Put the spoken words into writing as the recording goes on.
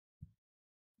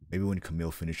Maybe when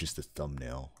Camille finishes the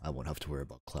thumbnail, I won't have to worry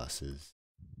about classes.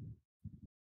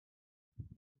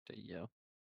 Yeah.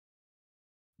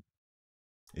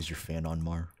 Is your fan on,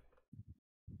 Mar?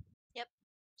 Yep.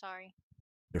 Sorry.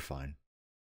 You're fine.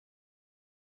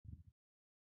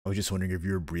 I was just wondering if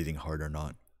you were breathing hard or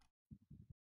not.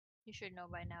 You should know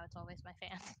by now. It's always my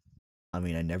fan. I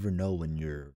mean, I never know when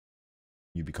you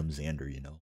become Xander, you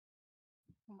know?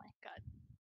 Oh my god.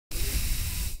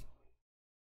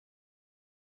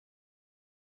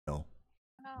 No.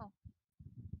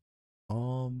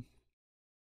 Oh.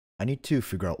 I need to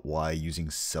figure out why using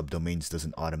subdomains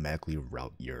doesn't automatically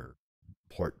route your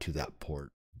port to that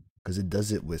port. Because it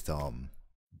does it with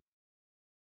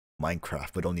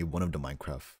Minecraft, but only one of the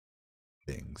Minecraft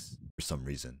things for some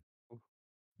reason.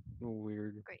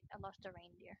 Weird. Great. I lost a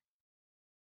reindeer.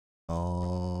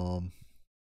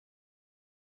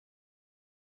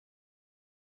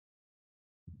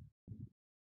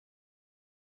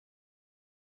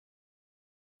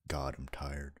 God, I'm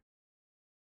tired.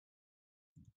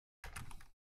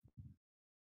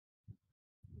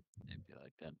 It'd be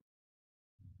like that.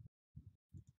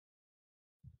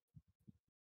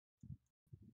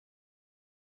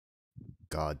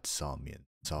 God saw me and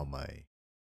saw my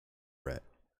threat.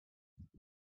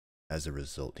 As a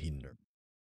result, he never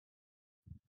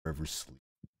sleep.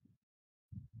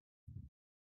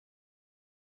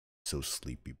 So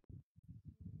sleepy.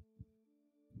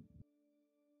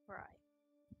 Right.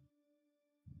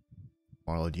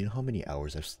 Marlo, do you know how many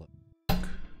hours I've slept?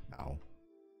 Ow.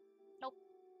 Nope.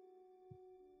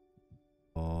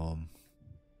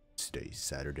 Today's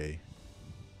Saturday.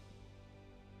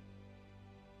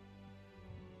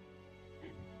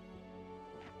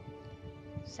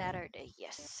 Saturday,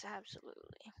 yes,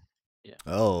 absolutely. Yeah.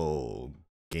 Oh,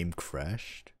 game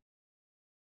crashed?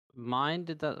 Mine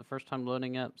did that the first time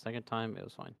loading up. Second time, it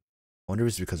was fine. I wonder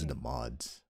if it's because of the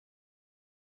mods.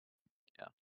 Yeah.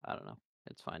 I don't know.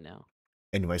 It's fine now.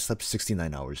 Anyway, I slept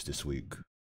 69 hours this week.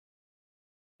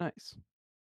 Nice.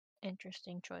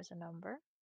 Interesting choice of number.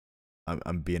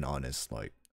 I'm being honest,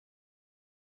 like.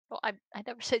 Well, I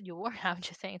never said you were. I'm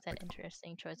just saying it's an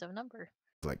interesting choice of number.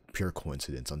 Like pure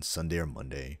coincidence. On Sunday or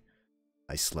Monday,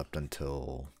 I slept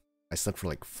for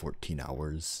like 14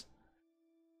 hours.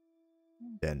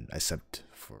 Then I slept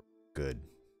for good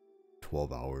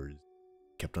 12 hours.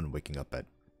 Kept on waking up at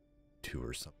 2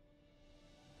 or something.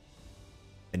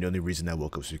 And the only reason I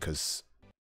woke up was because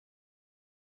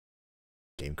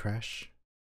game crash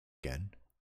again.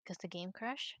 Because the game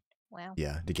crashed? Wow.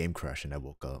 Yeah, the game crashed and I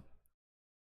woke up.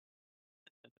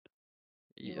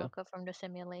 You woke up from the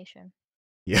simulation.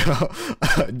 Yeah,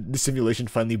 the simulation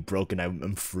finally broke and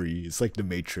I'm free. It's like the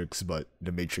Matrix, but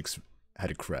the Matrix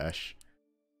had a crash.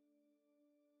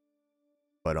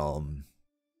 But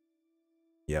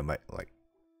yeah, my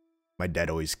dad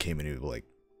always came in and he was like,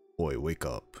 "Boy, wake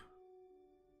up.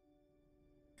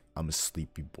 I'm a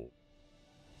sleepy boy."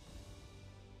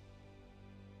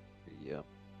 Yep.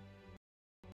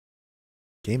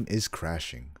 Game is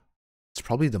crashing. It's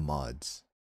probably the mods.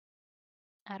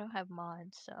 I don't have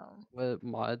mods, so. What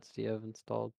mods do you have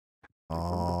installed?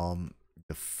 The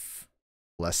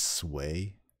less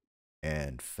sway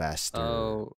and faster.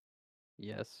 Oh,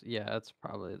 yes. Yeah, it's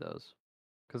probably those.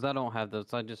 Because I don't have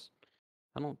those. I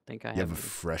don't think I have. You have a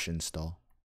fresh install.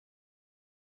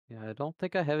 Yeah, I don't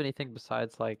think I have anything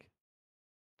besides like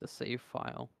the save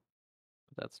file.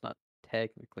 But that's not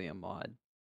technically a mod.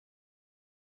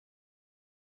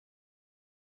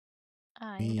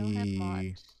 I don't have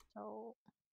mods, so.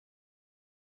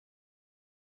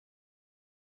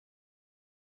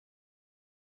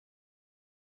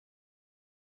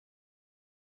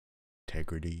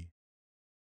 Integrity.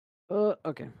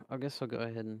 Okay. I guess I'll go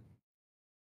ahead and.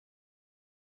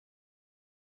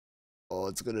 Oh,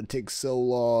 it's gonna take so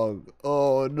long.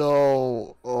 Oh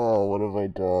no. Oh, what have I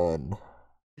done?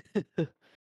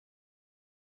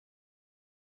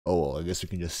 Oh well, I guess we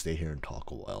can just stay here and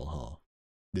talk a while, huh?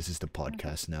 This is the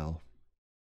podcast now.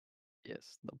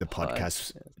 Yes, the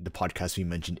podcast we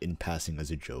mentioned in passing as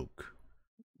a joke.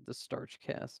 The starch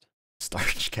cast.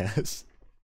 Starch cast.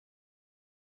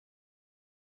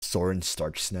 Soren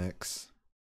starch snacks.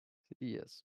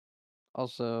 Yes.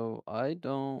 Also, I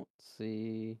don't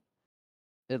see.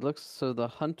 It looks so the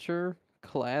Hunter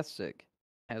Classic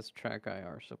has track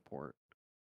IR support.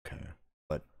 Okay,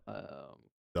 but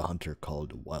the Hunter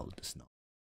called Wild does not.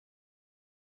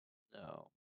 No,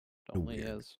 it only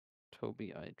has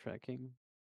Tobii eye tracking,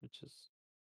 which is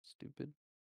stupid.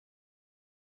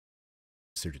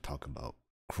 So to talk about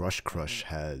Crush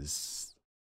has.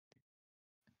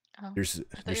 Oh, There's I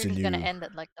thought you were just gonna end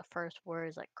at like the first word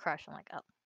is like crush. I'm like, oh.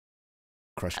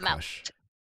 Crush.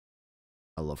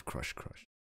 I love Crush Crush.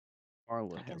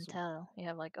 Arla I can has 'em. tell. You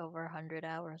have like over 100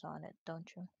 hours on it,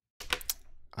 don't you?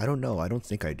 I don't know. I don't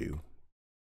think I do.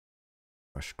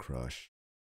 Crush Crush.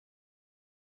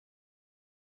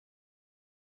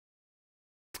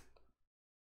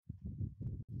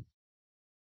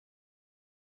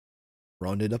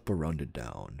 Rounded up or rounded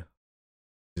down?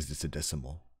 Is this a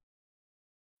decimal?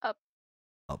 Up.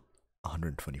 Up.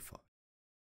 125.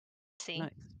 See?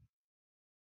 Nice.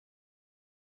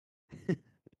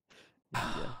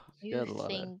 Yeah, she's You got a lot of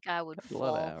think I would a lot of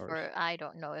fall hours. for, I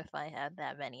don't know if I had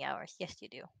that many hours. Yes, you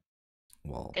do.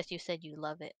 Well, Because you said you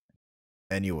love it.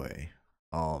 anyway,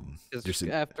 there's Because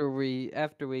a after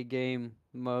we game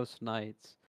most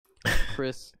nights,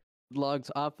 Chris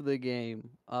logs off of the game,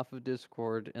 off of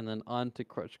Discord, and then on to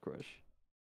Crush Crush.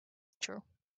 True.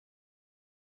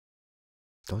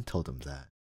 Don't tell them that.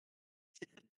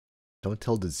 Don't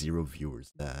tell the 0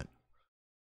 viewers that.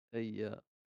 Yeah,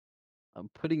 I'm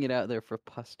putting it out there for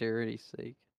posterity's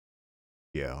sake.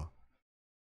 Yeah.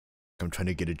 I'm trying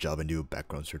to get a job and do a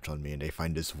background search on me, and they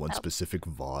find this one specific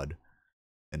VOD,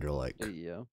 and they're like,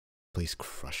 Yeah, plays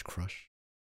Crush Crush?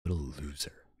 What a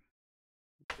loser.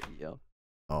 yeah.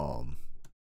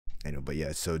 I know, but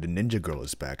yeah, so the Ninja Girl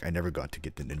is back. I never got to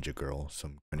get the Ninja Girl, so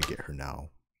I'm trying to get her now.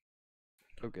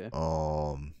 Okay.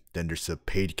 Then there's a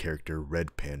paid character,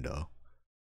 Red Panda.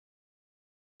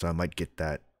 So I might get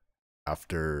that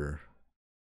after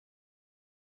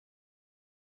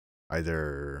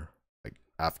either like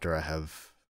after I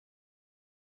have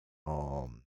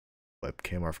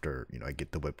webcam, or after, you know, I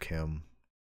get the webcam,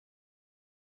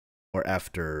 or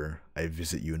after I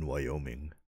visit you in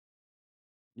Wyoming.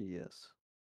 Yes.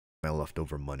 My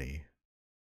leftover money.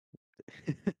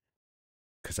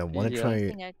 Because I want to Yeah. try. I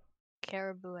think a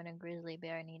caribou and a grizzly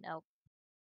bear need help.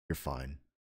 You're fine.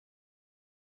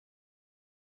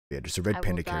 Yeah, there's a Red I will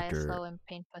Panda die a character. slow and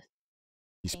painful.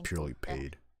 He's painful purely death.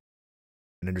 paid.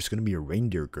 And then there's gonna be a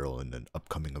reindeer girl in an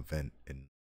upcoming event in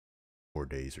 4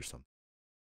 days or something.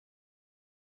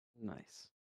 Nice.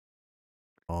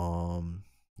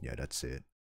 Yeah, that's it.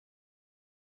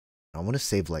 I want to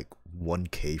save like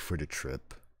 1K for the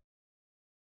trip,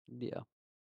 Yeah.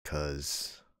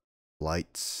 cause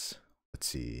flights, let's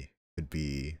see, could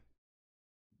be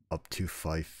up to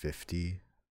 550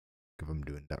 if I'm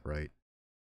doing that right.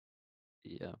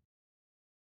 Yeah.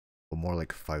 Well, more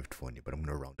like 520, but I'm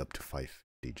gonna round up to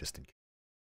 550 just in case.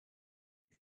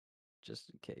 Just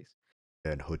in case.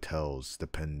 And hotels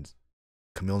depends.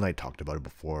 Camille and I talked about it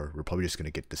before. We're probably just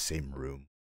gonna get the same room.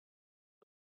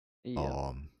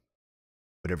 Yeah.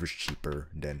 Whatever's cheaper.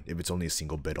 And then if it's only a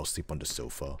single bed, I'll sleep on the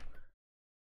sofa.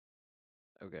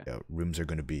 Okay. Yeah, rooms are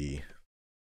gonna be.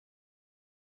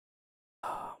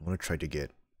 I'm gonna try to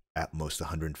get at most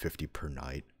 150 per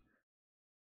night.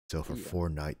 So for Yeah. 4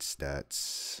 nights,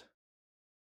 that's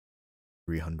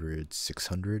 300,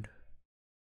 600.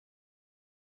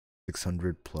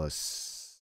 600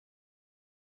 plus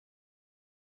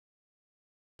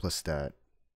that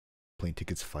plane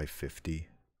tickets 550.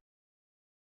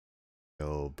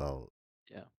 So about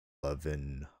Yeah.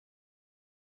 11.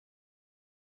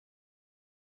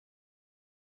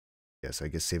 Yes, I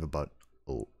guess save about,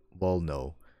 oh, well,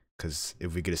 no, because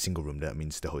if we get a single room, that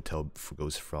means the hotel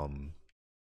goes from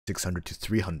 600 to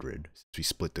 300, since we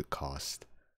split the cost.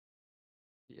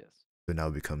 Yes. So now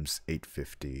it becomes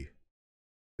 850.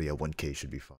 So yeah, 1K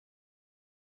should be fine.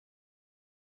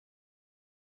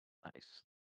 Nice.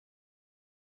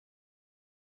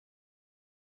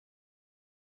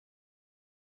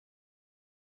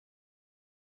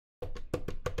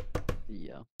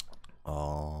 Yeah.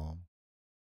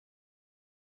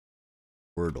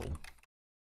 Wordle.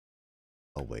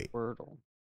 Oh wait, Wordle.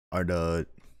 are the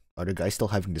guys still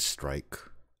having the strike?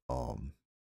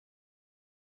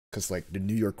 Cause like the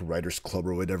New York Writers Club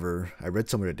or whatever, I read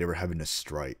somewhere that they were having a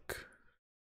strike,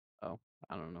 Oh,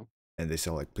 I don't know. and they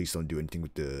said like, please don't do anything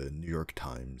with the New York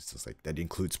Times. It's like that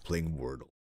includes playing Wordle.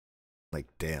 Like,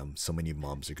 damn, so many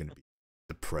moms are gonna be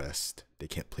depressed. They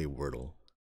can't play Wordle.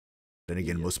 Then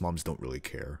again, Yeah. most moms don't really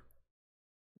care.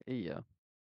 Yeah.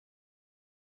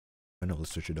 I know.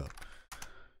 Let's search it up.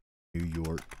 New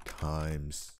York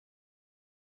Times.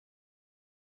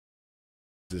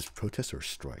 Is this protest or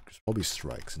strike? It's probably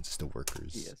strike since it's the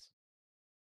workers. Yes.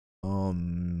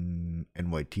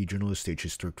 NYT journalist staged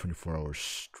historic 24-hour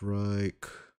strike.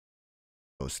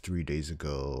 That was 3 days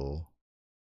ago.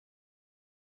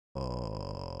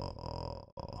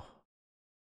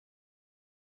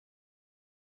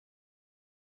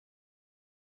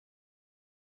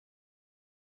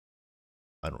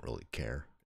 I don't really care.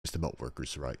 Just about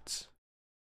workers' rights.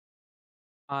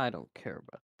 I don't care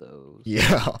about those.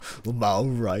 Yeah, about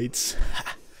rights.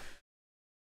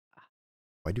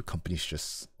 why do companies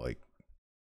just like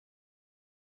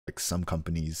some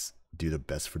companies do the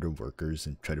best for their workers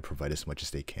and try to provide as much as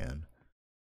they can,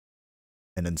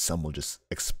 and then some will just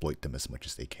exploit them as much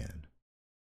as they can.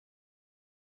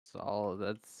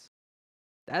 So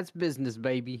that's business,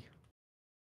 baby.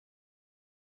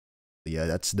 Yeah,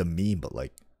 that's the meme, but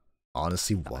like,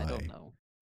 honestly, why? I don't know.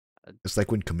 It's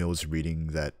like when Camille was reading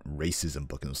that racism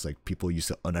book, and it was like people used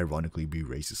to unironically be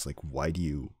racist. Like, why do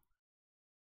you?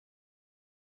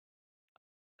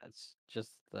 That's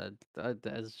just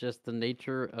that's just the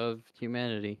nature of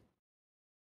humanity.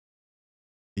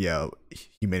 Yeah,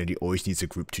 humanity always needs a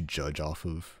group to judge off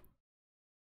of.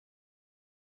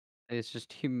 It's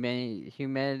just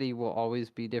humanity will always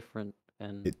be different,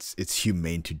 and It's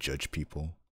humane to judge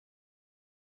people.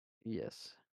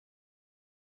 yes.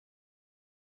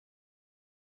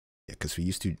 Yeah, because we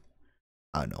used to,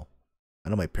 I don't know. I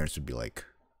know my parents would be like,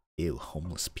 ew,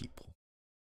 homeless people.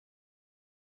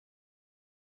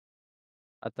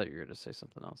 I thought you were gonna say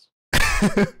something else.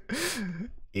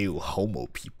 Ew, homo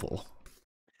people.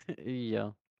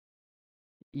 Yeah.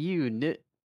 You nit.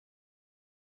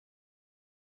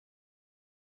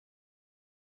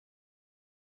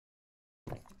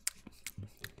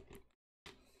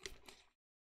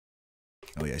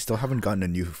 Oh yeah, I still haven't gotten a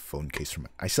new phone case for my.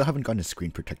 I still haven't gotten a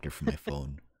screen protector for my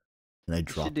phone, and I You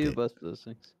should dropped do it. both of those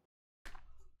things.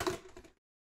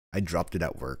 I dropped it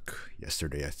at work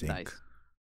yesterday, I think. Nice.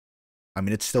 I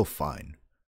mean, it's still fine.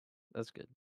 That's good.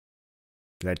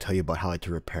 Did I tell you about how I had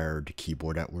to repair the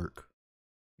keyboard at work?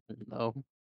 No.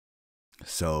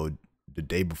 So the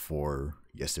day before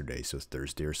yesterday, so it's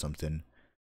Thursday or something,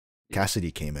 Yeah.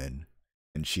 Cassidy came in,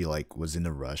 and she like was in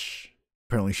a rush.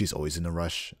 Apparently, she's always in a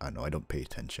rush. I know I don't pay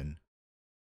attention,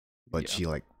 but Yeah. she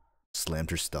like slammed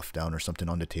her stuff down or something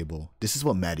on the table. This is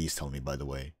what Maddie's telling me, by the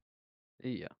way.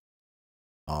 Yeah.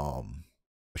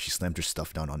 She slammed her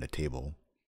stuff down on the table,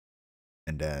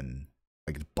 and then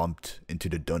like bumped into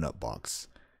the donut box,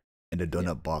 and the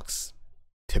donut box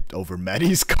tipped over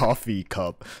Maddie's coffee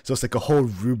cup. So it's like a whole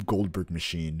Rube Goldberg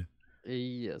machine.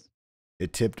 Yes.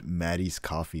 It tipped Maddie's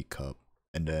coffee cup,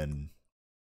 and then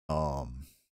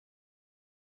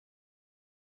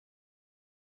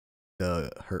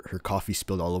her coffee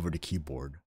spilled all over the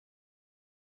keyboard.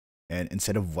 And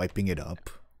instead of wiping it up,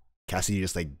 Cassidy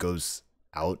just like goes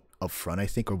out up front, I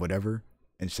think, or whatever,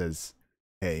 and says,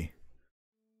 "Hey,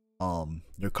 I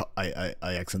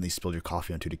accidentally spilled your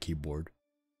coffee onto the keyboard."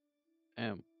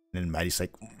 And then Maddie's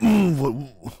like,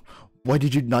 why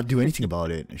did you not do anything about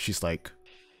it? And she's like,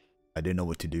 I didn't know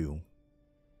what to do.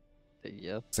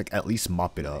 Yeah. It's like, at least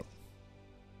mop it up.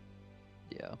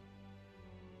 Yeah.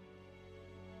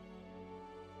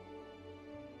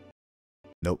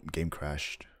 Nope, game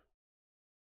crashed.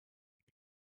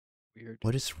 Weird.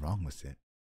 What is wrong with it?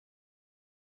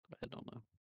 I don't know.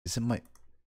 Isn't my...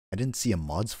 I didn't see a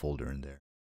mods folder in there.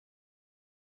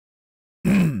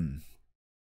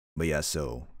 But yeah,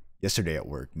 so yesterday at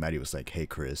work, Maddie was like, hey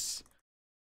Chris,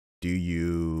 do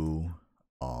you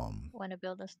Want to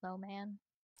build a snowman?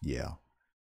 Yeah.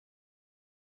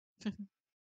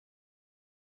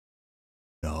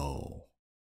 No.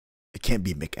 It can't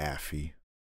be McAfee.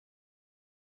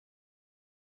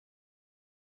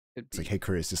 It's like, hey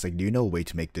Chris, it's like, do you know a way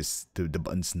to make this the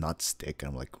buttons not stick? And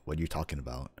I'm like, what are you talking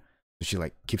about? And she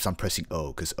like keeps on pressing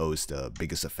O because O is the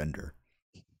biggest offender.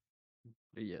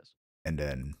 Yes. And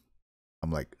then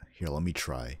I'm like, here, let me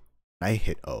try. I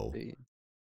hit O.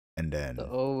 And then the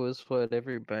O is what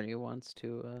everybody wants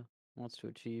to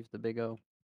achieve, the big O.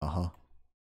 Uh-huh.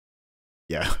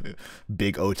 Yeah.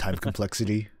 Big O times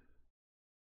complexity.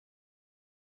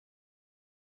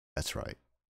 That's right.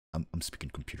 I'm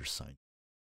speaking computer science.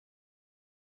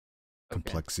 Okay.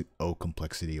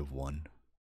 Complexity of 1.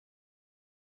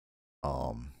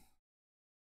 I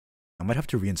might have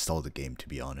to reinstall the game, to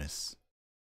be honest.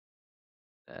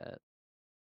 That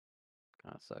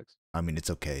kind of sucks. I mean, it's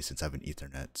okay since I have an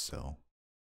Ethernet, so.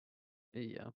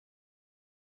 Yeah.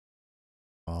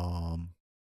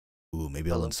 Ooh,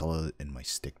 maybe I'll install it in my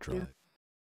stick drive.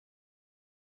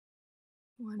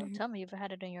 Don't tell me you've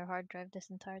had it in your hard drive this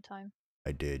entire time.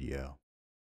 I did, yeah.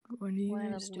 What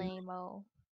a lame-o.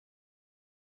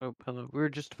 Oh, hello. We were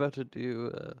just about to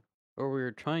do, or we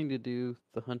were trying to do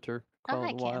the Hunter Call of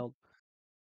the Wild.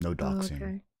 No doxing.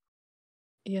 Okay.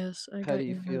 Yes, I got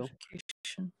your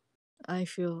notification. I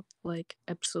feel like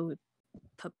absolute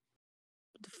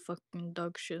fucking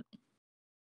dog shit.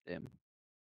 Damn.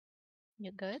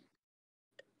 You good?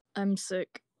 I'm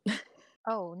sick.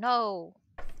 Oh no.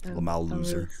 Lamau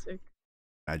loser. Really sick.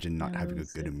 Imagine not having a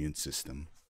good immune system.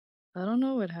 I don't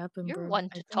know what happened, You're bro. one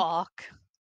to talk.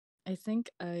 I think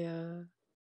I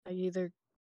either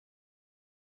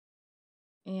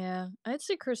Yeah, I'd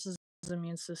say Chris's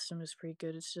immune system is pretty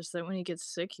good. It's just that when he gets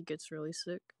sick, he gets really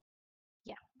sick.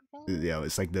 Yeah. Yeah,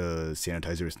 it's like the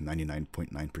sanitizer is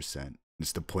 99.9%.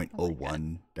 It's the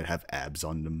 0.01 that have abs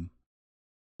on them.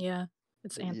 Yeah,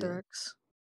 it's anthrax.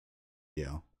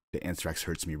 Yeah, the anthrax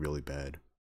hurts me really bad.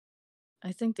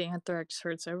 I think the anthrax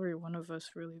hurts every one of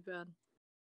us really bad.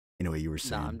 Anyway, you were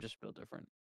saying. Nah, I'm just built different.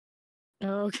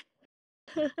 Oh, okay.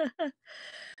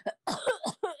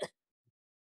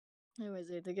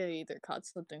 Anyways, I think I either caught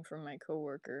something from my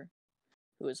coworker,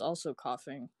 who is also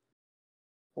coughing,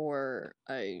 or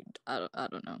I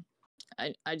don't know.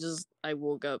 I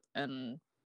woke up and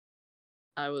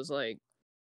I was like,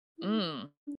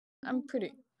 I'm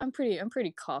pretty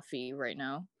coughy right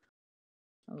now.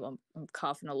 I'm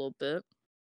coughing a little bit.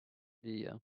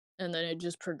 Yeah. And then it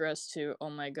just progressed to,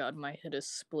 oh my god, my head is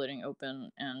splitting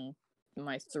open and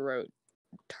my throat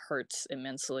hurts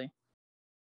immensely.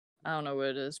 I don't know what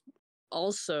it is.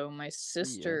 Also, my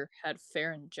sister had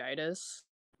pharyngitis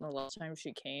the last time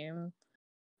she came.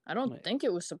 I don't think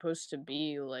it was supposed to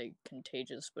be like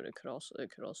contagious, but it could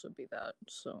also be that.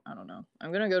 So I don't know.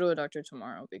 I'm gonna go to a doctor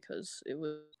tomorrow because it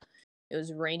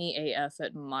was rainy AF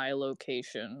at my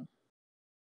location.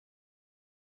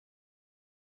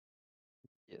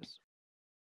 Yes.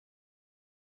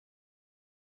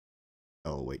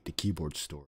 Oh wait, the keyboard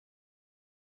store.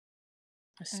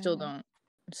 I still don't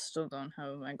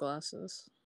have my glasses.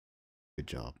 Good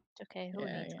job. It's okay. Who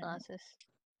needs glasses?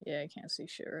 Yeah, I can't see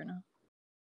shit right now.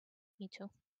 Me too.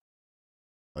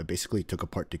 I basically took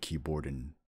apart the keyboard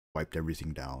and wiped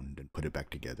everything down, then put it back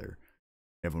together.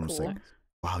 Everyone was like,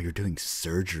 "Wow, you're doing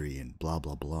surgery and blah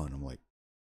blah blah," and I'm like,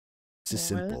 "This is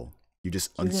simple. You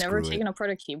just unscrew it." You've never taken apart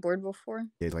a keyboard before?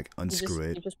 Yeah, like unscrew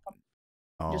it. You just pop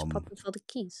with all the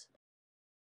keys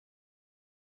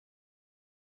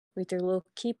with your little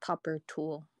key popper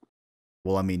tool.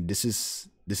 Well, I mean, this is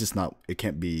not. It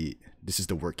can't be. This is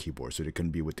the work keyboard, so it couldn't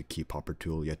be with the key popper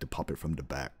tool. You have to pop it from the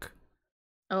back.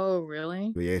 Oh,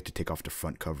 really? You have to take off the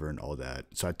front cover and all that.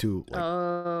 So I had to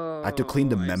I had to clean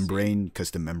the membrane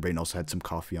because the membrane also had some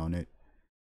coffee on it.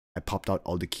 I popped out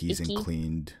all the keys and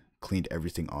cleaned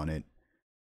everything on it.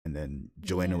 And then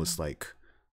Joanna was like,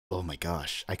 "Oh my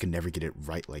gosh, I can never get it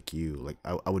right like you. Like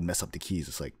I would mess up the keys."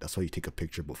 It's like, that's why you take a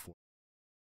picture before.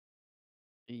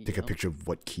 Take a picture of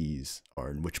what keys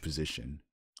are in which position.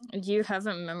 You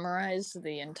haven't memorized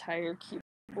the entire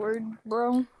keyboard,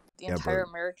 bro? The entire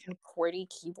American QWERTY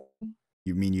keyboard?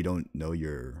 You mean you don't know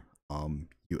your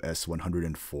US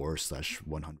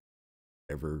 104/100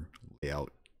 ever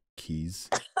layout keys?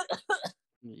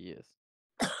 Yes.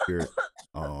 Your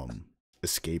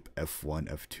escape F1,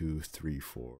 F2, 3,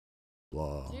 4,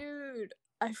 blah. Dude,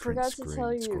 I forgot to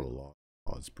tell you. Scroll lock,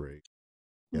 pause break.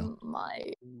 Yeah.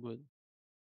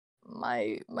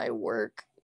 My work,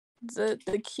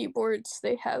 the keyboards,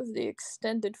 they have the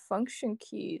extended function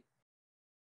key.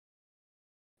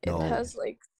 It has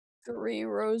like 3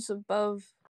 rows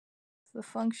above the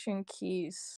function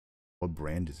keys. What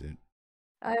brand is it?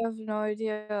 I have no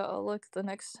idea. I'll look the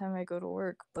next time I go to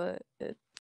work, but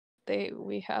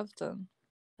we have them.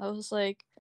 I was like,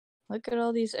 look at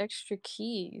all these extra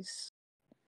keys.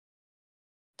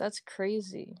 That's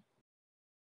crazy.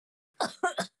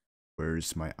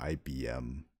 Where's my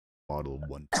IBM model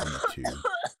 122?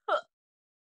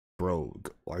 Bro,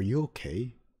 are you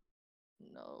okay?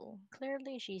 No.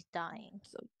 Clearly she's dying.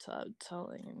 So I'm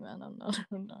telling you, man, I'm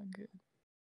not good.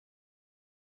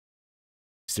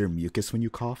 Is there mucus when you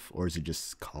cough, or is it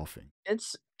just coughing?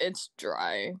 It's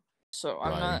dry, so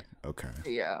dry? I'm not. Okay.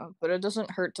 Yeah, but it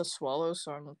doesn't hurt to swallow,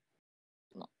 so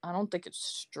I don't think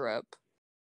it's strep.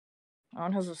 I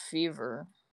don't have a fever.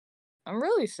 I'm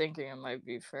really thinking it might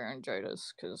be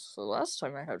pharyngitis, because the last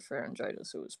time I had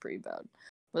pharyngitis, it was pretty bad.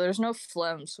 But there's no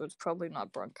phlegm, so it's probably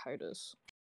not bronchitis.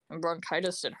 And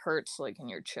bronchitis, it hurts, like, in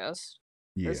your chest.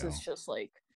 Yeah. This is just,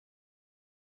 like,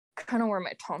 kind of where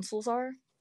my tonsils are.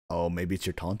 Oh, maybe it's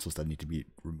your tonsils that need to be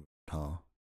removed, huh?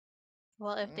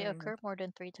 Well, if they occur more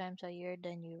than 3 times a year,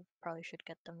 then you probably should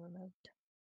get them removed.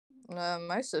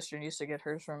 My sister used to get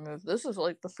hers removed. This is,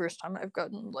 like, the first time I've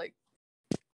gotten, like,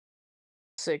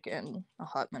 sick in a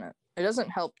hot minute. It doesn't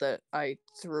help that I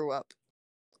threw up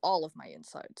all of my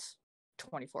insides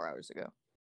 24 hours ago.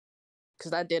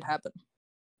 Because that did happen.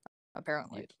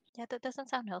 Apparently. Yeah, that doesn't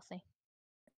sound healthy.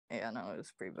 Yeah, no, it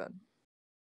was pretty bad.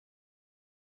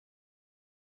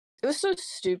 It was so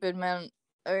stupid, man.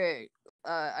 Okay,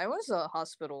 I went to the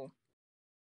hospital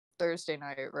Thursday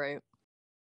night, right?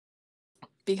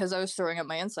 Because I was throwing up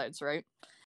my insides, right?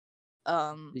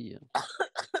 Yeah.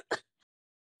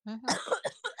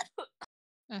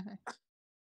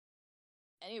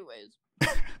 Anyways,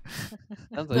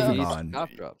 Sounds like you Moving need on. some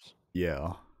cough drops.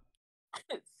 Yeah.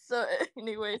 so I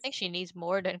anyways, think she needs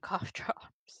more than cough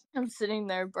drops. I'm sitting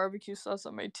there, barbecue sauce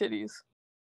on my titties.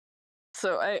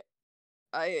 So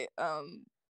I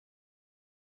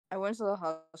went to the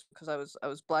hospital because I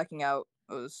was blacking out.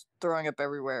 I was throwing up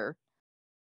everywhere,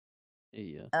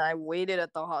 Yeah. and I waited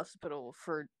at the hospital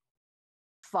for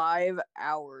 5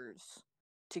 hours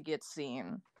to get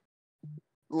seen.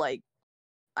 Like,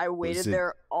 I waited it-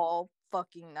 there all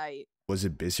fucking night. Was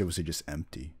it busy or was it just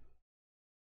empty?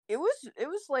 It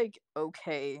was like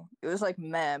okay. It was like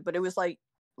meh, but it was like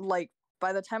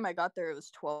by the time I got there, it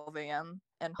was 12 a.m.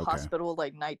 and Okay. hospital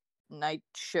like night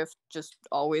shift just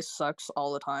always sucks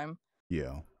all the time.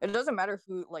 Yeah. It doesn't matter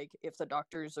who, like, if the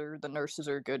doctors or the nurses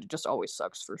are good, it just always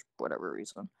sucks for whatever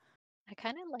reason. I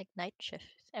kind of like night shifts.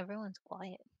 Everyone's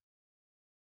quiet.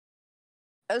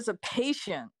 As a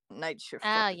patient, night shift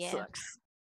Ah, fucking yeah. sucks.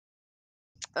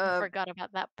 I forgot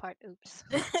about that part. Oops.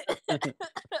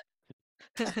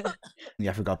 Yeah,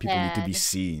 I forgot people need to be Bad.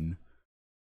 seen.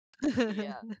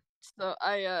 Yeah. So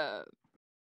I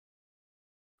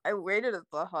waited at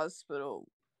the hospital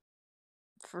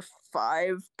for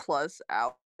 5+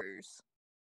 hours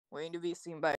waiting to be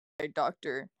seen by a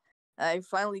doctor. I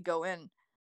finally go in.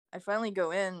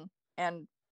 And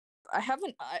I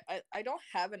don't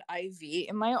have an IV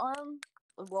in my arm.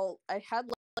 Well, I had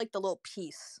like the little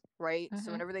piece, right? So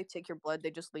Mhm. whenever they take your blood,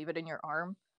 they just leave it in your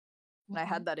arm. And I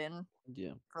had that in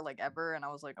Yeah. for like ever, and I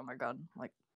was like, oh my god,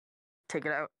 like, take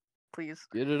it out, please.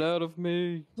 Get it out of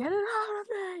me. Get it out of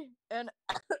me!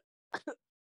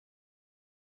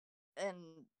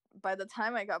 And by the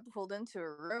time I got pulled into a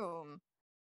room,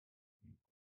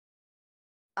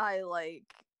 I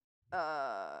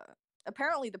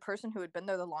apparently the person who had been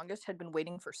there the longest had been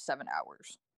waiting for 7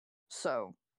 hours.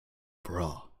 So,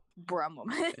 Bruh. bruh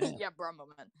moment. Damn. Yeah, bruh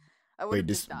moment. I would Wait, have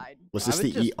this just died. was I this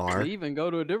would the just ER? leave and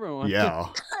go to a different one. Yeah.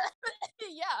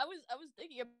 Yeah, I was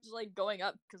thinking of just like going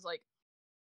up because like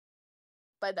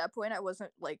by that point I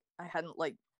wasn't like I hadn't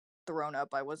like thrown up.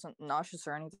 I wasn't nauseous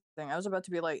or anything. I was about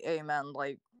to be like, hey man,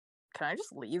 like, can I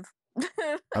just leave?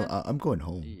 I'm going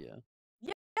home. Yeah.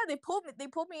 Yeah, they pulled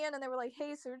me in and they were like,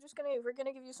 hey, so we're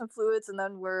gonna give you some fluids and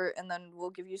then we'll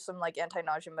give you some like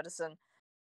anti-nausea medicine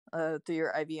through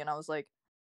your IV. And I was like,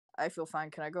 I feel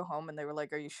fine, can I go home? And they were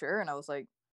like, are you sure? And I was like,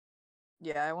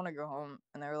 yeah, I want to go home.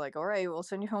 And they were like, all right, we'll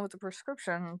send you home with a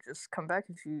prescription, just come back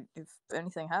if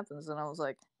anything happens. And I was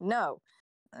like, no.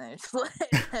 And I just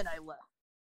and I left.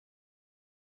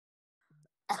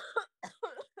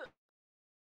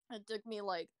 It took me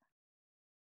like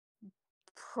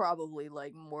probably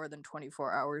like more than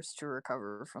 24 hours to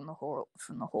recover from the whole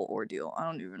ordeal. I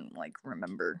don't even like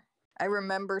remember. I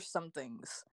remember some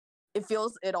things. It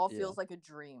all Yeah. feels like a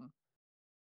dream.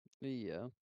 Yeah.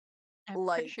 I'm pretty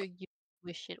Like, sure you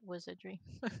wish it was a dream.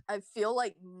 I feel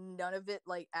like none of it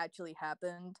like actually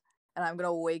happened, and I'm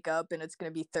gonna wake up and it's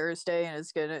gonna be Thursday and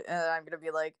I'm gonna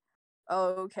be like, oh,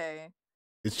 okay.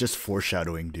 It's just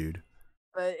foreshadowing, dude.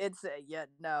 But it's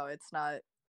no, it's not.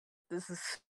 This is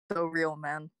so real,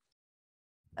 man.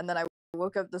 And then I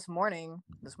woke up this morning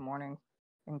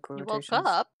in You quotations. woke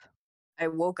up. I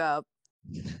woke up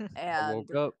I and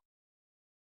woke up.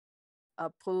 I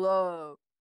pull up.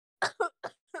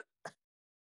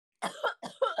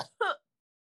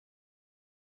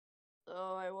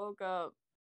 So I woke up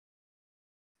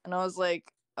and I was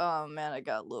like, oh man, I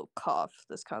got a little cough.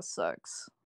 This kind of sucks.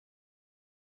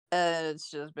 And it's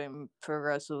just been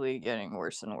progressively getting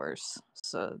worse and worse.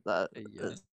 So Yeah.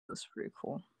 that's pretty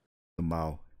cool.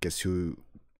 Wow.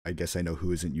 I guess I know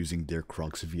who isn't using their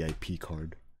Crocs VIP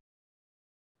card.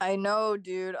 I know,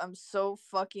 dude. I'm so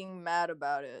fucking mad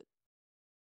about it.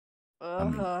 I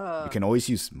mean, you can always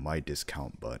use my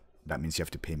discount, but that means you have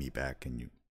to pay me back, and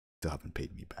you still haven't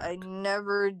paid me back. I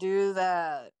never do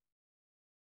that.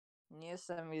 You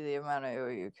send me the amount I owe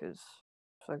you, because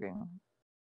fucking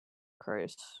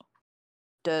Christ.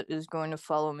 Debt is going to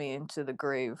follow me into the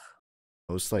grave.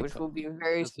 It was like, which will be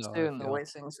very That's how I soon, the feel. way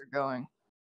things are going.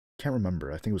 can't remember.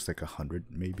 I think it was like 100,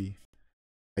 maybe.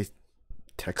 I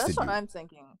texted That's what you. I'm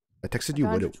thinking. I texted Like you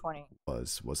what it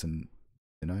 120. wasn't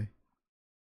I?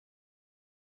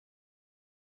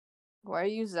 Why are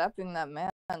you zapping that man,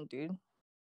 dude?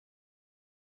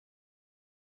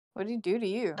 What did he do to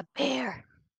you? A bear.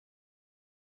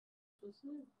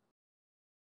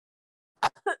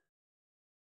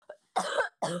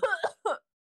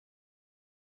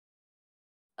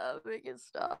 Make it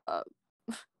stop. God,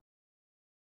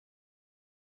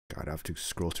 I have to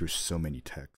scroll through so many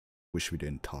texts. Wish we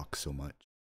didn't talk so much.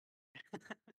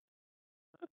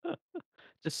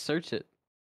 Just search it.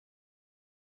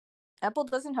 Apple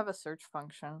doesn't have a search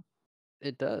function.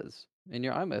 It does. In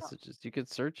your iMessages, you could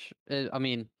search. I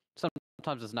mean,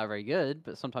 sometimes it's not very good,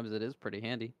 but sometimes it is pretty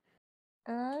handy.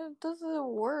 It doesn't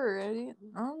work. I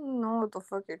don't know what the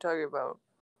fuck you're talking about.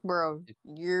 Bro,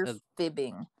 you're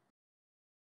fibbing.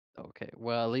 Okay,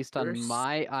 well, at least on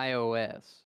my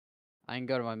iOS, I can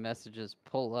go to my messages,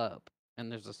 pull up,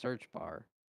 and there's a search bar,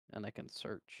 and I can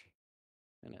search.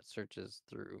 And it searches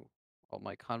through all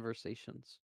my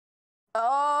conversations.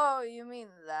 Oh, you mean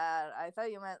that? I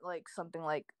thought you meant like something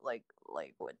like what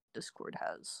Discord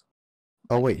has.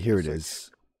 Oh Like, wait, you here can it search.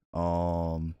 is.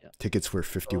 Tickets were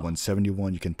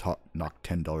 $51.71. You can knock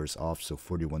 $10 off, so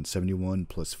 $41.71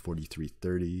 plus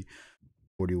 $43.30,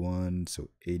 41, so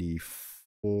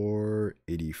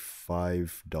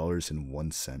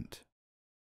 $85.01.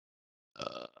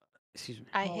 Excuse me.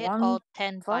 I hit One all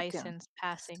 10 fucking bisons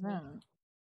passing me. cent.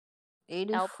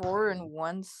 84 and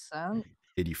 1 cent.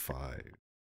 85.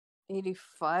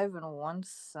 85 and 1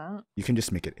 cent. You can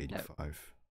just make it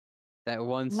 85. That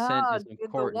 1 cent Nah, is dude,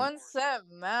 important. the 1 cent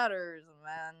matters,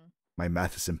 man. My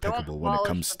math is impeccable Don't when it abolish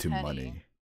comes the to penny. money.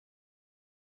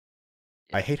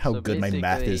 Yeah, I hate how so good my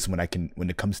math basically, is when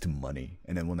it comes to money,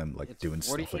 and then when I'm like it's doing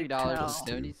stuff like 2 plus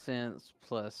 2. $43.70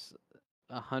 plus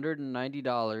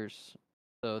 $190.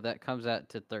 So that comes out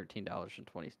to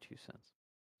 $13.22.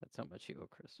 That's how much you owe,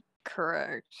 Chris.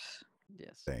 Correct.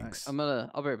 Yes. All right, Thanks. I'll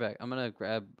be right back. I'm gonna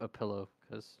grab a pillow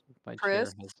because my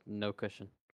Chris? chair has no cushion.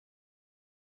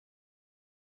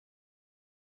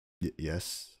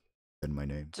 Yes, said my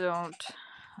name. Don't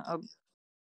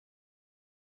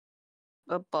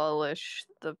abolish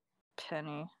the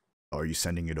penny. Oh, are you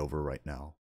sending it over right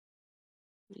now?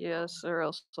 Yes, or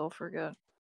else I'll forget.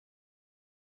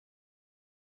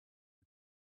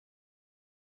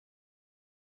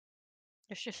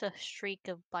 There's just a streak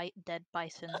of dead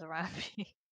bisons around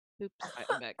me. Oops. Alright,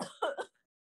 I'm back.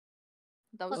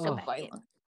 That was Welcome so back in. violent.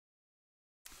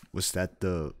 Was that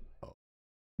the... Oh,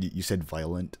 you said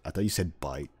violent? I thought you said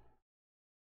bite.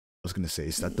 I was gonna say,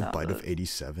 is that the No, bite of that-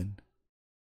 87?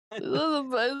 Is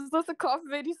that the cough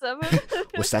of 87?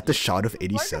 Was that the shot of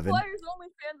 87? Markiplier's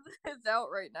OnlyFans is out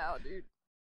right now, dude.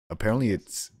 Apparently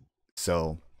it's...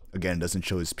 So, again, it doesn't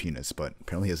show his penis, but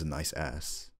apparently he has a nice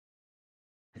ass.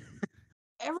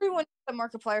 Everyone at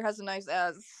Markiplier has a nice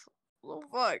ass. Well,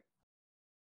 fuck.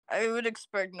 I would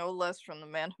expect no less from the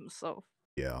man himself.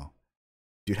 Yeah.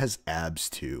 Dude has abs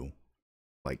too.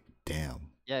 Like,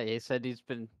 damn. Yeah, he said he's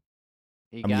been.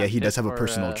 I mean, yeah, he does have a for,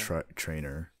 personal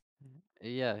trainer.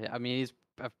 Yeah, I mean, he's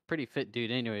a pretty fit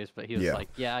dude, anyways. But he was Yeah. like,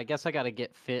 "Yeah, I guess I gotta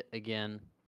get fit again."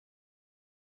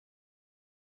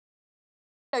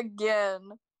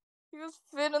 Again. He was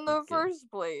fit in the Okay. first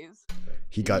place.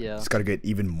 He's got to get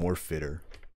even more fitter.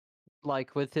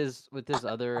 Like with his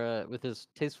other with his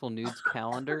tasteful nudes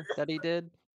calendar that he did.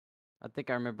 I think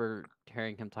I remember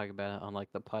hearing him talk about it on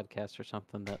like the podcast or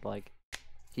something that like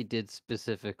he did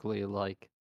specifically like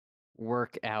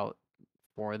work out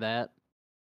for that.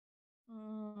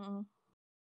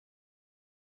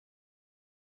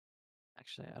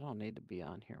 Actually, I don't need to be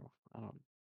on here. I don't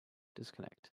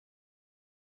disconnect.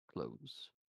 Close.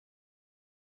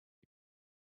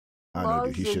 I don't know,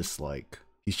 dude.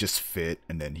 He's just fit,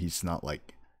 and then he's not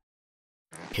like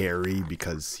hairy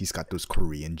because he's got those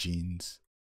Korean genes.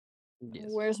 Yes.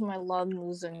 Where's my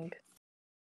lozenge?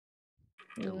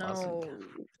 Your No. lozenge.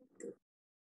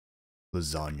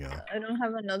 Lasagna. I don't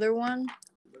have another one.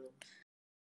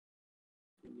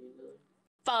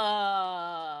 Fuck.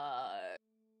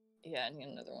 Yeah, I need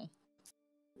another one.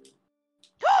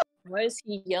 Why is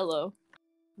he yellow?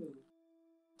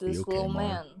 This okay, little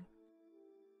Mara? man.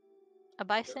 A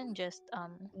bison just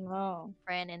No.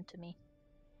 ran into me.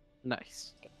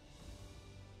 Nice.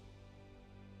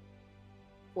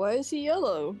 Why is he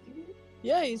yellow?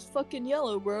 Yeah, he's fucking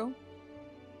yellow, bro.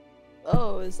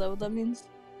 Oh, is that what that means?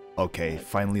 Okay,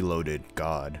 finally loaded.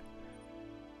 God.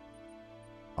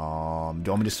 Do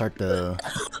you want me to start the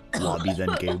lobby then,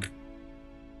 Gabe?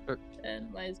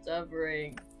 And my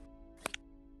suffering.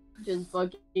 Just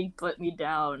fucking put me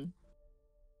down.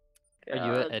 Are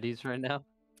you at God. Eddie's right now?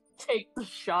 Take the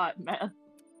shot, man.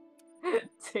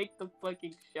 Take the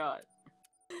fucking shot.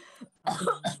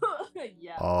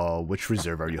 Yeah. Which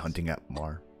reserve are you hunting at,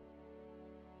 Mar?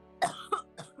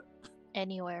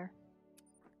 Anywhere.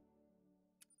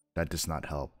 That does not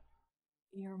help.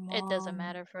 Your mom. It doesn't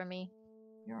matter for me.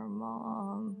 Your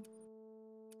mom.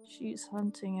 She's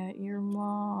hunting at your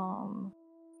mom.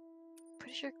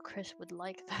 Pretty sure Chris would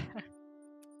like that.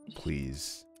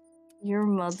 Please. Your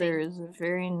mother is a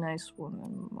very nice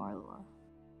woman, Marla.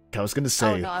 I was gonna Oh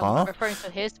say, no, I huh? was referring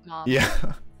to his mom.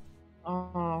 Yeah.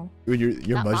 Oh. Your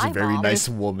Not mother's a my very mom. nice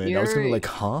woman. I was gonna be You're- like,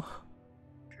 huh?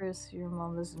 Chris, your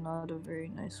mom is not a very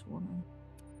nice woman.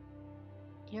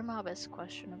 Your mom is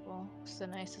questionable. It's the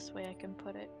nicest way I can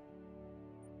put it.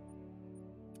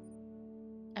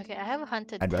 Okay, I have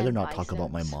hunted. I'd rather 10 not talk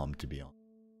about my bisons. mom, to be honest.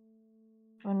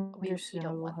 We don't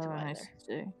Understandable. want Have to a nice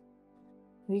either. day.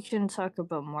 We can talk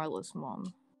about Marla's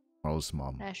mom. Marla's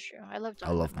mom. That's true. I love I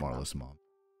talking love about my mom. Marla's mom.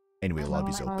 Anyway, I love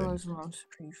lobby's open. Marla's mom's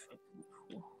pretty fucking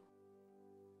cool.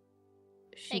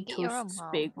 She Hey, get your own toasts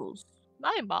mom. bagels.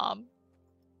 My mom.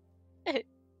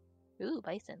 Ooh,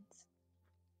 bisons.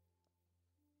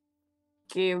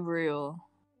 Gabriel.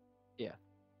 Yeah.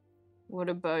 What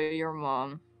about your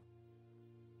mom?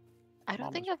 I don't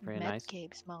Mom think was I've very met nice.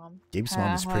 Gabe's mom. Gabe's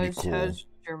mom is pretty cool. How's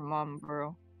your mom,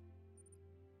 bro?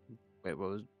 Wait,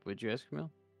 what'd you ask,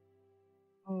 Camille?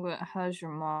 How's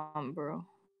your mom, bro?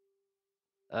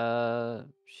 I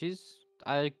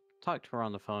talked to her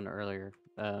on the phone earlier.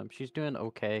 She's doing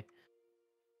okay.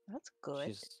 That's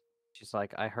good. She's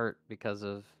like, I hurt because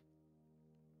of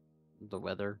the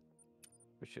weather.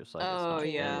 But she was like, it's Oh, not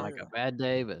been yeah. like a bad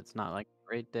day, but it's not like a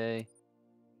great day.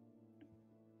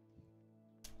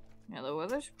 Yeah, the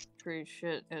weather's pretty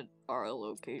shit at our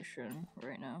location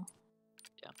right now.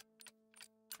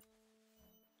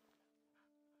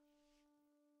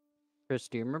 Chris,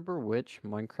 do you remember which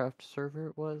Minecraft server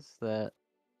it was that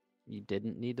you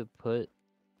didn't need to put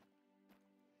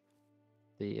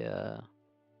the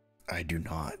I do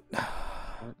not.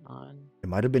 port on? It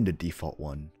might have been the default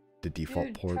one. The default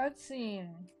Dude, port. cutscene.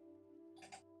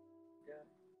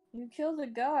 You killed a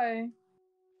guy.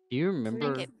 Do you So remember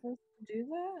you're supposed to do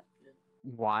that?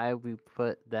 why we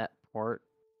put that port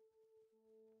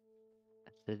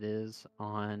as it is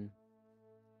on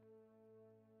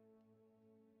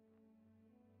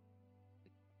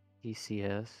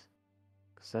DCS?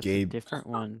 Because that's a Gabe. different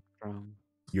one from.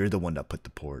 You're the one that put the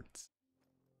ports.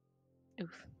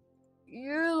 Oof.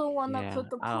 You're the one that Yeah, put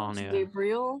the I don't post, know.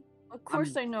 Gabriel. Of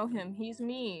course I'm- I know him. He's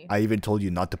me. I even told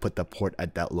you not to put the port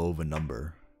at that low of a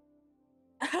number.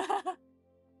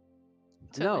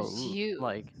 So No, it was you.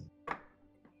 like.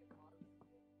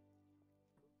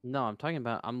 No, I'm talking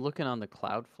about. I'm looking on the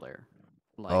Cloudflare.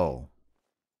 Like, Oh.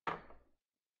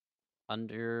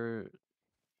 under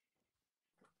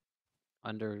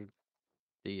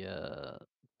the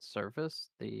surface,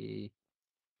 the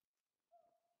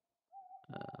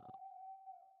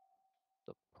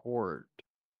port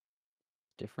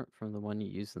different from the one you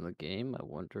use in the game. I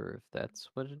wonder if that's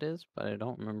what it is, but I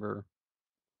don't remember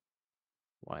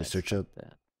why Just it's search like up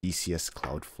that. DCS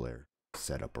Cloudflare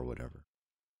setup or whatever.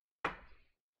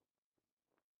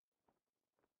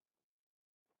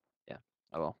 Yeah.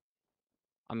 Oh well.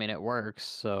 I mean, it works,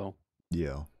 so.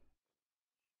 Yeah.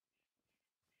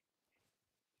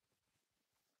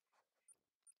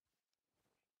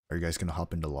 Are you guys gonna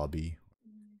hop in the lobby?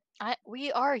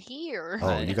 We are here.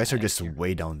 Oh, you guys are I'm just here.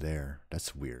 way down there.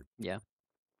 That's weird. Yeah.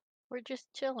 We're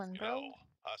just chilling, You bro. know,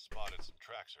 I spotted some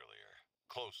tracks earlier,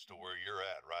 close to where you're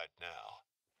at right now.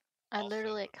 I I'll literally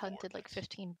send like the hunted like coordinates.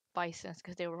 15 bisons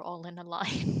because they were all in a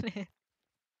line.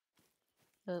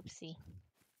 Oopsie.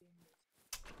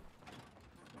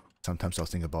 Sometimes I'll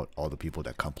think about all the people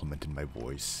that complimented my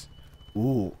voice.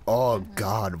 Ooh, oh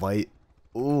god, why?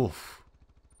 Oof.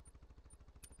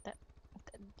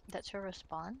 That's your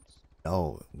response?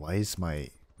 No, why is my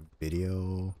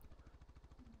video?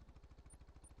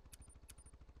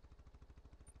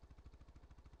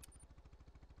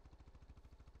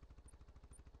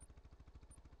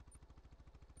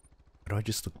 Why do I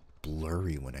just look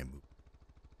blurry when I move?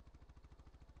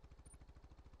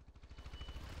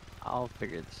 I'll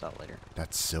figure this out later.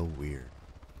 That's so weird.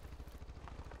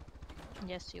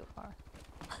 Yes, you are.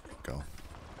 Go.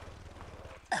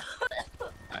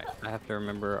 I have to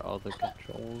remember all the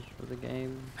controls for the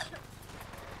game.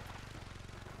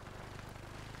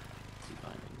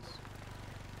 Bindings.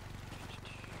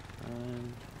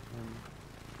 Run,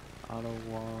 auto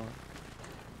walk.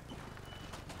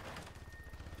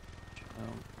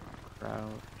 Jump,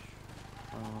 crouch,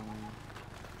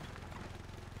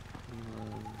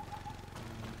 reload,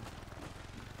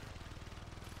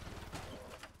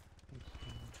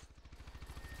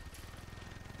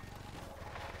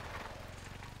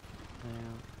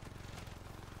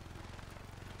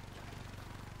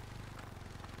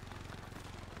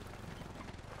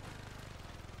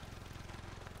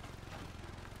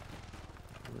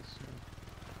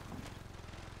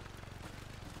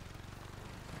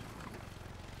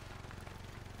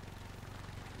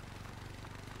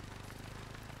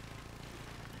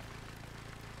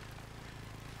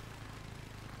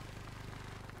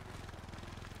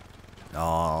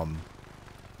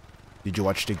 Did you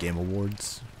watch the Game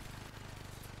Awards?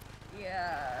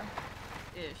 Yeah.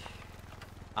 Ish.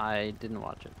 I didn't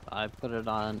watch it. I put it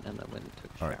on and then went and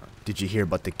took a shower. Alright. Did you hear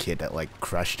about the kid that like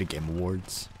crashed the Game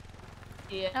Awards?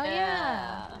 Yeah. Oh,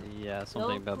 yeah. Yeah,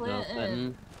 something about Bill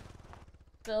Clinton.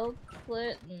 Bill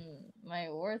Clinton, my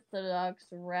Orthodox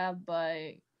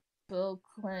rabbi, Bill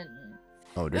Clinton.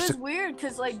 Oh, It there's was a weird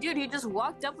because, like, dude, he just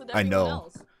walked up with I everyone know.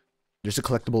 else. there's a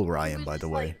collectible where I He am, was by the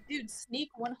just way. like, dude, sneak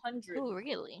 100. Oh,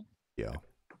 really? Yeah.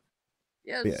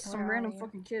 Yeah, Yeah. it's some Where are random you?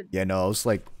 fucking kid. Yeah, no, I was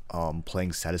like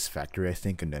playing Satisfactory, I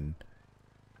think, and then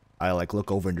I like look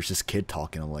over and there's this kid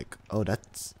talking. I'm like, oh,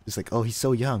 it's like, oh, he's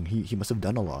so young. He must have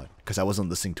done a lot because I wasn't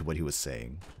listening to what he was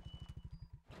saying.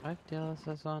 I have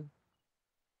DLSS on.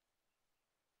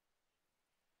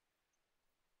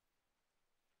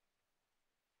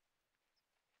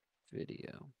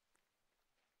 Video.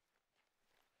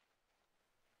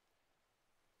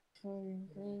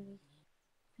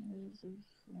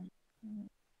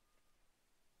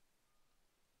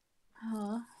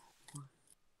 Huh?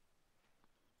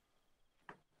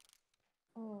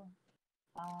 Oh.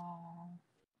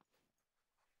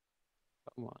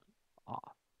 Come on.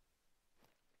 Off.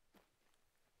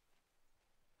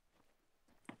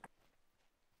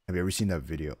 Have you ever seen that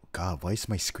video? God, why does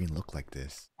my screen look like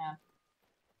this?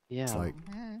 Yeah. It's like,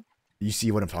 Mhm. you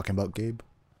see what I'm talking about, Gabe?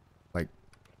 Like,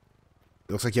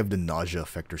 it looks like you have the nausea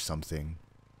effect or something,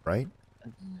 right?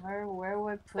 Where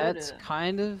would I put That's it?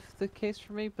 kind of the case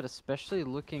for me, but especially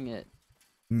looking at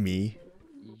Me?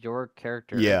 your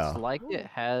character, Yeah. it's like it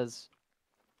has.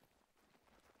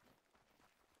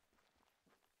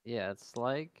 Yeah, it's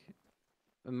like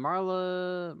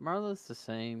Marla's the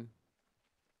same.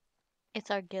 It's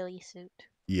our ghillie suit.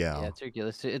 Yeah, Yeah. it's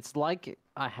ridiculous. It's like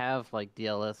I have like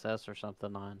DLSS or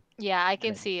something on. Yeah, I and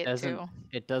can see it doesn't, too.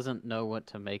 It doesn't know what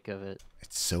to make of it.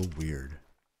 It's so weird.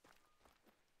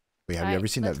 Wait, have you Alright, ever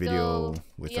seen that let's video go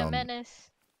with be a menace.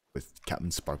 with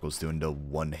Captain Sparkles doing the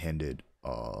one-handed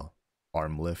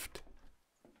arm lift?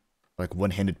 Like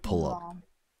one-handed pull-up.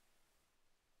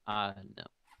 No.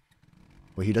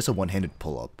 Well, he does a one-handed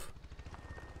pull-up.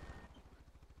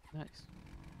 Nice.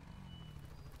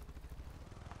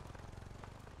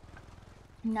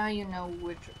 Now you know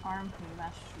which arm he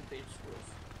masturbates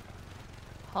with.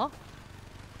 Huh?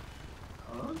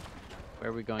 Where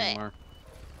are we going, Hey. Mar?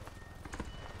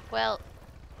 Well,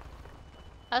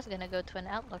 I was gonna go to an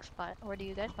outlook spot. Where do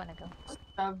you guys want to go?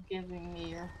 Stop giving me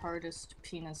your hardest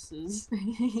penises.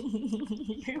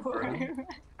 You are.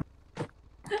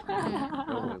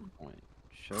 Show point.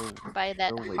 Show. By that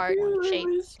show waypoint. heart-shaped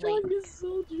lake. strongest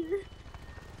soldier.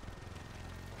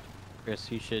 Chris,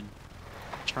 you should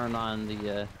turn on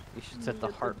the. You should set the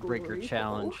Get the Heartbreaker glory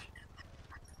challenge.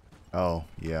 Oh,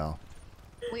 yeah.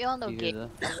 We all know You hear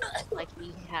Gabe like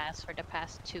he has for the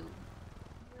past 2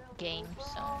 games,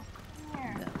 so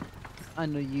I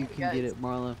know you can get it,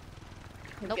 Marla.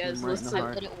 nope. Guys, right in the listen.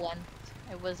 heart. I did it once.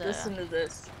 It was Listen to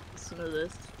this. Listen to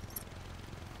this.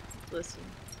 Listen.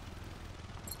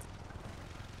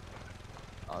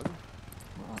 Oh,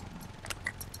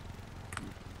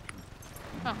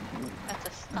 that's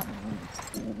a stump.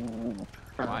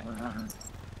 why?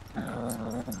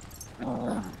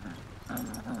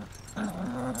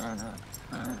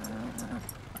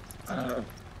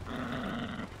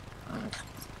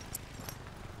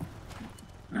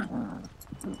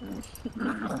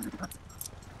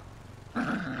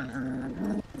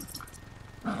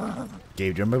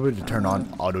 Gabe, do you remember to turn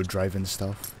on auto drive and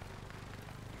stuff?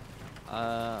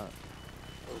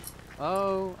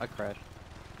 Oh, I crashed.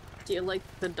 Do you like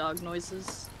the dog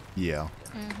noises? Yeah.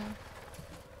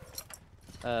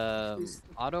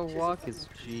 Auto walk is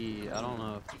G. I don't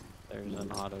know if there's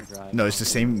an auto drive. No, it's the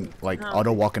same, like, No.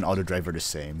 auto walk and auto drive are the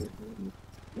same.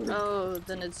 Oh,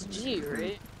 then it's G,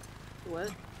 right?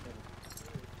 What?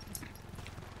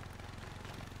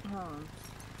 Oh.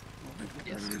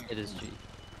 Yes, it is G.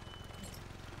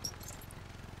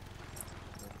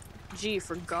 G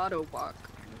for Goddo walk.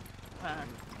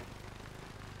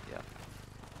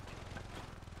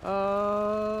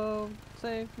 Oh,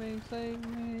 save me, save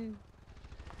me.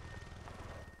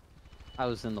 I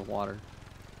was in the water.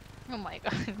 Oh my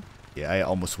god. Yeah, I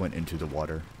almost went into the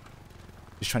water.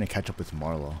 Just trying to catch up with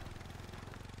Marlo.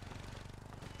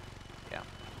 Yeah.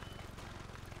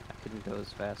 I couldn't go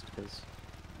as fast because,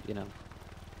 you know,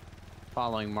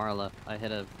 following Marla, I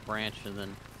hit a branch and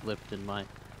then flipped in my...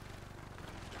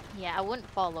 Yeah, I wouldn't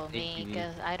follow me ATV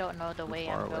because I don't know the too way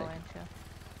far I'm away. going to.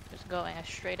 Just going as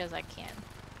straight as I can.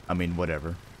 I mean,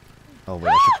 whatever. Oh, wait,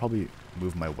 I should probably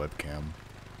move my webcam.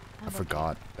 I Okay.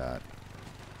 forgot that.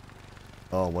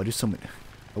 Oh, why do so many...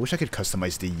 I wish I could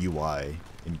customize the UI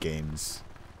in games.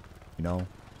 You know?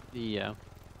 Yeah.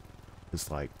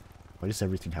 It's like, why does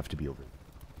everything have to be over?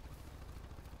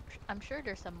 I'm sure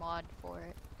there's a mod for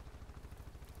it.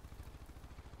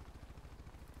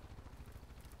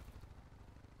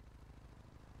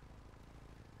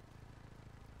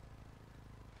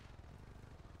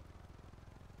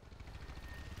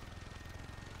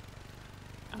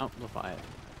 Amplify it.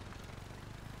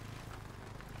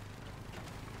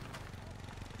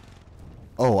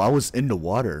 Oh, I was in the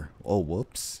water. Oh,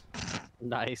 whoops.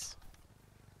 Nice.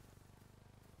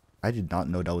 I did not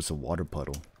know that was a water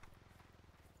puddle.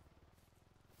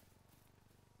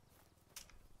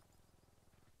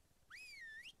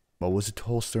 What was it,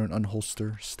 holster and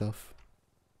unholster stuff?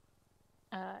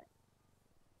 Uh,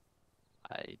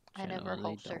 I I never genuinely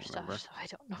holster don't stuff, remember. so I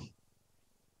don't know.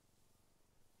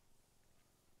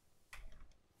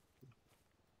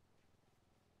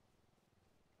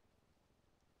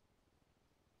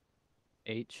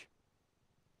 H.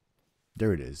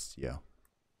 There it is, yeah.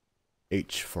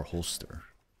 H for holster.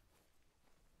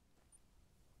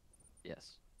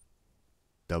 Yes.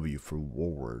 W for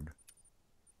forward.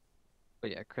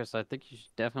 But yeah, Chris, I think you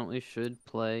definitely should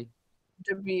play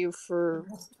W for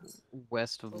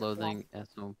West of Loathing at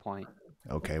some point.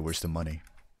 Okay, where's the money?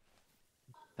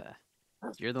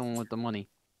 You're the one with the money.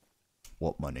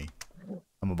 What money?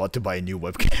 I'm about to buy a new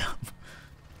webcam.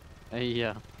 Hey,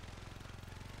 yeah.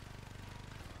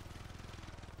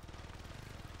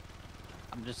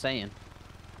 I'm just saying.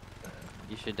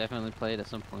 You should definitely play it at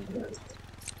some point.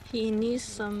 he needs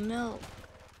some milk.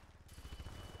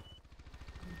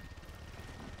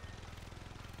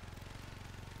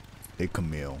 Hey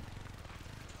Camille,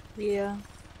 Yeah.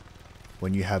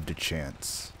 when you have the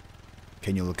chance,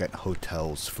 can you look at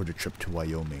hotels for the trip to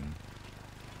Wyoming?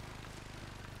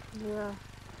 Yeah.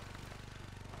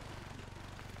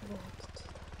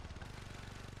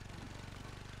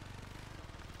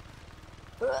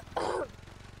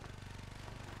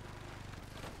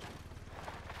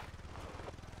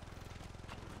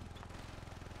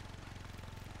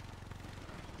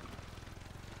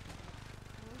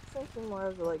 I'm thinking more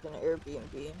of like an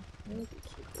Airbnb. Maybe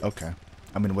cheaper. Okay.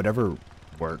 I mean, whatever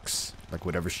works. Like,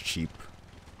 whatever's cheap.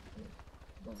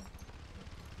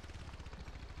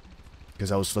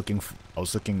 Because I was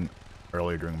looking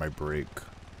earlier during my break.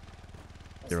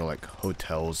 There were like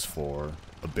hotels for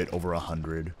a bit over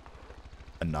 100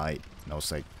 a night. And I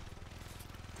was like,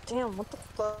 Damn, what the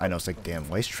fuck? I know, it's like, damn,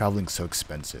 why is traveling so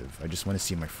expensive? I just want to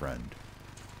see my friend.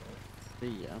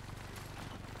 Yeah.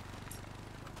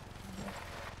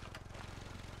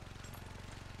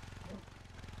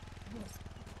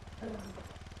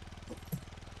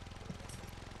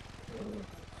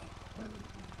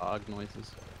 Dog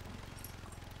noises.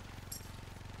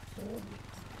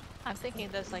 I'm thinking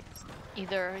there's like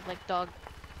either like dog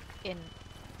in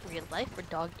real life or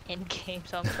dog in game,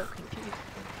 so I'm so confused.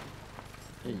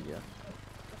 Yeah.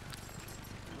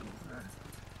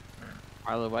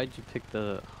 Arlo, why'd you pick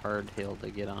the hard hill to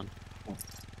get on?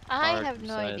 I Hard have no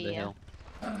side of the idea. hill.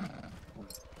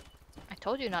 I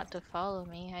told you not to follow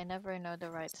me. I never know the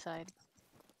right side.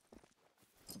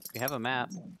 We have a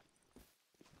map.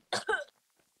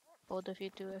 Bold of you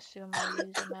to assume I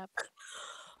use a map.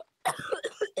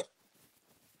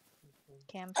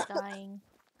 Cam's dying.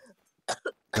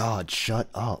 God, shut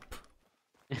up.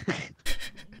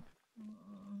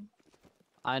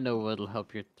 I know what'll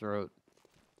help your throat.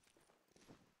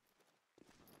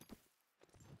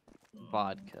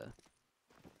 Vodka.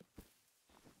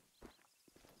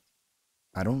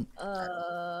 I don't...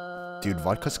 Dude,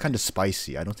 vodka's kind of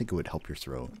spicy. I don't think it would help your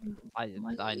throat. I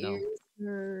know. Ears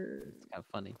hurt. It's kind of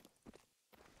funny.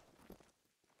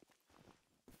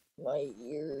 My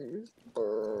ears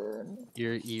burn.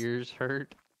 Your ears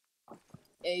hurt?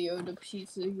 Ayo, the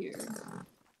pizza here.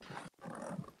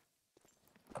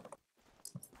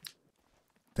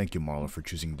 Thank you, Marla, for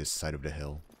choosing this side of the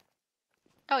hill.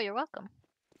 Oh, you're welcome.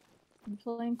 I'm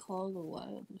playing Call of the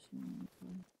Wild this morning.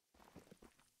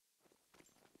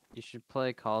 You should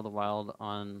play Call of the Wild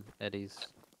on Eddie's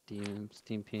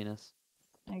Steam Penis.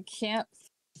 I can't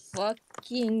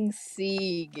fucking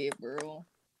see, Gabriel.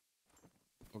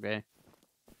 Okay?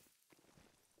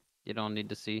 You don't need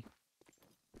to see.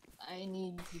 I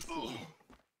need to see.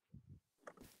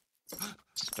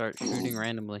 Start shooting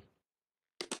randomly.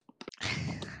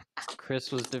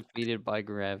 Chris was defeated by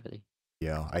gravity.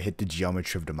 Yeah, I hit the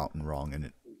geometry of the mountain wrong and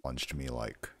it plunged me,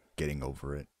 like, getting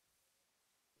over it.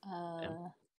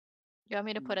 You want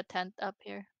me to put a tent up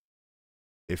here?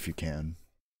 If you can.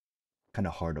 Kind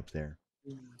of hard up there.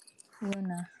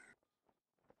 Luna.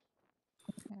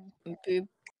 Beep,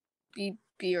 beep,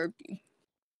 BRB.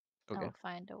 Okay. I'll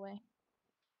find a way.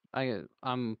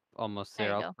 I'm almost There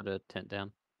there. you I'll go. put a tent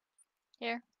down.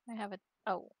 Here, I have it.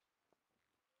 Oh,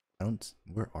 I don't...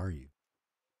 Where are you?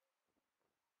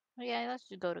 Oh, yeah, let's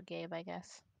just go to Gabe, I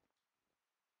guess.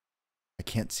 I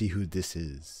can't see who this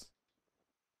is.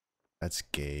 That's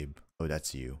Gabe. Oh,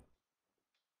 that's you.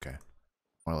 Okay.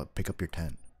 Well, pick up your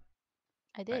tent.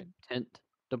 I Right, did. tent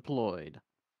deployed.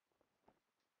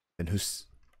 Then who's...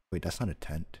 Wait, that's not a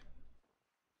tent.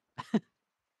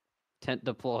 Tent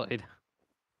deployed.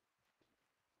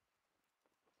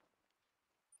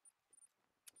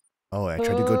 Oh, I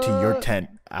tried to go to your tent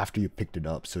after you picked it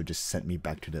up, so it just sent me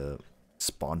back to the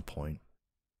spawn point.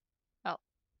 Oh.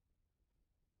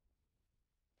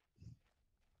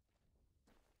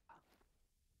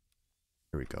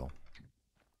 Here we go.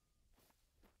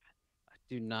 I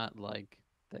do not like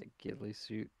that ghillie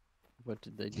suit. What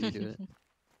did they do to it?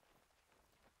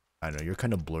 I know, you're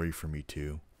kind of blurry for me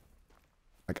too.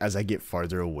 Like, as I get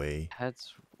farther away,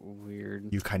 That's weird.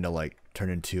 you kind of like turn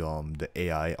into the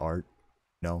AI art.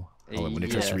 No? How, like, when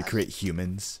it tries to Yes. recreate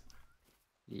humans.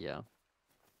 Yeah.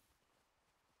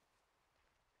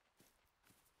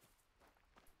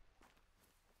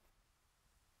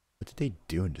 What did they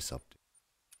do in this update?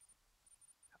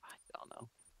 I don't know.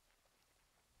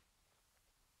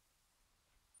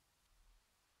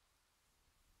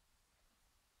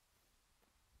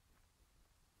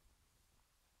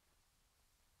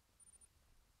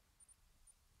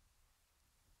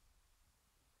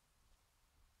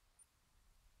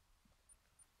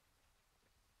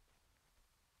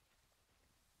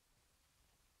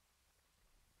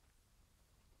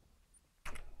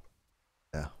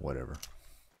 Yeah, whatever.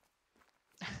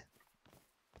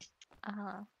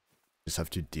 Uh-huh. Just have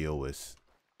to deal with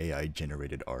AI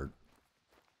generated art.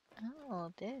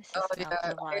 Oh, this is Oh how yeah, the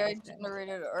AI lies are.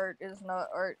 generated art is not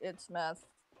art, it's math.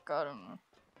 Got him.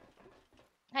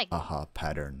 Hi, Gabe. Haha,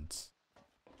 patterns.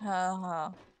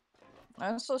 Haha.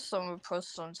 I saw someone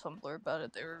post on Tumblr about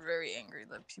it. They were very angry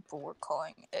that people were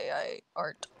calling AI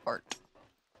art art.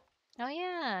 Oh,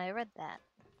 yeah, I read that.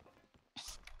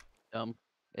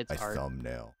 It's My art.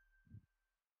 thumbnail.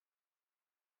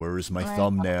 Where is my I-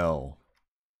 thumbnail?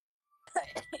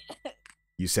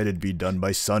 You said it'd be done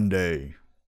by Sunday.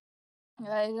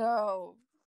 I know.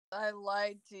 I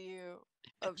lied to you.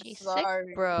 I'm She's sorry.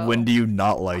 sick, bro. When do you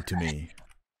not lie to me?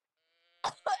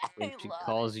 When I she lied.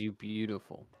 calls you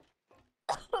beautiful.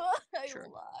 I True.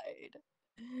 lied.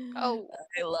 Oh.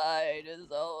 I lied.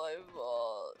 It's all my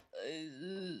fault.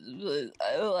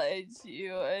 I lied to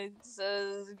you. I said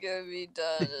it was gonna be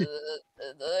done,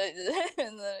 and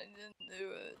then I didn't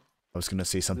do it. I was gonna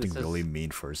say something This really is-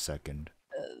 mean for a second.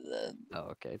 And then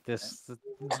Oh, okay.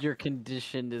 Your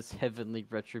condition is heavenly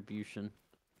retribution.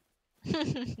 Yeah,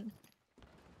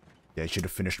 I should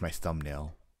have finished my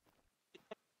thumbnail.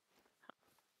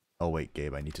 Oh wait,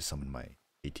 Gabe, I need to summon my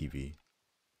ATV.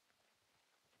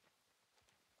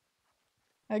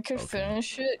 I could Okay.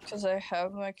 finish it because I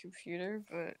have my computer,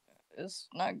 but it's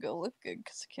not gonna look good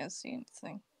because I can't see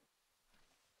anything.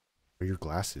 Where are your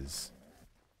glasses?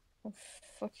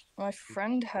 Fuck, my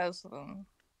friend has them.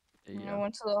 When I Yeah.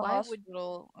 went to the Why would-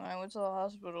 hospital. When I went to the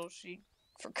hospital, she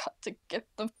forgot to give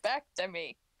them back to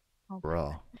me.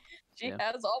 Bruh. She Yeah.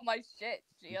 has all my shit.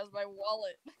 She has my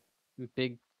wallet.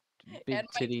 Big And my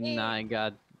titty key. nine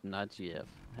god not GF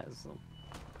has them.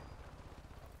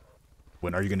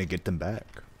 When are you gonna get them back?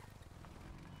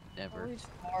 Never. Probably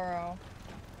tomorrow.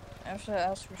 I have to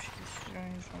ask what she's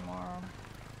doing tomorrow.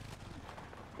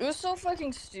 It was so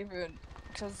fucking stupid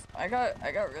because I got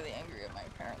really angry at my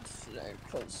parents today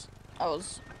because I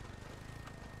was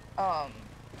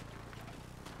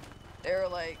they were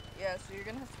like, yeah, so you're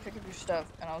gonna have to pick up your stuff,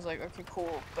 and I was like, okay,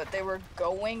 cool, but they were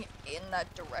going in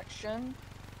that direction,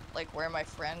 like where my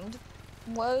friend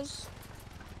was.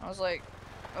 I was like,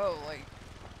 oh, like,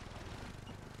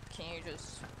 can you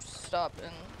just stop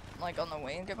and like on the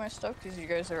way and get my stuff because you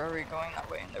guys are already going that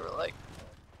way? And they were like,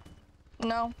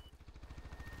 no,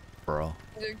 Bruh.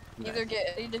 either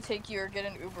get Eddie to take you or get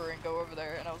an Uber and go over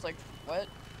there. And I was like, what?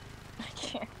 I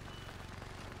can't.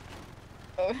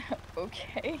 Oh,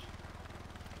 okay.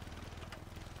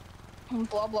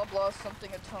 Blah blah blah. Something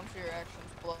atone for your actions.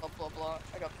 Blah blah blah.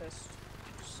 I got pissed.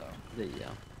 So Yeah.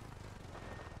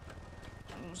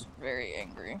 I was very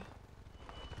angry.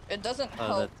 It doesn't Oh,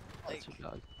 help. that's Like your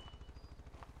dog.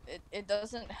 it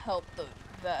doesn't help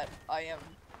that I am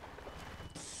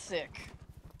sick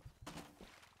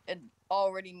and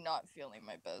already not feeling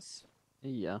my best.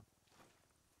 Yeah.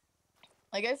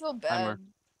 Like I feel Mar. bad.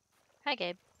 Hi,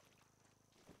 Gabe.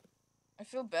 I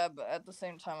feel bad, but at the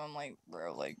same time, I'm like,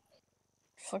 bro, like,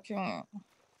 fucking.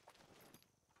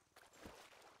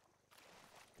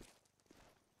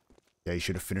 Yeah, you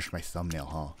should have finished my thumbnail,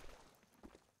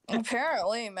 huh?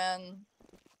 Apparently, man.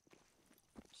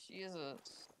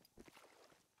 Jesus.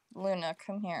 Luna,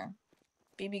 come here.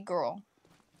 Baby girl.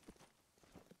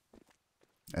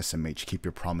 SMH, keep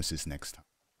your promises next time.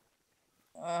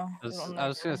 I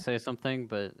was gonna say something,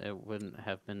 but it wouldn't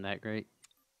have been that great.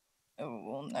 It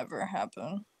will never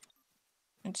happen.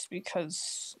 It's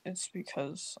because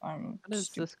I'm What is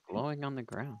this glowing on the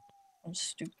ground? I'm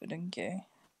stupid and gay.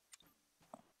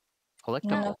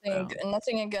 Collectible. Oh,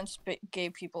 Nothing against gay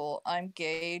people. I'm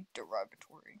gay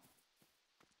derogatory.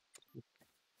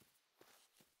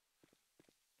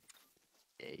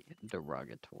 gay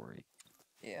derogatory.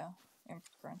 Yeah, in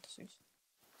parentheses.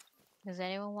 Does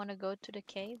anyone want to go to the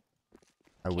cave?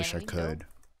 I wish I we go? could.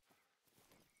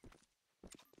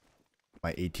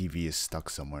 My ATV is stuck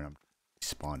somewhere. I'm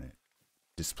spawn it.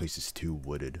 This place is too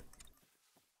wooded.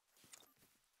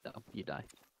 No, you die.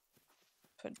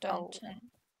 Put down Oh, 10.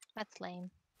 that's lame.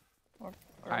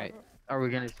 Alright, are we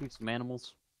gonna shoot some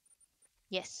animals?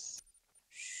 Yes.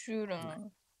 Shoot him.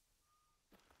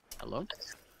 Hello?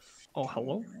 Oh,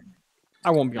 hello?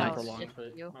 I won't be on Nice. for long, Just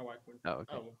but you. my wife would. Oh,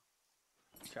 okay. Oh.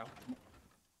 Ciao.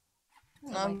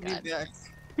 I'll my be God. back.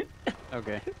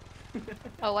 Okay.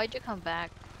 Oh, why'd you come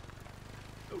back?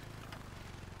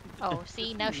 Oh,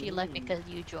 see, now she left because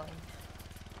you joined.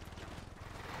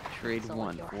 Trade So,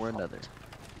 one your for fault. another.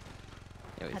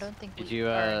 Anyways, I don't think did we you,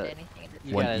 earned anything.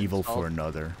 you One got it evil installed? for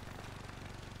another.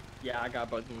 Yeah, I got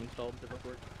both of them installed. They both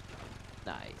work.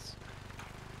 Nice.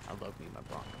 I love me my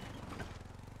Bronco.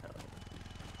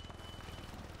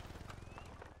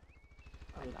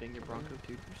 I would bang your Bronco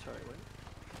too. Sorry,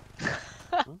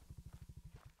 wait.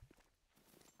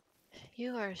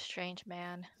 You are a strange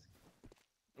man.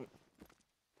 Like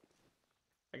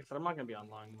I said, I'm not gonna be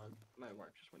online. My wife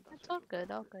just went downstairs. It's all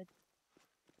good, all good.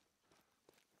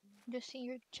 Just see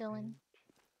you're chilling.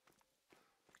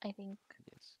 I think.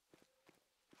 Yes.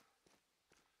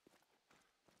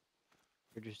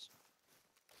 We're just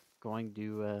going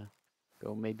to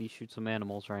go maybe shoot some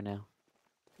animals right now.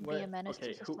 Be a menace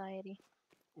to society.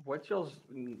 What's y'all's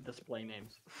display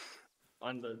names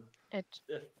on the? It's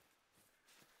If,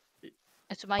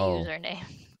 it's my Oh. username.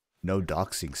 No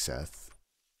doxing, Seth.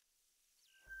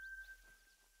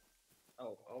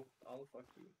 I'll fuck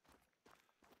you.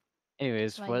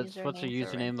 Anyways, My what's your username,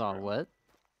 username Thor. on what?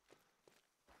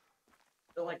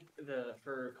 Like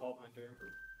for Call of Hunter.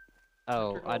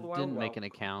 Oh, Hunter I Call of the Wild didn't make an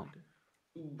Wild. account.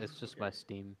 Ooh, It's just okay. my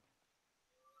Steam.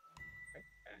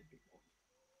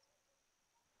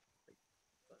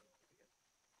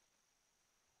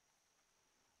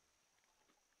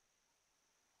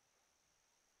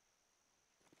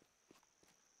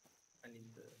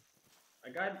 I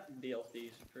got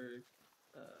DLCs for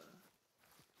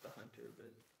the Hunter,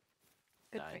 but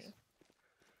Good for Nice. you.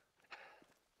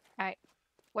 Alright,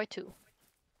 where to?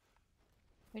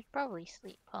 We should probably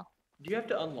sleep, huh? do you have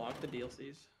to unlock the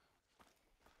DLCs?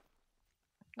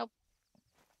 Nope.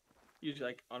 You just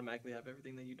like automatically have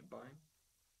everything that you to buy.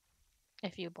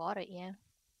 If you bought it, yeah.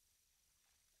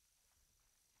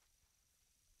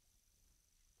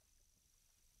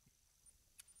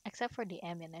 Except for the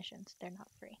ammunitions, they're not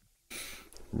free.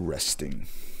 Resting.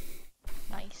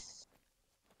 Nice.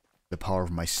 The power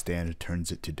of my stand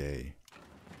turns it to day.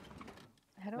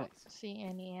 I don't Nice. see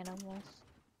any animals.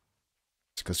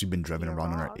 It's because we've been driving You're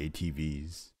around on our wrong.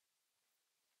 ATVs.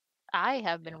 I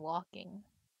have been walking,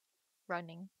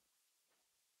 running.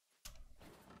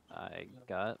 I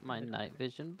got my night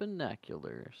vision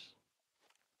binoculars.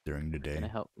 During the Gonna day.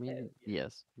 help me?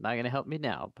 Yes. Not gonna help me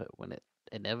now, but when it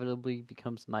inevitably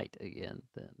becomes night again,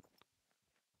 then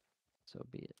so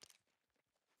be it.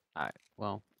 Alright,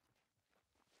 well.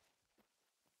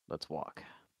 Let's walk.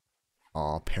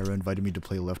 Aw, Para invited me to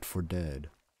play Left 4 Dead.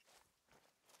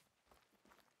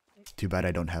 Too bad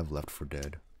I don't have Left 4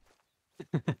 Dead.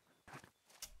 I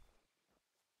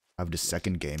have the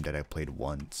second game that I played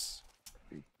once.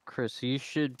 Chris, you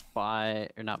should buy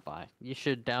or not buy. You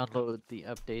should download the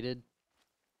updated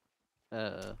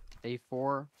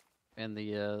A4 and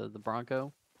the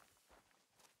Bronco.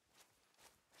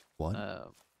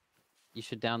 What? You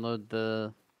should download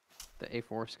the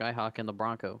A4 Skyhawk and the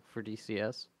Bronco for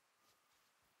DCS.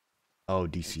 Oh,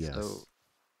 And DCS. So,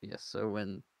 yes, so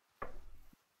when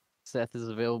Seth is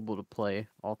available to play,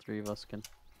 all three of us can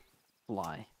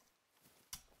fly.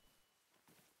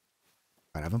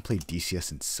 I haven't played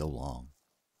DCS in so long.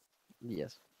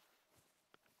 Yes.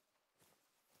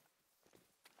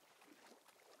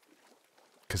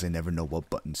 Because I never know what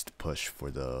buttons to push for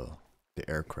the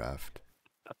aircraft.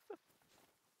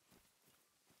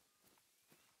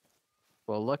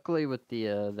 Well, luckily with the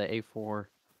A4,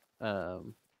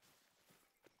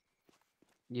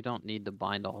 you don't need to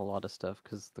bind a whole lot of stuff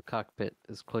because the cockpit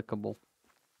is clickable.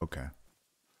 Okay.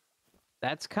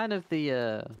 That's kind of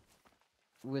the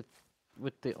with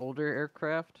with the older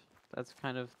aircraft, that's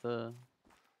kind of the,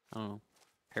 I don't know,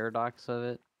 paradox of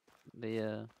it.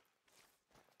 The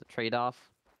trade-off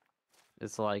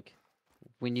is like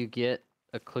when you get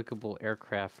a clickable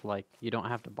aircraft, like you don't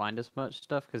have to bind as much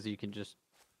stuff because you can just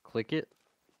click it.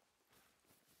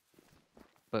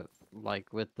 But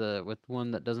like with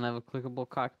one that doesn't have a clickable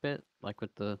cockpit, like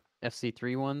with the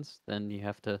FC3 ones, then you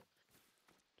have to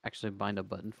actually bind a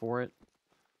button for it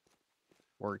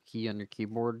or a key on your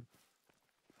keyboard.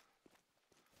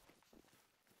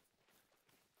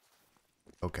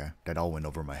 Okay, that all went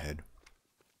over my head.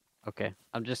 Okay,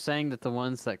 I'm just saying that the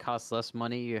ones that cost less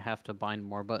money you have to bind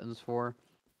more buttons for,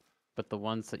 but the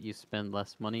ones that you spend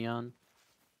less money on,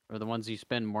 or the ones you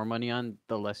spend more money on,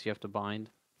 the less you have to bind.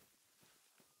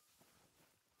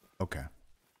 Okay,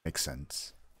 makes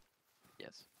sense.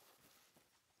 Yes.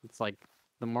 It's like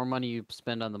the more money you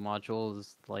spend on the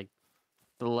modules, like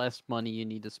the less money you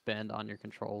need to spend on your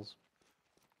controls.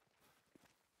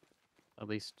 At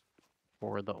least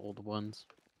for the old ones.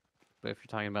 But if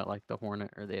you're talking about like the Hornet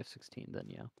or the F-16, then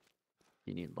yeah,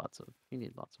 you need lots of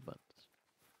buttons.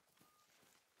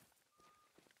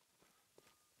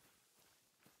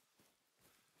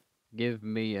 Give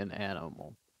me an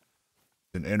animal.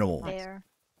 An animal Bear.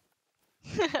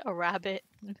 A rabbit.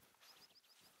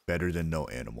 better than no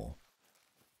animal.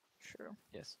 True.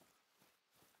 Yes.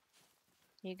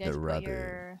 You guys put rabbit.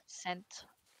 your scent.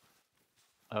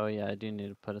 Oh yeah, I do need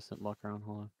to put a scent blocker on.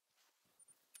 Hold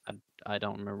on. I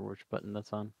don't remember which button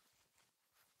that's on.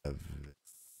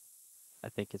 I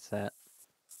think it's that.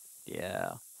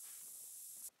 Yeah.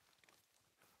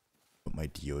 Put my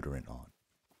deodorant on.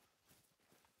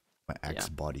 My Axe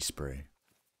body spray.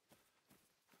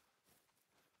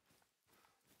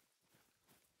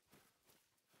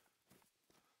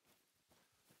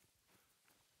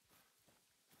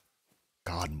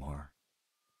 God, Mar.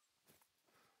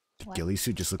 What? Ghillie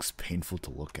suit just looks painful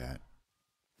to look at.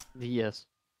 Yes.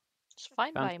 It's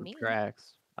fine Found by some me.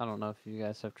 tracks. I don't know if you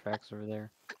guys have tracks over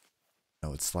there.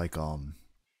 No, it's like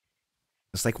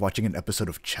watching an episode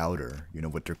of Chowder, you know,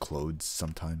 with their clothes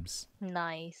sometimes.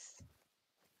 Nice.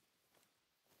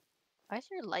 Why is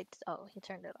your light? Oh, he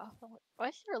turned it off. Why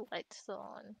is your light still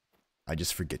on? I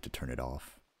just forget to turn it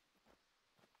off.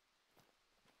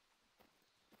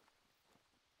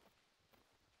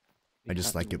 I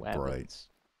just like it bright.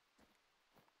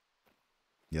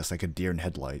 Yes, like a deer in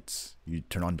headlights. You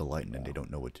turn on the light and then they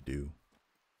don't know what to do.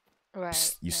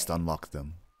 Right. You stun lock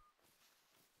them.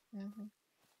 Mm-hmm.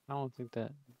 I don't think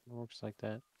that works like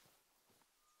that.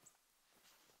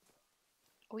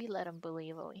 We let him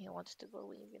believe what he wants to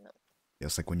believe, you know.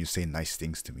 Yes, like when you say nice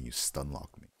things to me, you stun lock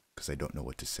me because I don't know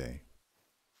what to say.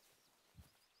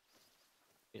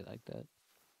 Be like that.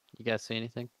 You guys see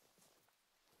anything?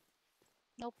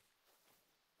 Nope.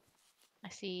 I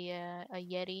see a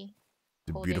Yeti.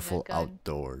 The Holding a beautiful gun.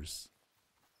 outdoors.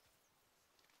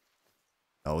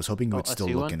 I was hoping you would I still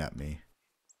see looking one. at me.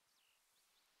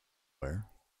 Where?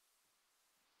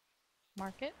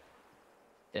 Market.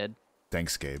 Dead.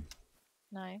 Thanks, Gabe.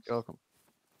 Nice. You're welcome.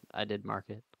 I did mark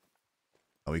it.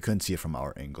 Oh, we couldn't see it from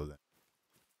our angle then.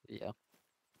 Yeah.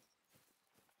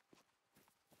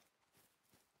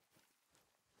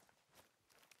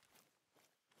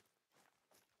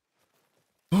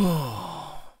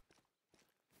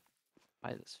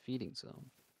 By this feeding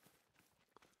zone.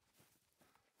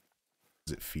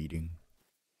 Is it feeding?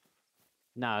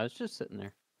 Nah, it's just sitting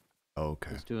there. Oh,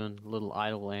 okay. It's doing a little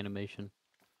idle animation.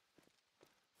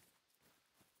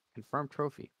 Confirmed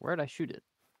trophy. Where'd I shoot it?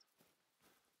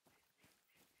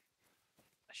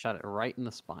 I shot it right in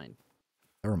the spine.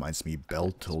 That reminds me,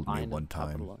 Belle told me one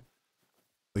time. Oh,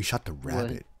 you shot the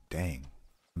rabbit. Dang.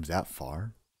 From that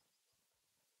far?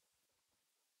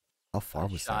 How far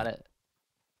was that? I shot it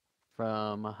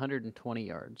from 120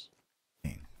 yards.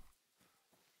 Dang.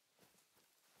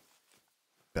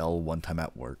 Belle one time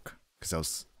at work, because I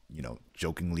was, you know,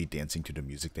 jokingly dancing to the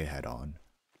music they had on.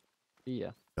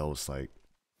 Yeah. Belle was like,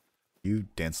 you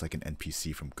dance like an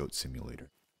NPC from Goat Simulator.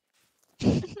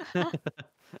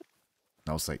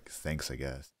 I was like, thanks, I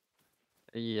guess.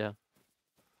 Yeah.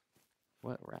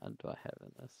 What round do I have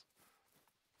in this?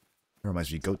 That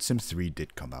reminds me, Goat Sim 3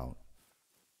 did come out.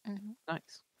 Mm-hmm.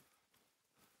 Nice.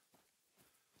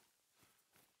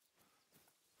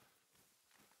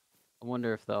 I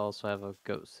wonder if they'll also have a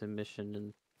Goat Sim mission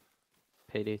in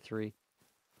Payday 3.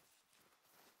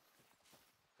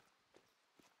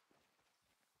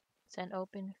 It's an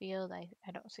open field. I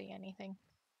don't see anything.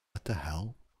 What the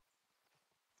hell?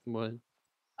 What?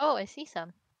 Oh, I see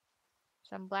some.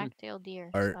 Some black-tailed deer.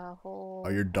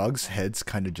 Are your dogs' heads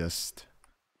kind of just...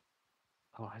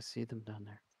 Oh, I see them down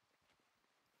there.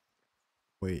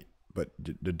 Wait, But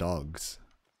the dogs.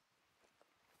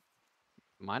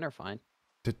 Mine are fine.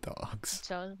 The dogs.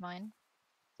 So is mine.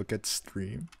 Look at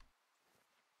stream.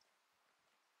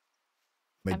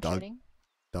 My I'm dog shooting.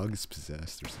 dog is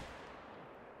possessed or something.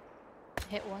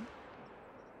 Hit one.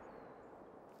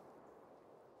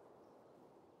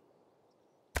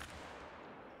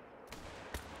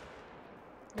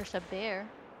 There's a bear.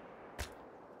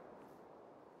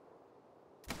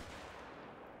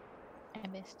 I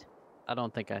missed. I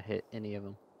don't think I hit any of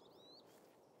them.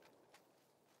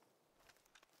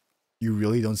 You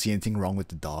really don't see anything wrong with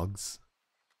the dogs?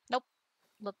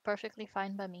 Look perfectly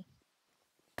fine by me.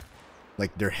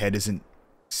 Like their head isn't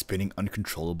spinning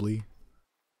uncontrollably?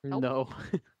 Nope. No.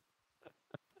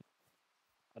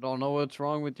 I don't know what's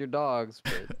wrong with your dogs,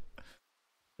 but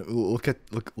Look at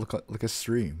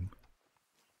stream.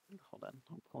 hold on,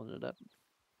 I'm pulling it up.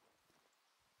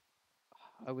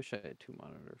 I wish I had 2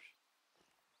 monitors.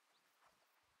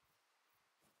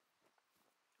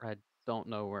 I don't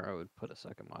know where I would put a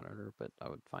second monitor, but I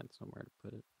would find somewhere to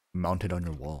put it. Mount it on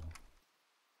your wall.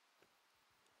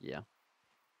 Yeah.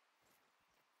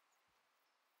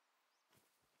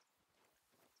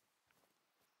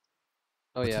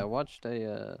 Oh What yeah, did- I watched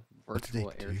a what did they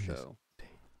virtual air do show.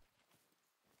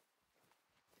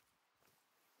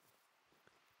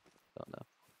 Don't know.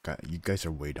 God, you guys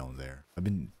are way down there. I've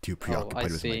been too preoccupied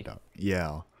with my see. dog.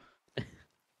 Yeah.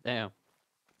 Damn.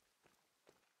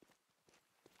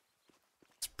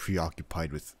 It's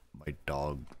preoccupied with my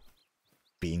dog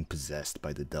being possessed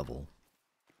by the devil.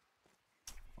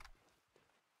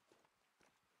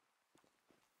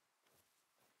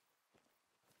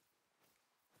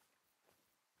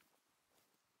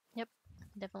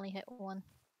 Definitely hit one.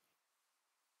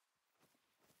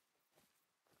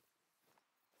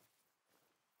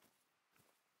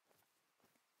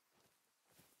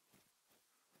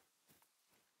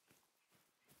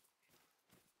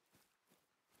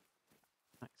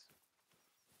 Nice.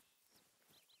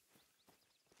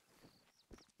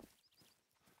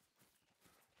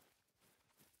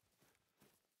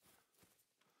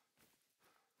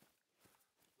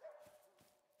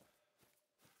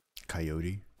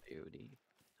 Coyote? Coyote.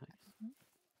 Nice.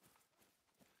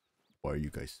 Why are you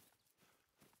guys?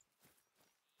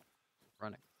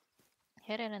 Running.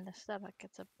 Hit it in the stomach.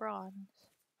 It's a bronze.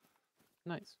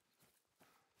 Nice.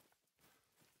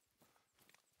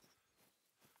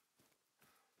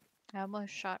 I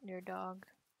almost shot your dog.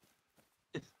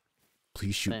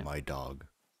 Please shoot Same. my dog.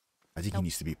 I think he Nope.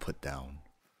 needs to be put down.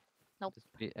 Just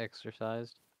be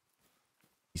exercised.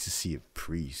 He needs to see a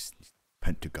priest.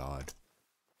 Repent to God.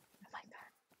 Oh my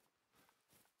god.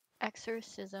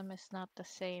 Exorcism is not the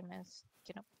same as,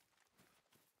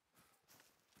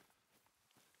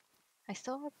 I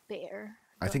saw a bear.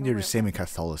 I Don't think know they're where the it same in went.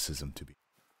 Catholicism, to be.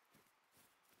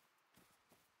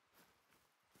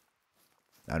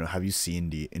 I don't know. Have you seen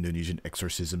the Indonesian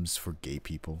exorcisms for gay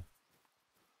people?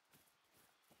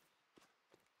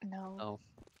 No. Oh,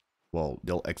 Well,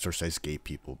 they'll exorcise gay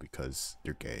people because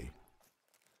they're gay.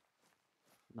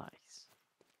 nice.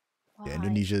 Why? Yeah,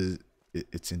 Indonesia.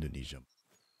 It's Indonesia.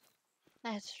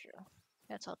 That's true.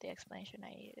 That's all the explanation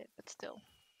I needed, but still.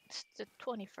 It's the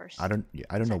 21st. I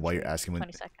don't know why you're century, asking when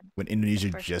 22nd. when Indonesia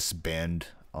 21st. just banned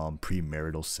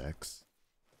premarital sex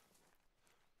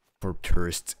for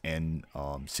tourists and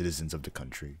citizens of the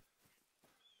country.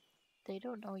 They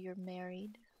don't know you're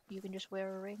married. You can just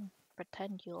wear a ring.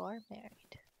 Pretend you are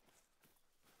married.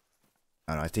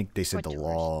 And I think they said Or the tourist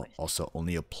law places. also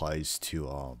only applies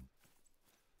to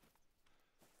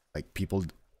like people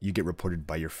you get reported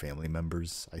by your family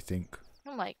members, I think.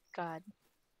 Oh my god.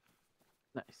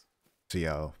 Nice. So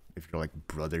yeah, if your like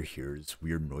brother hears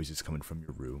weird noises coming from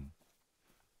your room.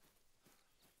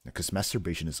 Because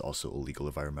masturbation is also illegal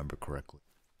if I remember correctly.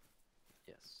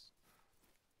 Yes.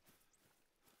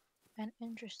 An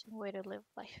interesting way to live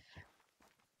life.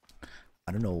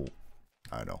 I don't know.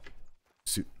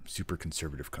 Super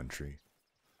conservative country.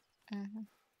 Mm-hmm.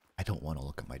 I don't want to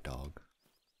look at my dog.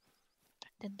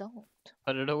 Then don't.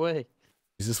 Put it away.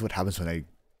 Is this what happens when I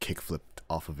kickflipped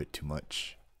off of it too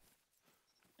much?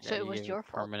 So Yeah, it you was gave your it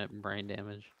fault. permanent brain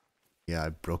damage. Yeah, I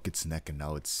broke its neck and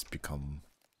now it's become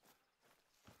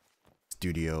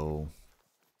studio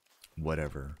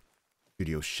whatever.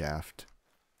 Studio shaft.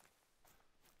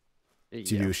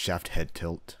 Studio Yeah. shaft head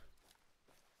tilt.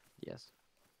 Yes.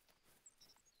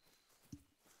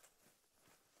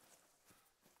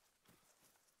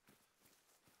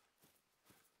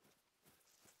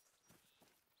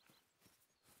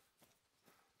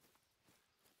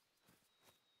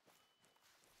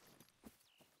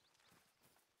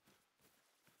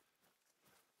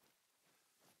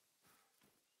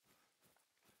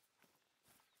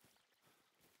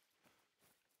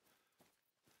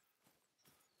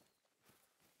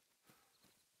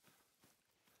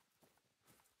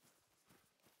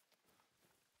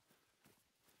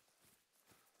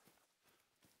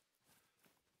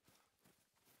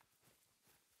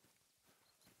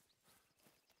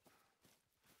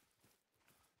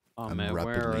 Oh I'm man, where are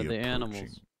rapidly the approaching.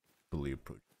 animals? Rapidly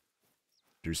approaching.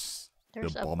 There's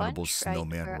There's the a abominable bunch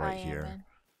snowman where right I am here. in.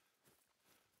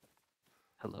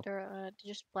 Hello. They're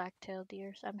just black-tailed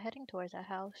deers. I'm heading towards a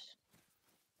house,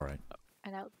 All right.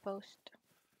 an outpost.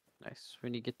 Nice.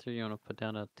 When you get there, you want to put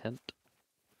down a tent.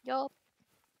 Yup.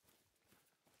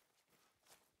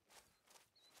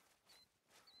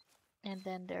 And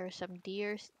then there are some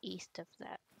deers east of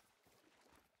that.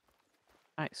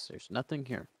 Nice. There's nothing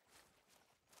here.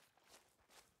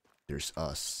 There's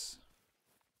us.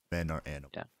 Men are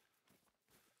animals. Yeah.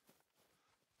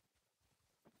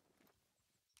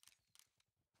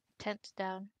 Tents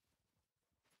down.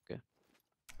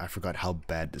 I forgot how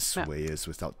bad the Map. sway is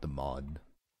without the mod.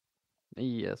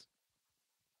 Yes.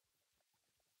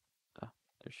 Ah,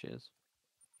 there she is.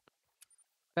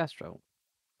 Fast travel.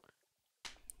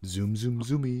 Zoom, zoom,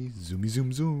 zoomy, zoomy,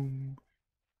 zoom, zoom.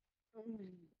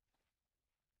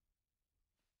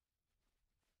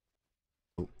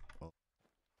 Oh, oh.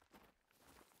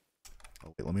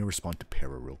 Oh, wait, let me respond to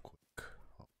Para real quick.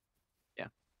 Oh. Yeah.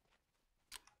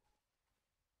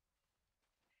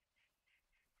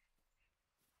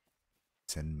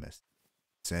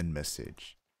 Send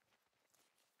message.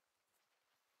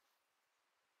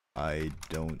 I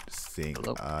don't think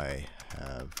Hello? I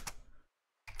have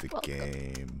the Welcome.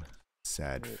 game.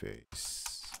 Sad face.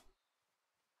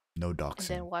 No And then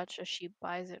doxing. watch as she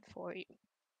buys it for you.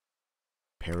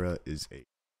 Para is a. I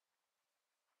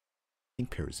think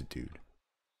Para's a dude.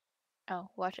 Oh,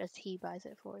 watch as he buys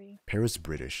it for you. Para's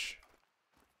British.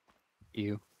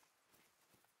 You.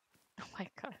 Oh my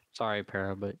god. Sorry,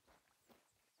 Para, but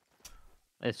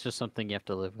it's just something you have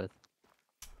to live with.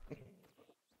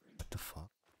 What the fuck?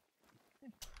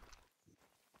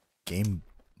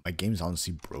 My game's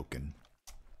honestly broken.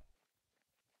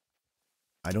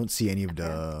 I don't see any of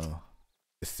the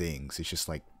things. It's just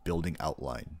like building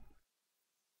outline.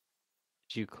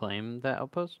 Did you claim that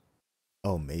outpost?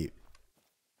 Oh, mate.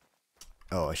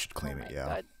 Oh, I should claim Oh it. my Yeah.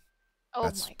 god. Oh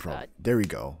That's my god. There we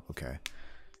go. Okay.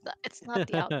 It's not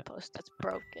the outpost that's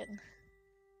broken.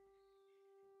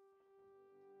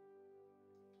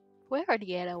 Where are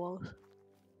the animals?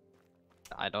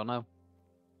 I don't know.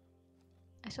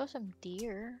 I saw some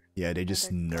deer. Yeah, they Oh, just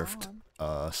they're nerfed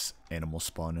gone. animal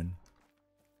spawning.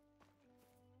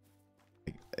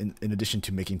 Like, in addition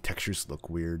to making textures look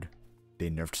weird,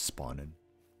 they nerfed spawning.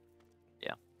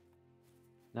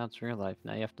 Now it's real life.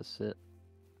 Now you have to sit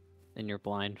in your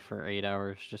blind for 8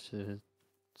 hours just to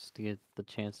get the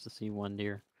chance to see one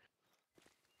deer.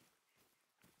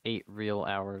 8 real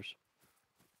hours.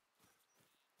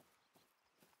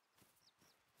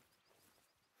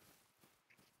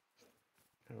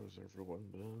 How's everyone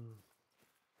been?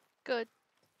 Good.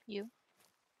 You?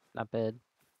 Not bad.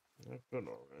 I've been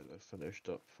alright. I finished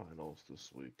up finals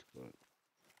this week, but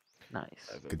I Nice.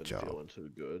 haven't Good been job. feeling too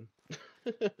good.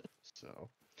 So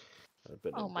I've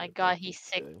been. Oh in my bed god, most he's of the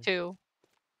sick day. too.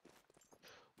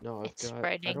 No, I've It's got.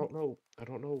 spreading. I don't know. I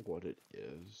don't know what it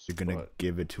is. You're gonna but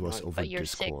give it to us my- over But you're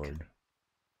sick. Discord.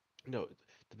 No,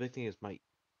 the big thing is my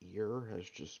ear has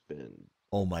just been.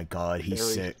 Oh my god, he's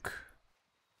Very- sick.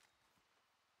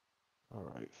 All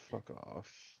right, fuck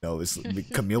off. No,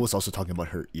 Camille was also talking about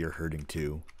her ear hurting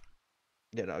too.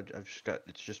 Yeah, no, I've just got.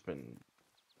 It's just been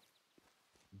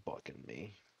bugging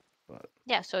me, but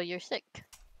Yeah, so you're sick.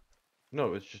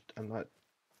 no, it's just I'm not.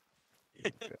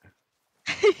 Okay.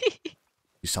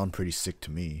 You sound pretty sick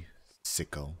to me,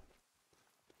 sicko.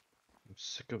 I'm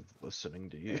sick of listening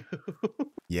to you.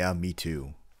 Yeah, me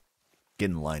too.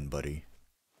 Get in line, buddy.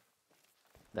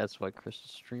 That's why Chris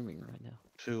is streaming right now.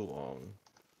 Too long.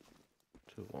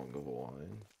 Too long of a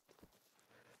line.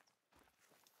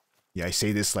 Yeah, I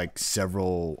say this like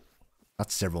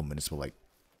not several minutes, but like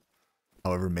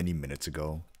however many minutes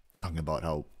ago, talking about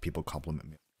how people compliment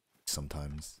me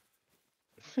sometimes.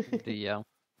 Yeah.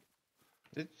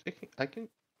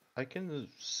 I can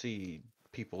see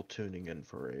people tuning in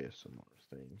for ASMR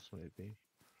things, maybe.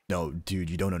 No, dude,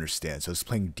 you don't understand. So I was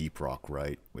playing Deep Rock,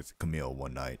 right, with Camille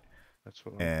one night, That's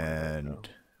what I'm playing right and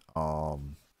now.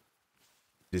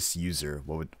 this user,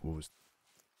 what was,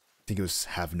 I think it was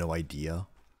Have No Idea.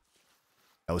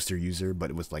 That was their user, but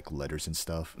it was like letters and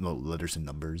stuff. No, letters and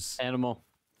numbers. Animal.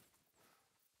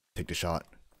 Take the shot.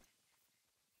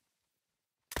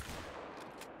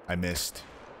 I missed.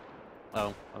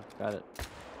 Oh, I've got it.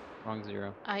 Wrong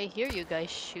zero. I hear you guys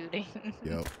shooting.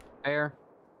 Yep. Bear.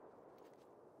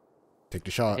 Take the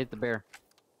I shot. hit the bear.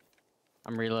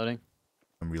 I'm reloading.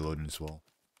 I'm reloading as well.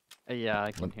 Yeah,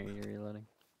 I can What? hear you reloading.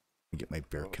 Let me get my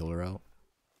bear killer out.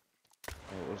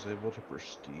 I was able to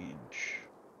prestige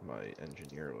my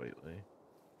engineer lately.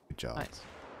 Good job. Nice.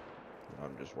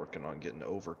 I'm just working on getting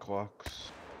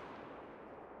overclocks.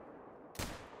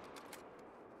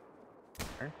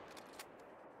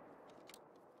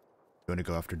 You want to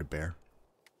go after the bear?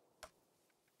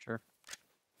 Sure.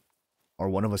 Or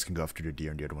one of us can go after the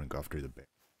deer and the other one go after the bear.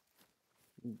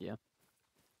 Yeah.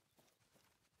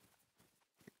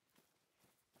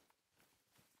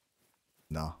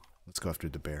 Nah, let's go after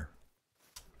the bear.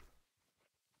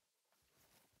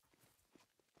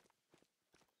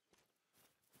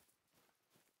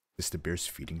 Is the bear's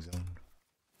feeding zone?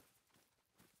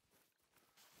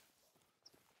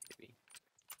 Maybe.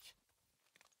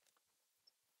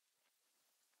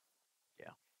 Yeah.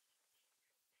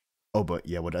 Oh, but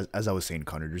yeah, what as I was saying,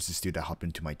 Connor, there's this dude that hopped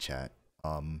into my chat.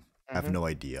 I have no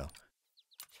idea.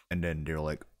 And then they're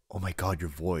like, "Oh my god, your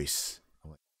voice."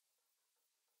 I'm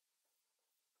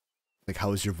like,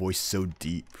 how is your voice so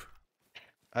deep?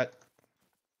 I.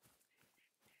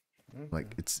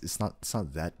 Like, it's not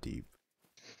that deep.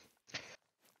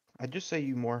 I'd just say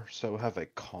you more so have a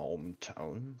calm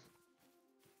tone.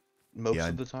 Most Yeah,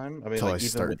 of the time. I mean, until I like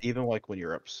start- even like when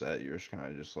you're upset, you're just kind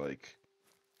of just like.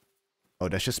 Oh,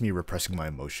 that's just me repressing my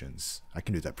emotions. I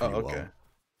can do that pretty Oh, okay. well.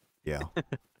 Yeah.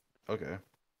 Okay.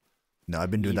 No,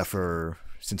 I've been doing that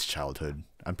since childhood.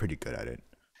 I'm pretty good at it.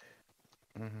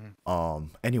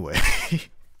 Anyway.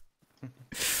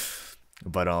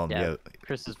 But yeah.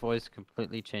 Chris's voice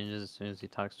completely changes as soon as he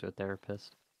talks to a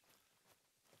therapist.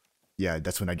 Yeah,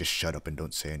 that's when I just shut up and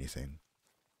don't say anything.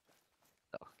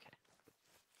 Okay.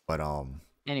 But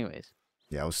Anyways,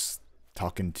 yeah, I was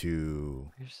talking to.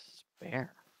 where's this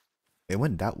bear? It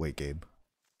went that way, Gabe.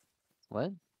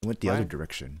 What? It went the other Why?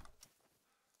 direction.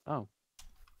 Oh.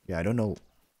 Yeah, I don't know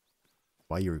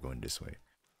why you were going this way,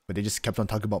 but they just kept on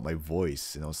talking about my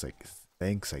voice, and I was like,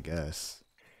 thanks, I guess.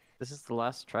 This is the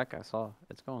last track I saw.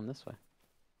 It's going this way.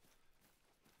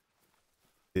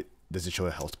 Does it show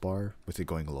a health bar with it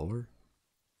going lower?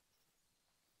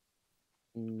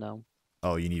 No.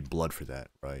 Oh, you need blood for that,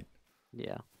 right?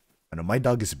 Yeah. I know my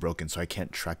dog is broken, so I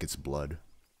can't track its blood.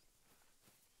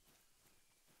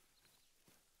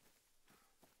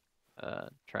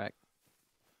 Track.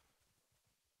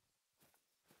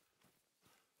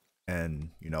 And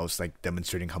I was like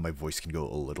demonstrating how my voice can go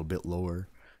a little bit lower.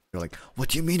 They're like, "What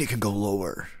do you mean it can go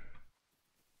lower?"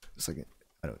 It's like,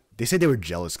 I don't. They said they were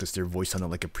jealous because their voice sounded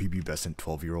like a prepubescent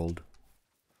 12-year-old.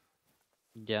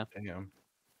 Yeah. Damn.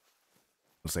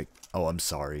 I was like, "Oh, I'm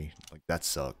sorry. Like that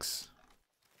sucks."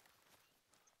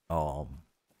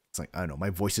 It's like, I don't know. My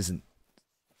voice isn't.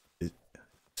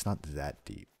 It's not that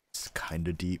deep. It's kind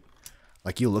of deep.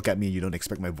 Like, you look at me and you don't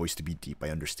expect my voice to be deep. I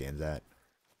understand that.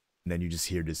 And then you just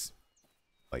hear this,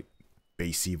 like,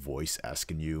 bassy voice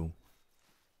asking you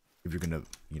if you're gonna,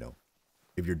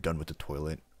 if you're done with the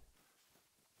toilet.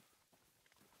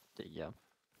 Yeah.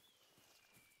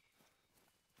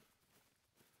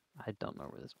 I don't know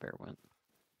where this bear went.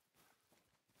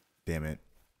 Damn it.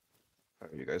 Are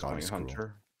you guys God, playing it's cruel.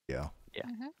 Hunter? Yeah. Yeah.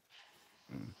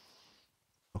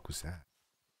 What was that?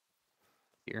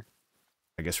 Here.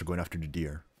 I guess we're going after the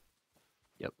deer.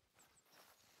 Yep.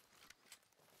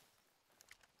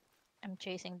 I'm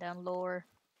chasing down lore.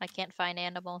 I can't find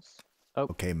animals.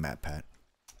 Okay, Matt Pat.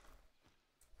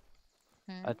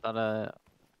 I thought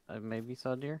I maybe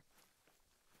saw deer.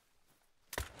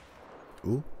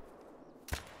 Ooh,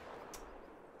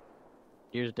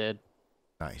 Deer's dead.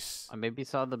 nice. I maybe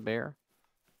saw the bear.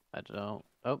 I don't.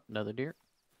 Oh, another deer.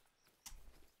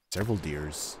 Several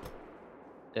deers.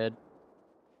 Dead.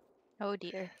 Oh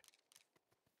dear.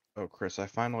 Oh, Chris, I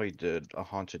finally did a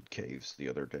haunted caves the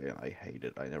other day, and I hate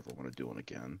it. I never want to do one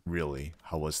again. Really?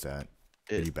 How was that?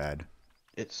 Pretty bad.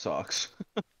 It sucks.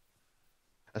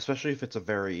 Especially if it's a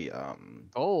very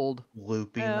Gold.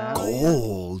 loopy Hell map.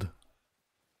 Gold.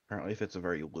 Apparently, if it's a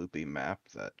very loopy map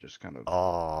that just kind of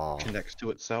Oh, connects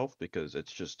to itself, because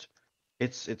it's just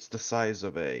it's the size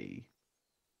of I'd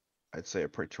say a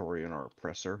Praetorian or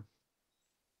oppressor.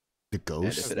 the And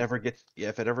ghost. if it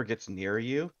ever gets near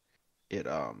you, it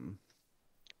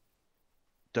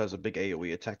does a big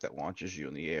AoE attack that launches you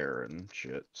in the air and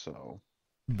shit. So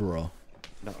Bruh.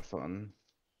 not fun.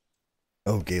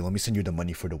 Okay, let me send you the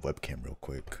money for the webcam real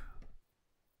quick.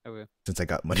 Okay. Since I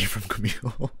got money from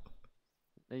Camille.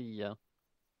 Yeah.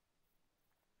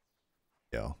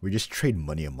 Yeah, we just trade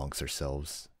money amongst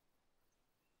ourselves.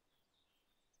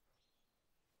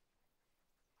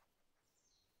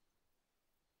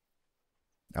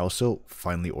 I also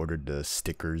finally ordered the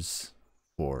stickers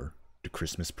for the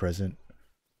Christmas present.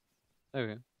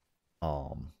 Okay.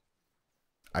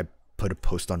 I put a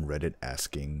post on Reddit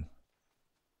asking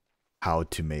how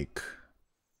to make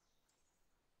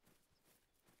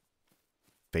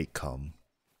fake cum.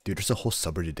 Dude, there's a whole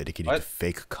subreddit dedicated to What?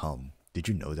 fake cum. Did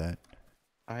you know that?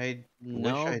 I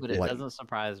No, wish I but did. it Like- doesn't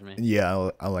surprise me.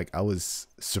 Yeah, I was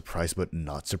surprised but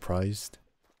not surprised.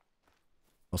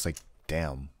 was like,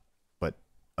 damn, but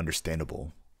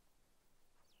understandable.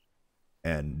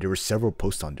 And there were several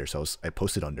posts on there, so I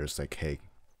posted on there. It's like, hey,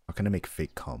 how can I make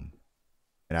fake cum?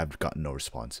 And I've gotten no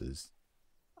responses.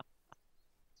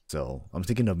 So I'm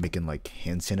thinking of making like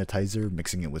hand sanitizer,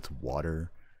 mixing it with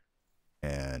water,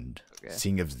 and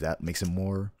seeing if that makes it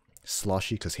more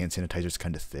sloshy. Because hand sanitizer is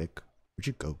kind of thick. Where'd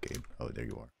you go, Gabe? Oh, there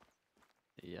you are.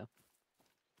 Yeah.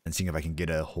 And seeing if I can get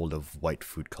a hold of white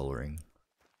food coloring.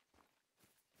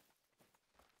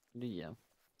 Yeah.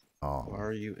 Why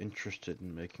are you interested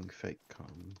in making fake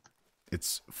cum?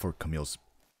 It's for Camille's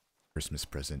Christmas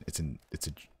present. It's an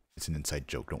inside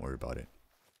joke. Don't worry about it.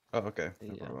 Oh, okay.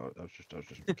 No Yeah. problem. I was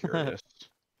just curious.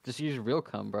 Just use real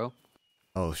cum, bro.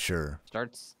 Oh sure.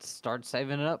 Start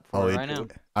saving it up for Oh, it right now.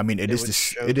 I mean, It it is would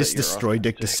show it is that you're Destroy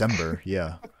Dick authentic. December.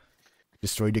 Yeah,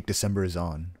 Destroy Dick December is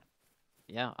on.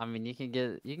 Yeah, I mean you can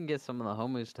get some of the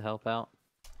homies to help out.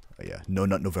 Yeah, No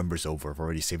Nut November's over. I've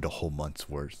already saved a whole month's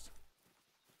worth.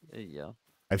 Yeah.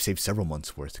 I've saved several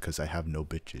months worth because I have no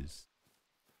bitches.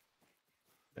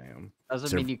 Damn.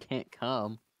 Doesn't mean you can't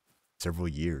come. Several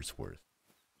years worth.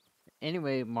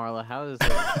 Anyway, Marla, how's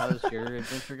your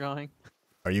adventure going?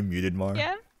 Are you muted, Mar?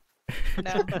 Yeah.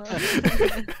 No.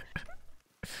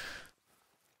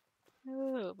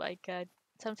 Oh my god.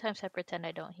 Sometimes I pretend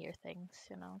I don't hear things,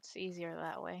 you know, it's easier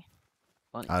that way.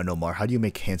 Funny. I don't know, Mar. How do you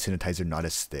make hand sanitizer not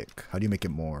as thick? How do you make it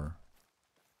more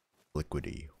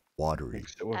liquidy, watery?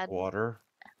 Mix it with Add- water.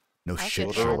 No I shit, could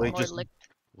add Sean. Literally more just liq-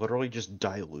 literally just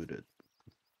dilute it.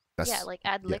 yeah, like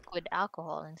add yeah. liquid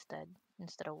alcohol instead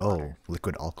of Oh, water.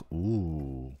 liquid alcohol.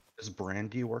 Ooh. Does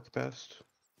brandy work best?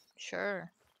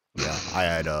 Sure. Yeah, I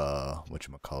had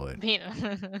whatchamacallit. I mean,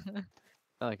 I feel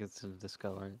like it's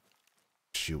discoloring.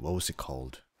 Shoot, what was it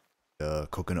called? The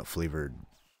coconut flavored.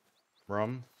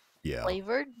 Rum? Yeah.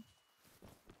 flavored?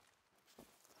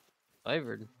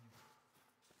 Flavored.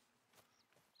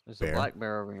 There's Bear? a black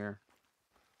bear over here.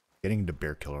 Getting the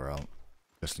bear killer out,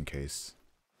 just in case.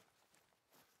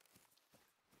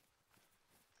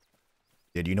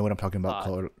 Yeah, do you know what I'm talking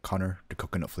about, Connor? The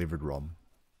coconut flavored rum.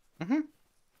 Mm-hmm.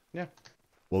 Yeah.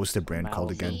 What was the brand called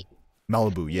Malibu. again? See,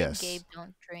 Malibu, me and yes. Gabe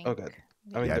don't drink. Okay.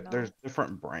 I mean, Yeah. there's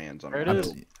different brands. I There mean, it I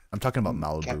is. know I'm talking about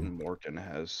Malibu. Captain Morgan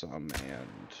has some,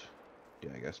 and yeah,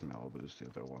 I guess Malibu's the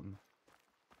other one.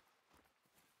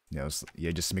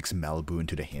 Yeah, just mix Malibu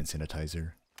into the hand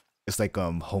sanitizer. It's like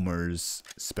Homer's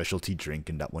specialty drink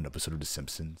in that one episode of The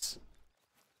Simpsons.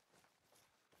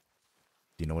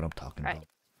 Do you know what I'm talking Right. about?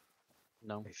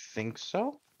 No. I think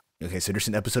so. Okay, so there's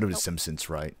an episode of The Nope. Simpsons,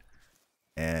 right?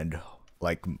 And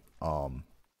like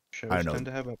Shows I don't know. tend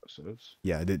to have episodes.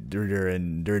 yeah,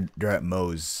 they're at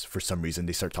Moe's for some reason.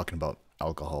 They start talking about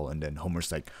alcohol, and then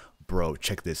Homer's like, "Bro,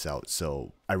 check this out."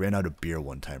 So I ran out of beer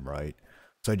one time, right?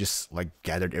 So I just like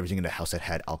gathered everything in the house that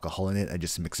had alcohol in it. I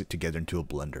just mixed it together into a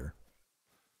blender.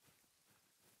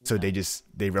 So they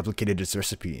replicated this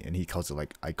recipe, and he calls it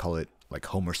like, I call it like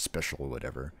Homer Special or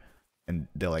whatever. And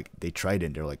they tried it,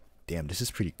 and they're like, damn, this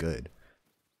is pretty good.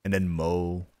 And then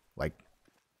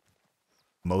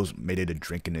Mo's made it a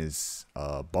drink in his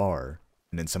bar,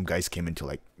 and then some guys came in to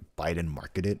like buy it and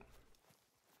market it.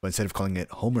 But instead of calling it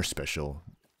Homer Special,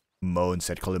 Mo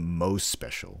instead called it Mo's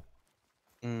Special.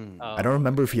 Mm. I don't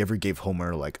remember if he ever gave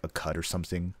Homer like a cut or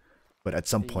something, but at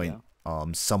some point, Yeah.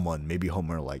 someone, maybe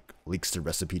Homer, like leaks the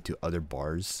recipe to other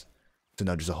bars, so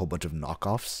now there's a whole bunch of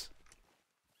knockoffs,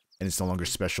 and it's no longer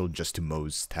special just to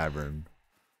Moe's Tavern,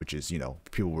 which is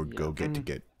people would go get to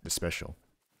get the special.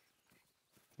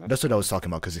 That's what I was talking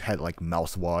about, because it had like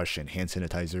mouthwash and hand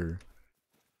sanitizer,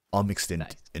 all mixed in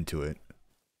into it.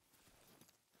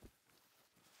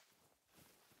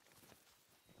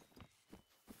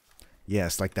 Yeah,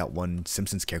 it's like that one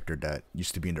Simpsons character that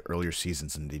used to be in the earlier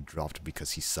seasons and they dropped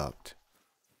because he sucked.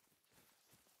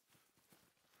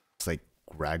 It's like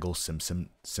Graggle Simpson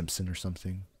or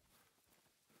something.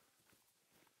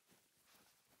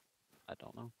 I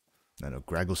don't know. I know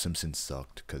Graggle Simpson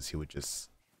sucked because he would just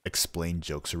explain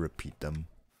jokes or repeat them,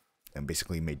 and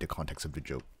basically made the context of the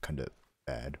joke kind of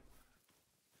bad.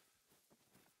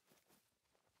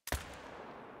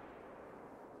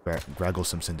 Graggle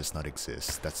Simpson does not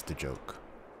exist. That's the joke.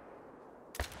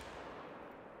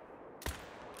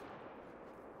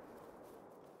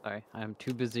 Sorry, I'm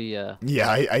too busy. Yeah,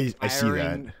 I see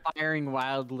that. Firing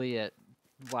wildly at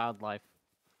wildlife.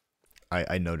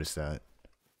 I noticed that.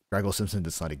 Graggle Simpson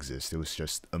does not exist. It was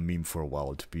just a meme for a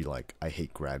while to be like, I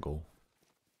hate Graggle.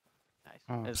 Nice.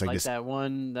 Oh. It's like like this- that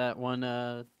one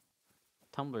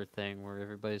Tumblr thing where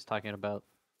everybody's talking about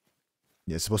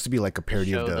Yeah, it's supposed to be like a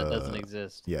parody show of that doesn't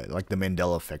exist. yeah, like the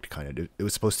Mandela effect kind of. It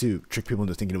was supposed to trick people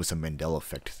into thinking it was a Mandela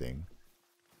effect thing.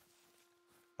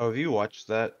 Oh, have you watched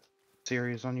that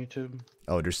series on YouTube?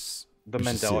 Oh, there's The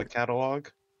there's a Mandela Catalog?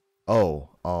 Oh,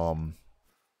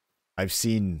 I've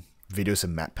seen videos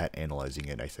of MatPat analyzing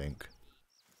it, I think.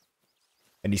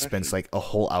 And he spends Actually, like a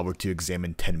whole hour to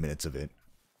examine 10 minutes of it.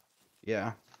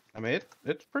 yeah. I mean,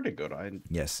 it's pretty good.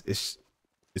 Yes, it's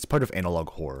part of analog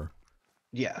horror.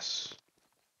 Yes.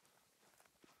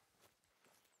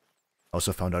 I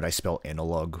also found out I spell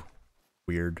analog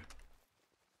weird.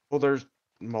 Well, there's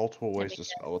multiple That ways makes to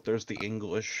sense. spell it. There's the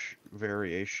English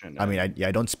variation I mean, and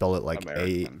I don't spell it like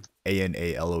American.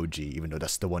 Analog, even though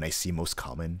that's the one I see most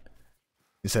common.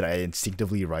 Instead, I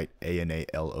instinctively write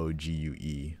Analogue.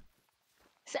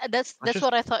 That's Which is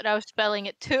what I thought I was spelling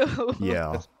it too.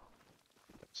 Yeah.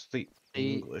 it's the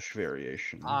See, English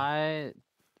variation.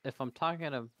 if I'm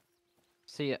talking of,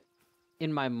 see,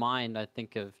 in my mind, I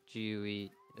think of GUE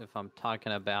if I'm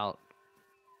talking about,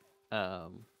 I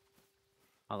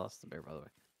lost the bear, by the way.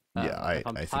 Yeah, If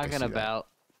I'm I think I talking see that.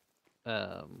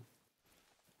 about,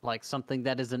 like something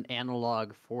that is an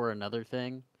analog for another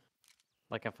thing,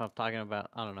 like if I'm talking about,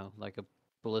 I don't know, like a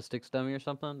ballistics dummy or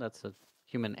something, that's a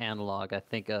human analog. I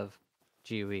think of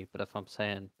GUE, but if I'm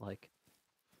saying like,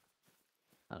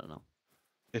 I don't know.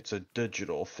 It's a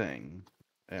digital thing.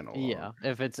 Analog. Yeah,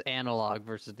 if it's analog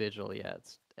versus digital, yeah,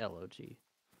 it's LOG.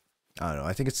 I don't know.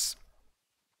 I think it's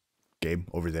Gabe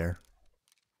over there.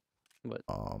 What?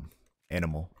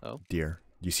 Animal. Oh. Deer.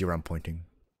 Do you see where I'm pointing?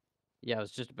 Yeah, I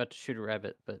was just about to shoot a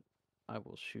rabbit, but I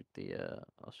will shoot the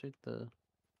I'll shoot the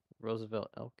Roosevelt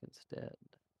elk instead.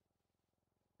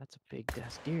 That's a big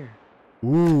ass deer.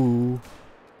 Ooh.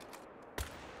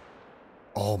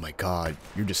 Oh my god,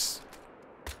 you're just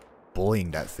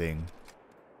bullying that thing.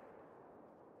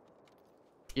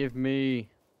 Give me.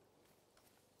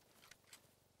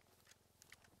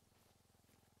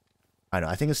 I don't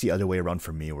know, I think it's the other way around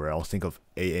for me, where I'll think of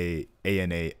Analog,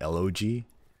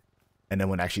 and then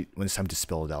when it's time to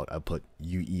spell it out, I'll put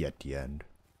UE at the end.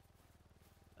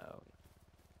 Oh,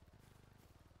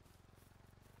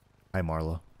 Hi,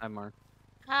 Marla. hi, Mark.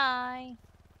 Hi.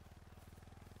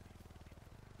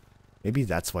 Maybe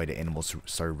that's why the animals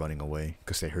started running away,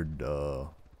 because they heard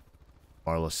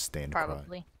Marla stand cry.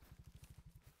 Probably.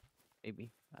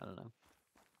 Maybe, I don't know.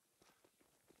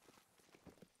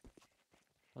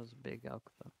 That was a big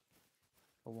elk though.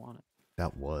 I want it.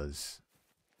 That was.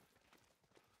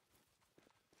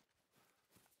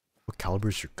 What caliber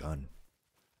is your gun?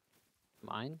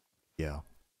 Mine? Yeah.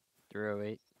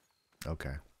 308.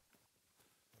 Okay.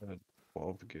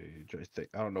 12 gauge, I think.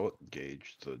 I don't know what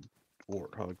gauge the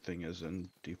warthog thing is in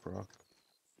Deep Rock.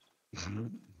 I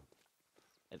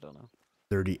don't know.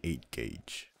 38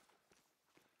 gauge.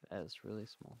 That is really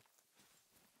small.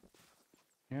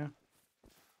 Yeah.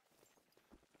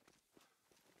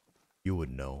 You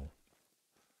would know.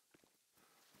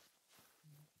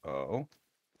 Oh.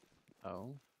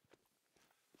 Oh.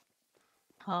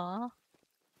 Huh?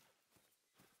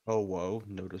 Oh, whoa.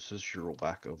 Notices your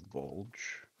lack of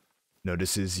bulge.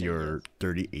 Notices Yeah, your yes.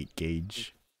 38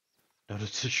 gauge.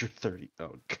 Notices your 30.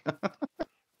 Oh, God.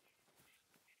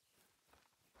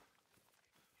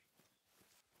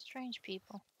 Strange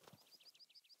people.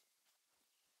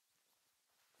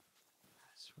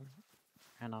 I swear.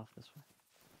 Ran off this way.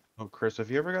 Oh, Chris, have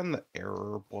you ever gotten the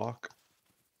error block?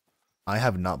 I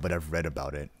have not, but I've read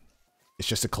about it. It's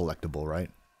just a collectible, right?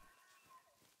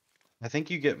 I think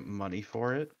you get money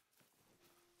for it.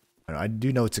 I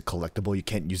do know it's a collectible. You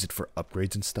can't use it for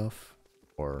upgrades and stuff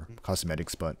or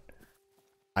cosmetics, but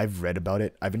I've read about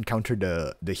it. I've encountered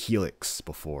the helix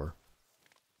before.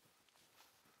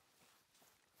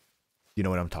 You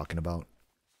know what I'm talking about?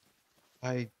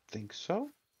 I think so.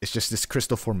 It's just this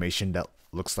crystal formation that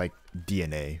looks like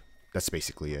DNA. That's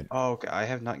basically it. Oh, okay. I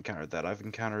have not encountered that. I've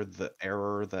encountered the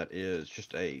error that is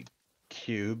just a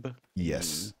cube.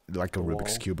 Yes, like a the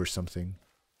Rubik's wall. Cube or something.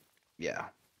 Yeah.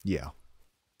 Yeah.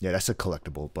 Yeah, that's a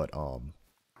collectible, but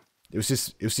it was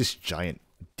this giant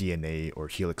DNA or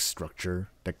helix structure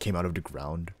that came out of the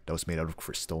ground that was made out of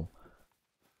crystal.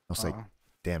 I was like,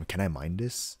 damn, can I mine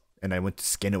this? And I went to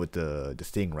scan it with the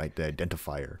thing, right? The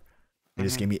identifier. It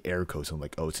just gave me error codes. So I'm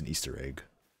like, oh, it's an Easter egg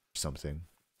or something.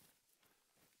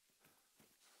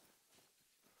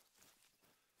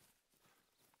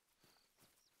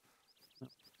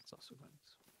 It's also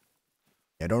nice.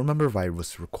 I don't remember if I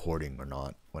was recording or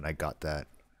not when I got that.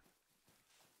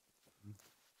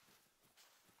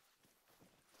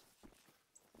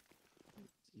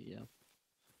 Yeah.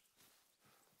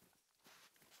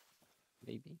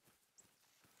 Maybe.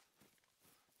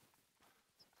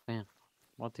 Man,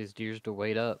 I want these deers to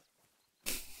wait up.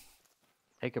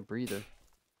 Take a breather.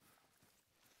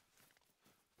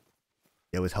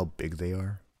 Yeah, with how big they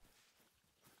are.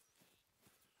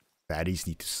 Baddies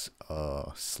need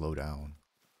to slow down.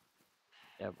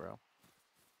 Yeah, bro.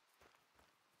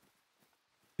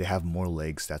 They have more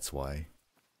legs, that's why.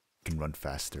 Can run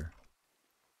faster.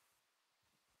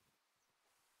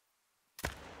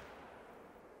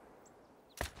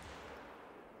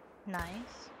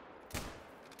 Nice.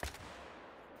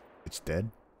 It's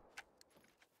dead.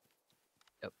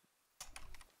 You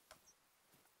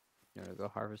wanna go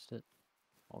harvest it?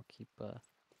 I'll keep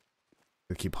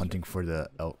They keep hunting for the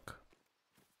elk.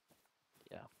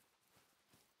 yeah.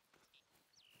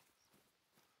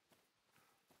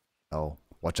 Oh,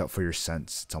 watch out for your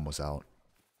scents. It's almost out.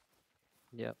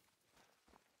 Yep.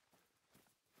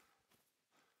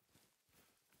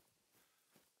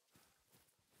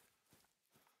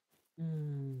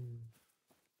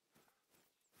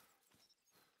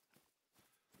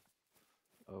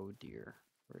 Oh dear.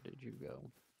 Where did you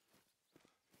go?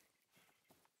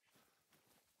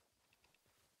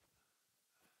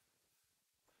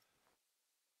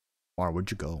 Mar,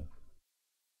 where'd you go?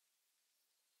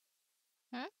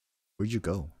 Hmm? Where'd you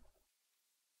go?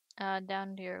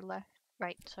 Down to your left.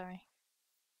 Right, sorry.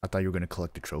 I thought you were gonna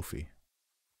collect the trophy.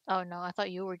 Oh no, I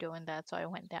thought you were doing that, so I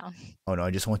went down. Oh no,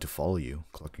 I just want to follow you,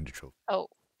 collecting the trophy. Oh.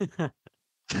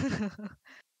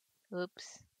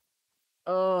 Oops.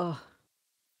 Oh.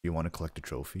 You want to collect the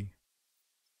trophy?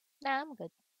 Nah, I'm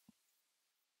good.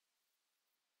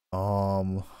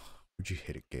 Where'd you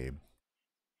hit it, Gabe?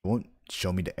 It won't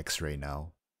show me the X-ray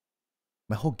now.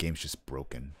 My whole game's just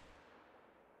broken.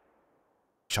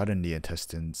 Shot in the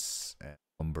intestines and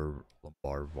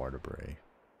lumbar vertebrae.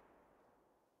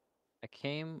 I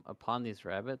came upon these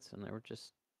rabbits and they were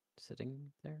just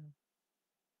sitting there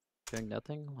doing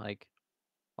nothing, like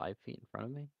 5 feet in front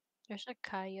of me. There's a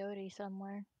coyote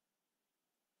somewhere.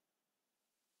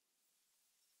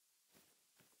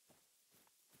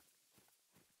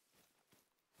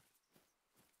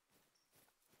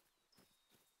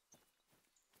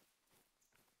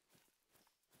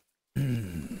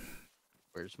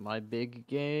 Where's my big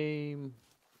game?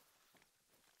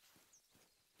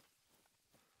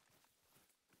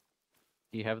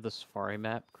 Do you have the safari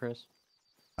map, Chris?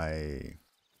 I Or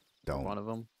don't. one of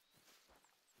them?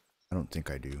 I don't think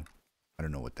I do. I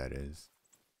don't know what that is.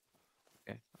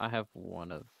 Okay, I have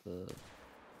one of the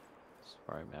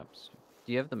safari maps.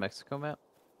 Do you have the Mexico map?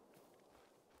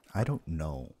 I don't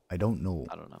know. I don't know.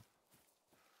 I don't know.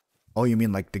 Oh, you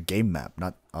mean like the game map,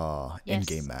 not Yes,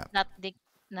 in-game map.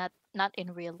 not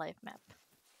in real life map.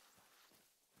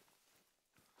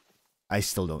 I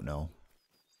still don't know.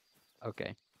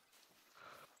 Okay.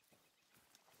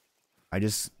 I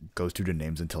just go through the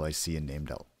names until I see a name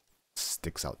that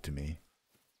sticks out to me.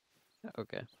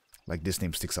 Okay. Like this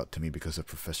name sticks out to me because of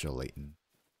Professor Layton.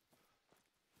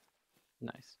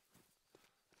 Nice.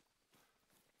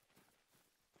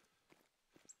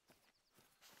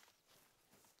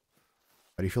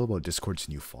 How do you feel about Discord's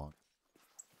new font?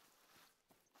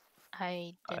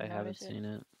 I didn't I haven't notice it. seen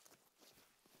it.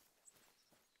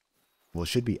 Well, it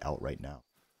should be out right now.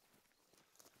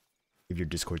 If your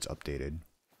Discord's updated.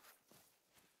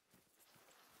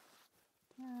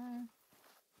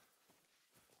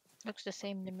 Looks the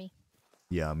same to me.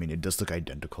 Yeah, I mean, it does look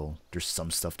identical. There's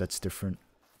some stuff that's different.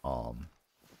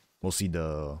 Mostly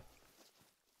the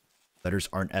letters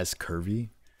aren't as curvy.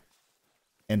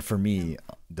 And for me,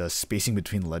 the spacing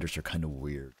between letters are kind of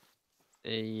weird.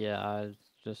 Yeah, I was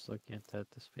just looking at that.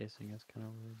 The spacing is kind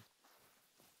of weird.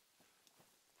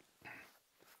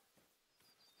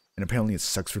 And apparently it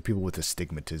sucks for people with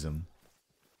astigmatism.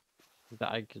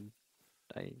 I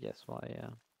guess why, yeah.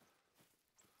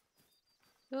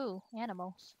 Ooh,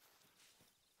 animals.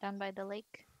 Down by the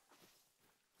lake.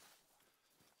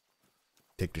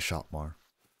 Take the shot, Mar.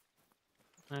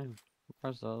 Hey,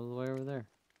 Mars all the way over there.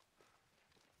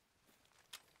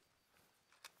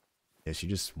 Yes, you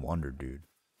just wandered, dude.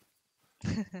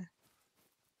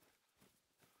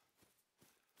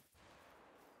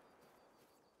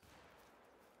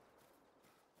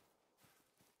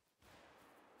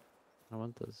 I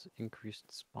want those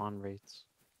increased spawn rates.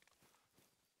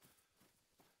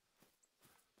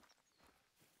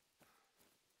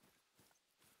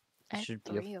 I It have should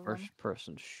be 3 a of them.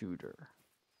 first-person shooter.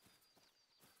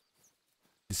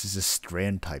 This is a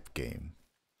strand type game.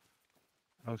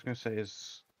 I was gonna say,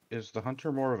 is the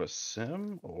Hunter more of a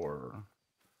sim or?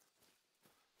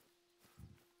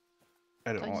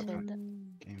 I don't know what Places kind that-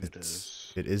 of game it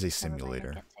is. It is a Never mind, I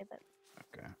simulator. can't say that.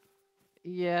 Okay.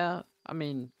 Yeah, I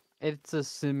mean, it's a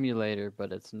simulator,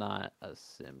 but it's not a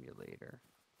simulator.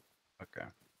 Okay.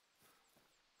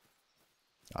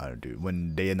 I don't know, dude.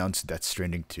 When they announced Death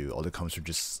Stranding 2, all the comments were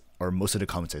just, or most of the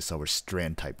comments I saw were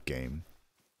strand type game.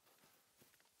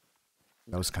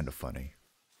 That was kind of funny.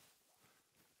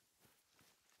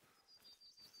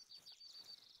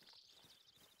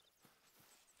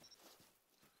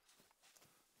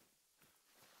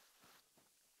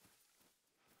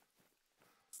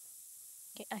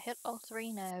 Okay, I hit all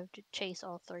three now. I have to chase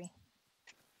all three.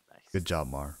 Nice. Good job,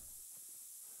 Mar.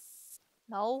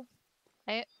 No,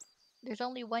 there's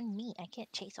only one meat. I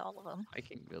can't chase all of them.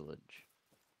 Hiking village.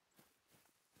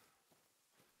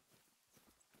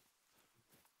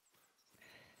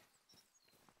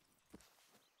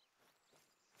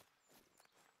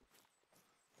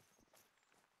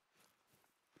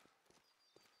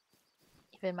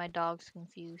 Even my dog's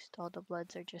confused. All the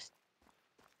bloods are just.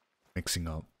 Mixing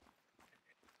up.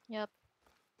 Yep.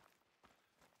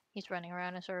 He's running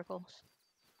around in circles.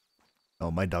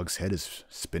 Oh, my dog's head is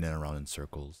spinning around in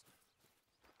circles.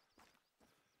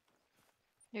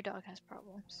 Your dog has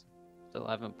problems. Still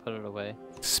haven't put it away.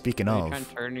 Speaking Are you of, trying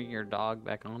turning your dog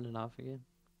back on and off again?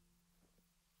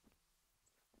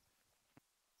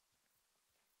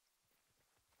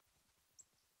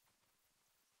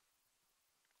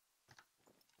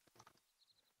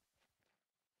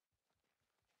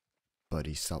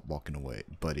 buddy, stop walking away.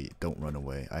 Buddy, don't run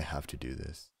away. I have to do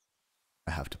this.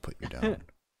 I have to put you down.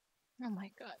 Oh my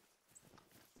god.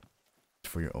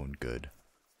 For your own good.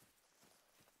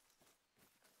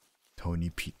 Tony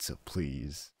Pizza,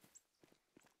 please.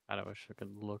 God, I wish I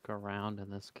could look around in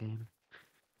this game.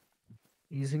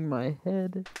 Using my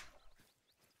head.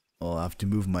 I'll have to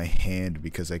move my hand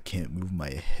because I can't move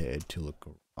my head to look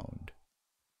around.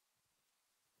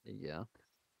 Yeah.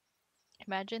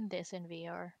 Imagine this in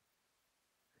VR.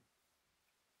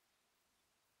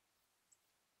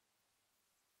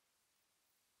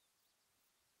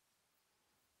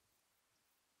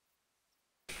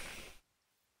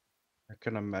 I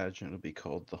can imagine it'll be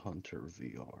called the Hunter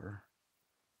VR.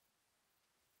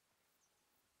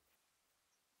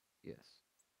 Yes.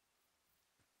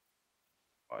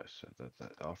 I said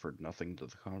that offered nothing to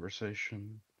the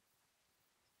conversation.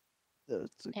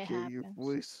 That's It okay, your happens.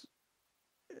 voice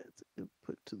adds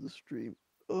input to the stream.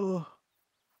 Oh.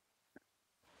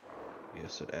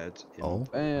 Yes, it adds Oh,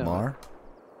 input. Bam. Mar?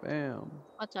 Bam.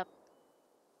 What's up?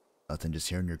 Nothing, just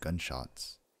hearing your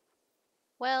gunshots.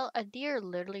 Well, a deer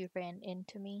literally ran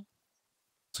into me.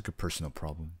 It's like a personal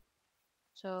problem.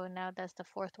 So now that's the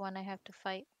fourth one I have to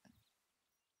fight.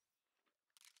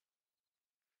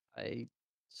 I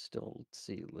still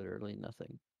see literally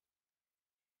nothing.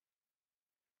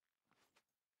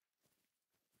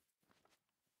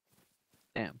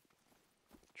 Damn.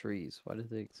 Trees, why do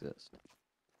they exist?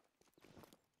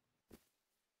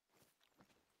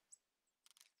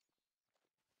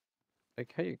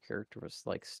 Like how your character was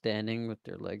like standing with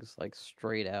their legs like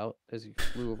straight out as you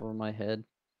flew over my head.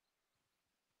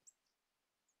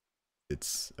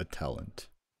 It's a talent.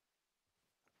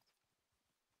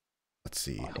 Let's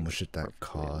see, how Body much was did that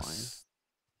perfectly aligned. cost?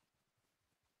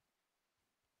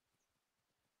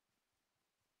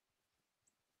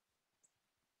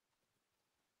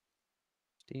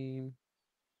 Steam.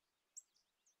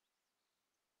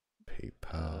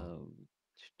 PayPal.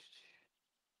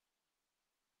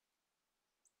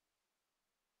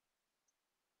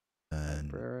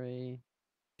 And Library.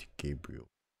 Gabriel.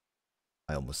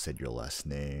 I almost said your last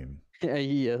name. Yeah,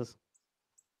 yes.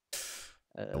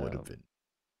 That would have been.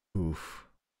 Oof.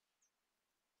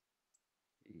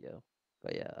 Yeah.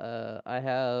 But yeah, I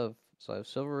have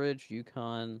Silver Ridge,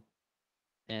 Yukon,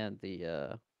 and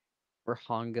the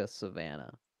Rahanga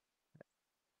Savannah.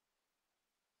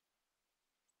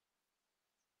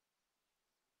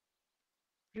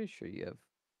 Pretty sure you have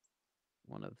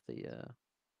one of the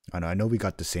I know we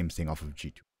got the same thing off of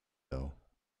G2, though.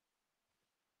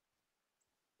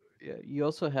 yeah, you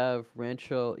also have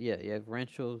Rancho, yeah, you have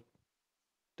Rancho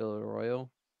Del Arroyo.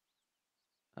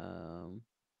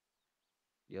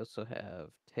 You also have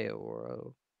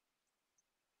Teoro.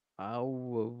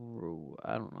 Awaru,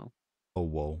 I don't know. Oh,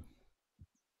 whoa.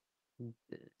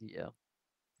 Yeah.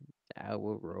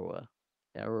 Awaroa.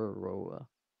 Araroa.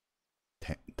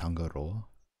 Tangaroa?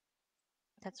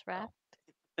 That's Raft.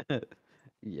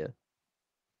 Yeah.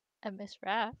 I miss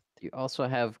Raft. You also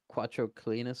have Quattro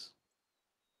Cleanus.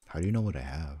 How do you know what I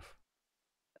have?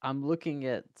 I'm looking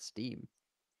at Steam.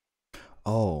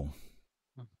 Oh.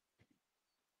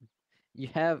 You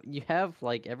have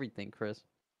like everything, Chris.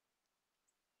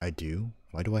 I do?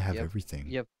 Why do I have Yep. everything?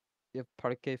 You have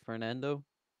Parque Fernando.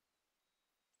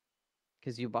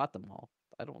 Because you bought them all.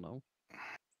 I don't know.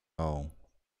 Oh.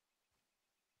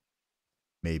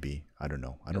 Maybe. I don't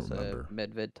know. I don't remember.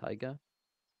 Medved Taiga.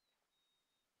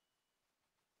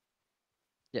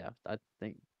 Yeah, I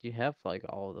think you have like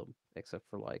all of them except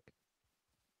for like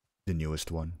The newest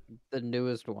one. The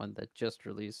newest one that just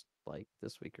released like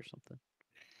this week or something.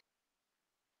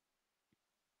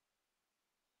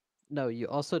 No, you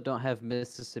also don't have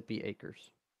Mississippi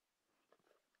Acres.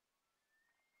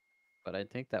 But I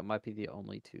think that might be the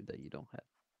only two that you don't have.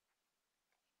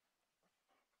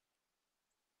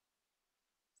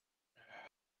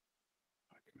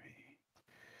 Fuck me.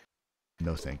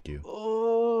 No, thank you.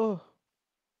 Oh.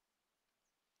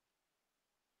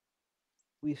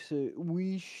 I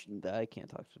can't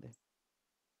talk today.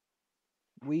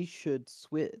 We should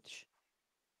switch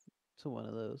to one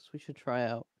of those. We should try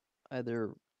out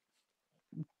either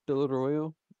Del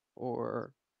Arroyo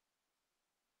or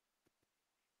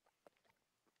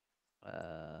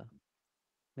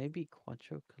maybe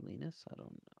Cuatro Colinas. I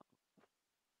don't know.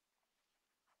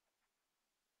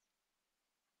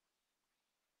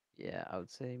 Yeah, I would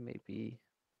say maybe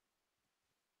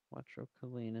Cuatro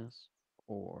Colinas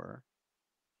or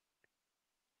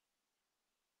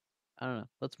I don't know.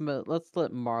 Let's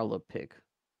let Marla pick.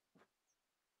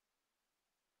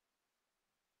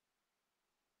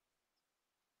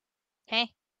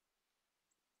 Hey,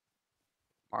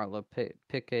 Marla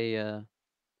pick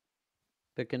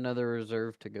another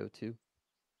reserve to go to.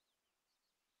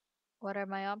 what are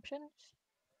my options?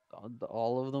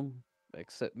 All of them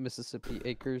except Mississippi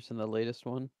Acres and the latest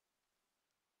one.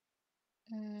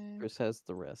 Chris has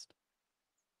the rest.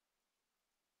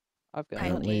 I've got I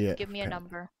none. need. Give me a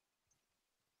number.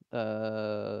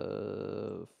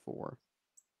 4.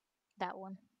 That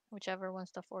one. Whichever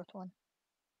one's the fourth one.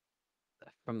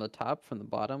 From the top, from the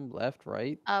bottom, left,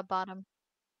 right. Bottom.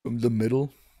 From the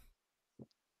middle.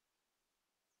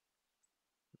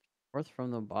 Fourth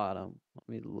from the bottom. Let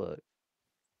me look.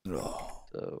 Oh.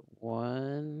 So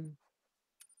 1,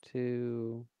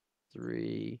 2,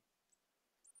 3,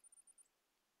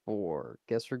 4.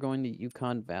 Guess we're going to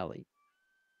Yukon Valley.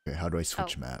 Okay, how do I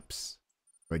switch maps?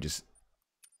 Do I just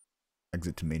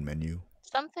exit to main menu?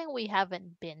 Something we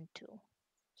haven't been to.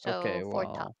 So Okay, for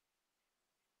top.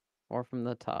 Or from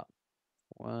the top.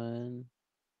 1,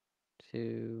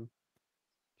 2,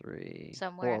 3,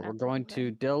 Somewhere 4. We're not the going to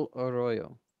Del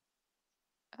Arroyo.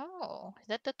 Oh, is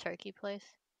that the turkey place?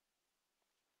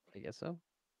 I guess so.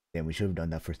 Yeah, we should have done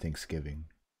that for Thanksgiving.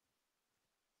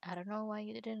 I don't know why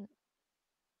you didn't.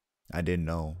 I didn't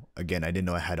know. Again, I didn't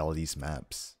know I had all these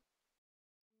maps.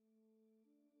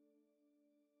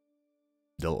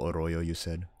 Del Arroyo, you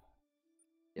said?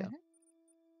 Yeah.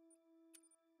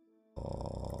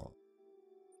 Oh.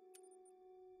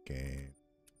 Okay.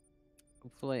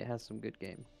 Hopefully it has some good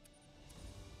game.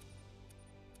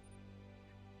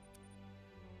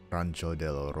 Rancho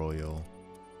del Arroyo.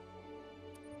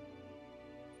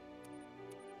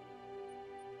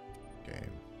 Okay.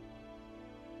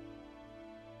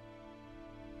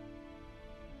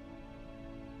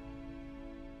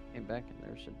 Came back and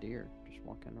there's a deer just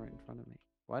walking right in front of me.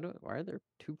 Why are there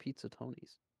 2 pizza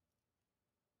Tonys?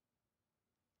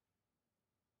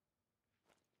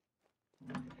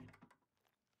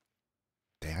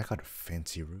 Dang, I got a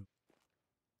fancy room.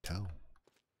 Tell.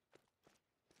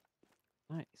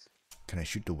 Nice. Can I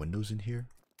shoot the windows in here?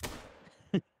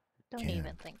 Don't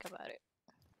even think about it.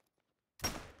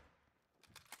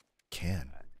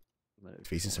 Can.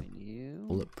 Faces are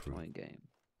bulletproof. Join game.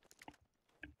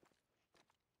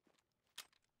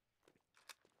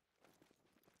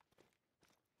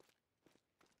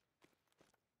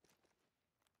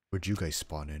 Where'd you guys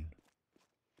spawn in?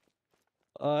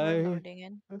 We're loading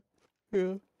in.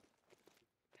 Yeah.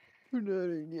 We're not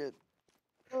in yet.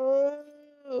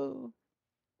 Oh.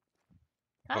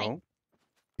 Hi. Oh,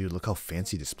 Dude, look how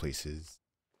fancy this place is.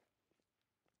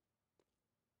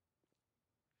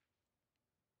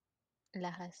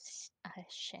 La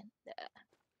Hacienda.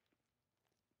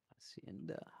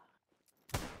 Hacienda.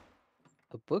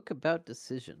 A book about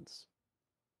decisions.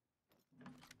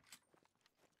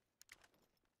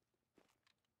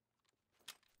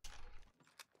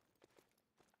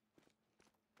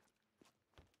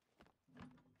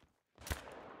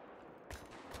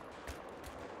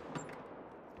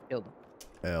 Killed him.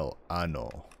 El Ano.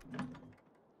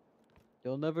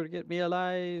 You'll never get me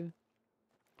alive.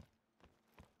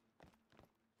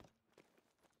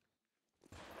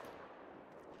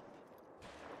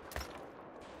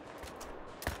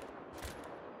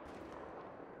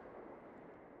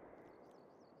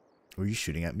 Were you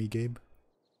shooting at me, Gabe?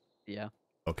 Yeah.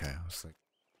 Okay, I was like,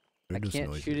 I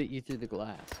can't shoot at you through the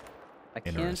glass. I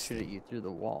can shoot at Interesting. you through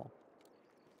the wall.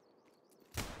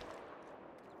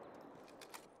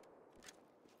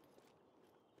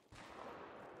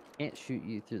 Can't shoot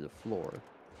you through the floor.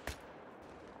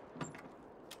 Yeah,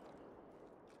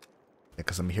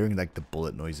 because I'm hearing like the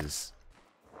bullet noises.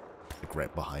 like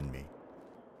right behind me.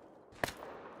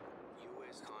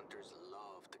 U.S. hunters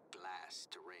love the glass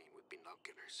terrain with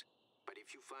binoculars. But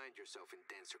if you find yourself in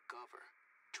denser cover,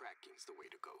 tracking's the way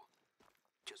to go.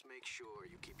 Just make sure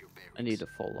you keep your bearings. I need a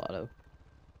full auto.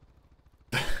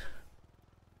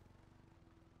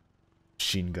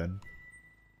 Machine gun.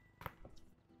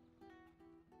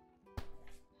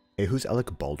 Hey, who's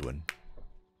Alec Baldwin?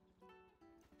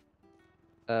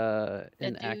 An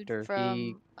dude actor. He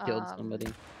from, killed somebody.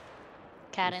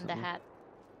 Cat in the recently. Hat.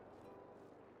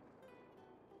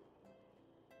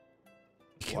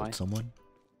 He killed Why? someone?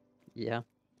 Yeah.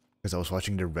 Because I was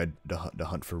watching the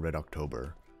Hunt for Red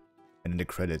October, and in the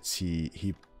credits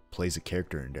he plays a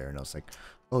character in there, and I was like,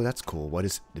 oh, that's cool. Why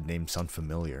does the name sound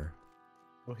familiar?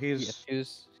 Well, Yeah,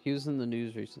 he's he was in the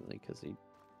news recently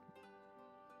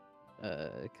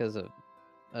because of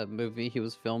a movie he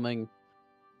was filming.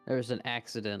 There was an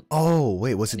accident. Oh,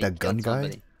 wait, was it and he that gun killed guy?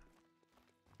 somebody.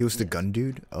 He was the Yes. gun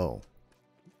dude? Oh,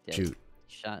 Yeah, shoot.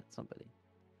 he shot somebody.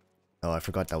 Oh, I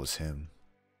forgot that was him.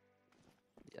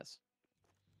 Yes.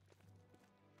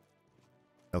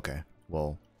 Okay,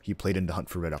 well, he played in the Hunt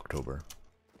for Red October.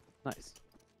 Nice.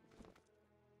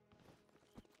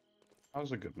 that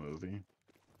was a good movie.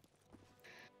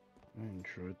 I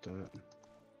enjoyed that.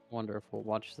 Wonder if we'll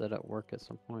watch that at work at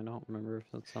some point. I don't remember if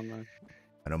it's on there.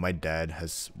 I know my dad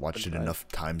has watched it Right. enough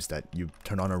times that you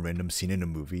turn on a random scene in a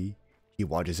movie, he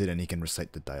watches it and he can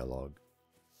recite the dialogue.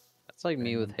 That's like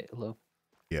me with Halo.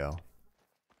 Yeah.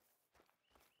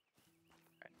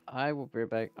 I will be right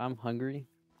back. I'm hungry,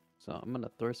 so I'm gonna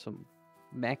throw some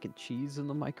mac and cheese in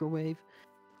the microwave.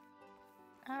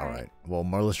 Alright. Well,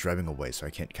 Marla's driving away, so I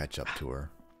can't catch up to her.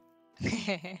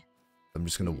 I'm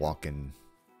just gonna walk in,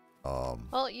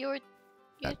 Well, you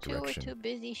that two were direction. too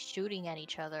busy shooting at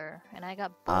each other, and I got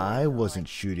bored. I so, wasn't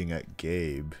like, shooting at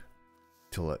Gabe,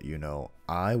 to let you know.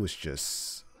 I was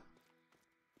just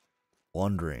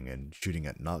wandering and shooting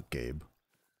at not Gabe.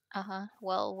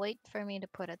 Well, wait for me to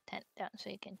put a tent down so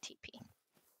you can TP.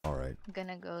 Alright. I'm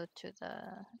gonna go to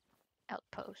the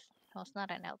outpost. Well, it's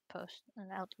not an outpost, an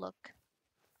outlook.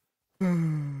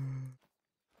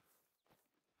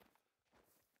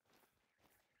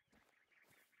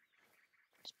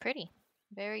 It's pretty.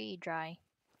 Very dry.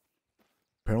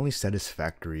 Apparently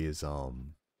Satisfactory is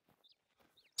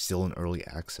still in early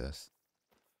access.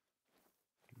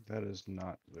 That is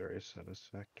not very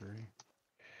satisfactory.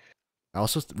 I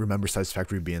also remember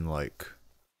Satisfactory being like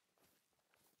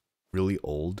really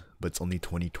old, but it's only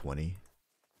 2020.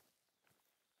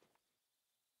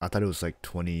 I thought it was like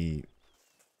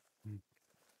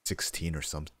 2016 or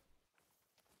something.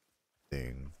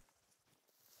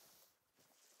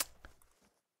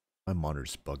 My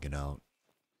monitor's bugging out.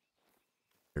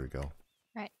 Here we go.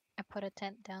 Right, I put a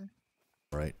tent down.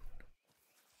 Right.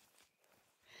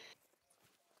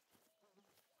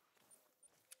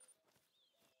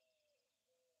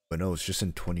 But no, it's just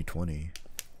in 2020.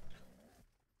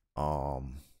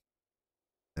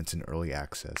 It's in early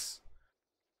access.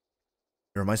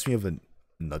 It reminds me of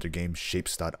another game,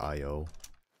 shapes.io.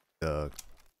 The,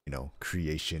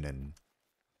 creation and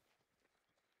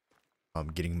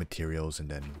getting materials and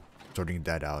then sorting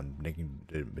that out and making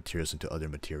the materials into other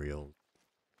materials.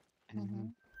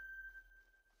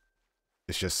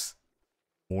 It's just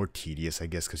more tedious, I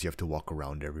guess, because you have to walk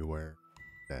around everywhere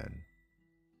and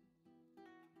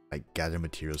like gather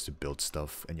materials to build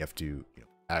stuff, and you have to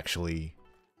actually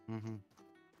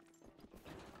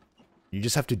you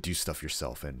just have to do stuff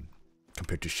yourself, and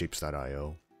compared to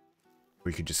shapes.io where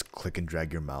you could just click and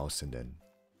drag your mouse and then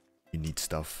you need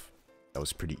stuff, that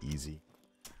was pretty easy.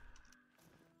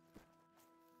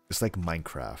 It's like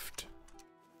Minecraft,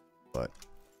 but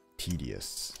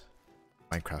tedious.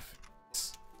 Minecraft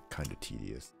is kind of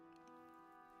tedious.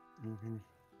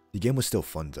 The game was still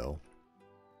fun though.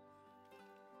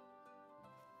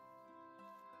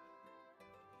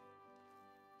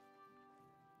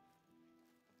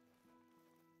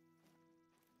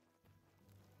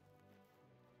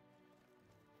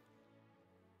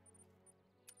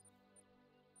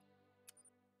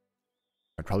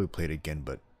 I'd probably play it again,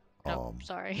 but Oh,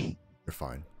 sorry. you're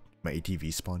fine. My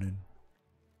ATV spawn in.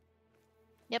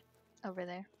 Yep, over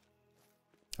there.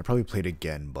 I'd probably play it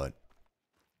again, but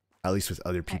at least with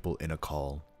other people in a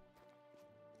call.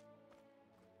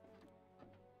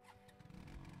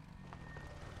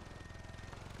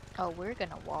 Oh, we're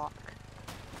gonna walk.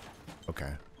 Okay.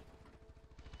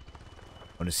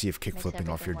 I want to see if kick Makes flipping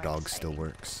off your everything more dog still exciting.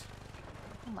 works.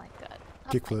 Oh my god.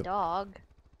 Not Kick my flip. dog.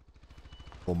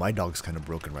 Well, my dog's kind of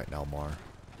broken right now, Mar.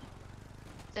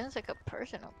 Sounds like a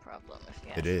personal problem if you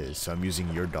ask It is, so I'm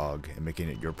using your dog and making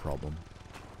it your problem.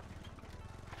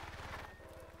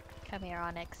 Come here,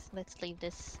 Onyx. Let's leave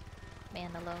this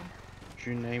man alone. Did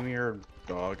you name your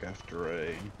dog after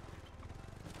a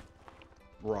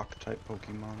rock type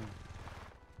Pokemon?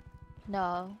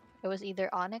 No, it was either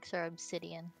Onyx or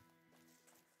Obsidian.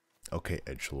 Okay,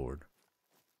 Edgelord.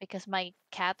 Because my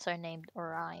cats are named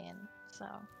Orion, so.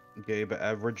 Gabe,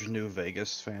 average New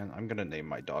Vegas fan. I'm gonna name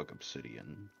my dog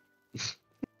Obsidian.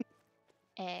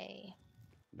 A.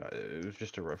 No, it was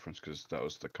just a reference because that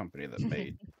was the company that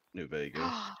made New Vegas.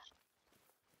 A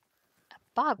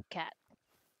bobcat.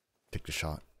 Take the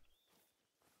shot.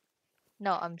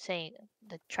 No, I'm saying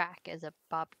the track is a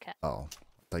bobcat. Oh,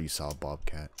 I thought you saw a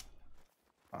bobcat.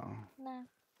 Oh. Nah.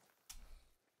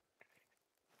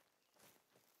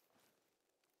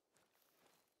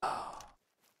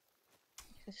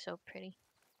 This is so pretty.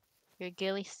 Your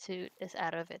ghillie suit is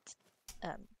out of its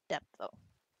depth, though.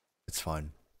 It's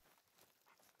fine.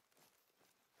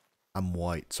 I'm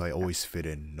white, so I always fit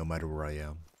in, no matter where I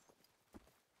am.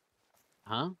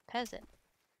 Huh? Peasant.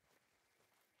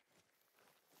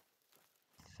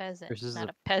 Pheasant, Chris is not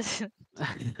a- a peasant.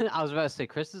 I was about to say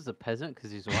Chris is a peasant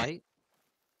because he's white.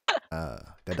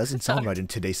 That doesn't sound right in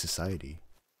today's society.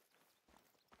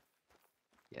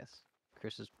 Yes,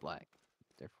 Chris is black,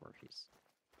 therefore he's.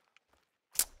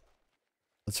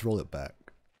 Let's roll it back.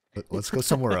 Let's go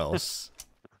somewhere else.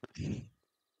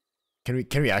 Can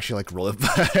we actually like roll it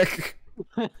back?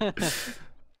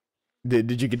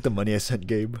 Did you get the money I sent,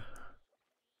 Gabe?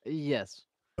 Yes.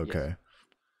 Okay. Yes.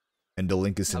 And the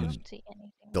link is I in don't see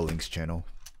anything. the links channel.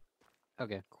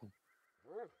 Okay. Cool.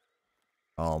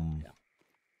 Yeah.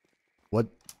 What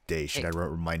day should Hey. I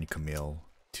remind Camille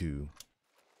to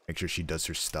make sure she does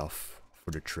her stuff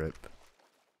for the trip?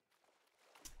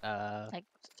 Like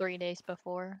 3 days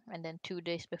before, and then 2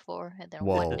 days before, and then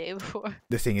Well, 1 day before.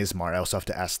 The thing is, Mar, I also have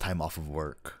to ask time off of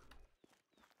work.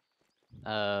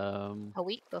 A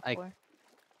week before.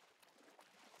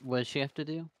 What does she have to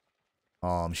do?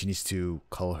 She needs to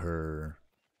call her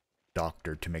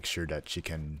doctor to make sure that she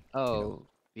can. Oh,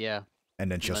 yeah.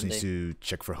 And then she also needs Monday. to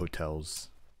check for hotels.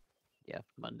 Yeah,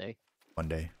 Monday.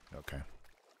 Monday. Okay.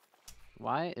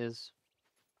 Why is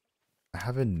I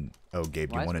haven't. Oh,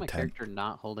 Gabe, why you is want my a tent? character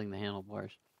not holding the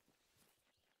handlebars?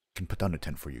 Can put down a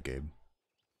tent for you, Gabe.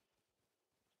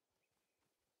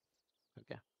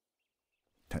 Okay.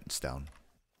 Tent's down.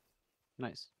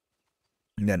 Nice.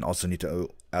 And then also need to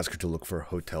ask her to look for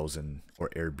hotels and or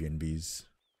Airbnbs.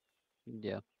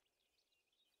 Yeah.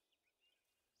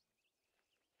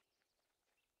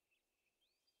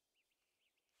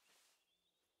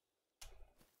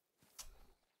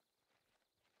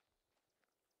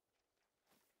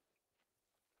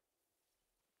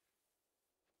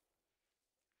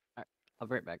 Alright, I'll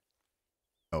be right back.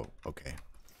 Oh, okay.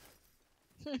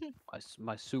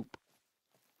 My soup.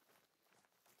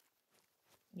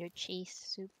 Your cheese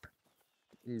soup.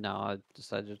 No, I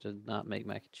decided to not make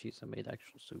mac and cheese. I made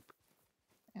actual soup.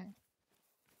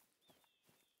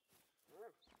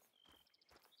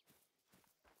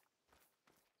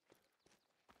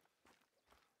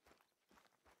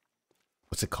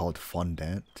 What's it called?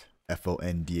 Fondant?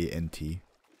 Fondant.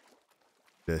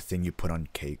 The thing you put on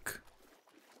cake.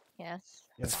 Yes.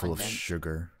 That's full of Fondant.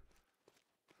 sugar.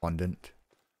 Fondant.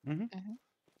 Mm-hmm.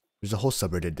 There's a whole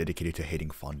subreddit dedicated to hating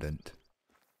fondant.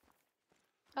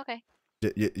 Okay.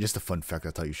 Just a fun fact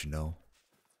I thought you should know.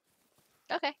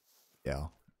 Okay. Yeah.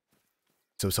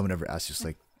 So if someone ever asks you, it's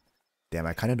like, damn,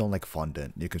 I kind of don't like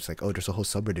fondant. You can just like, oh, there's a whole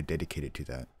subreddit dedicated to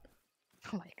that.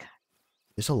 Oh my god.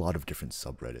 There's a lot of different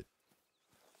subreddits.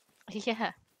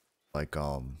 Yeah. Like,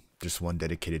 there's one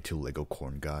dedicated to Lego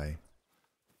Corn Guy.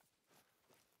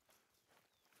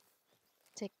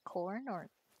 Is it corn or?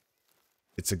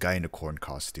 It's a guy in a corn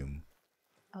costume.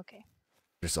 Okay.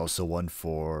 There's also one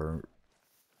for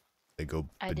Lego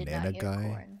I did Banana not hear Guy.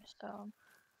 corn, so.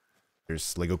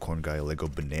 There's Lego Corn Guy, Lego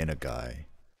Banana Guy.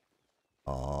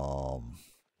 I'm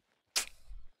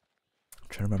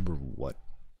trying to remember what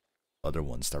other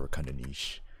ones that were kind of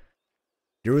niche.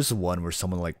 There was one where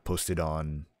someone like posted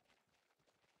on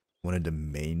one of the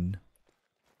main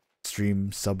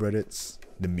stream subreddits,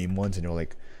 the meme ones, and they're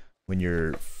like, when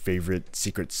your favorite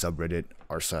secret subreddit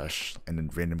r/ and then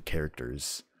random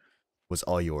characters was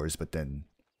all yours, but then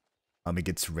it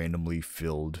gets randomly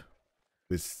filled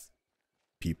with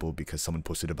people because someone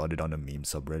posted about it on a meme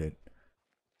subreddit.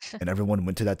 And everyone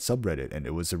went to that subreddit and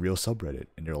it was a real subreddit.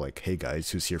 And they're like, hey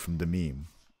guys, who's here from the meme?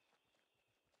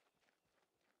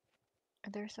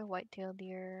 There's a white-tailed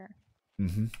deer.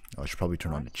 I should probably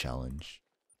turn on the Nice. challenge.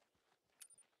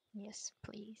 Yes,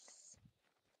 please.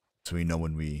 So we know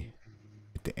when we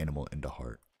hit the animal in the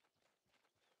heart.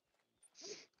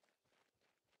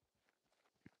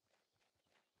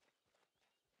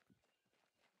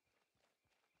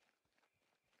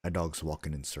 My dog's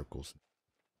walking in circles.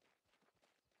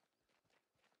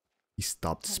 He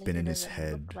stopped At least it spinning his doesn't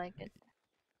head. look like it.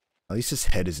 At least his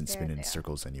head isn't There spinning they in are.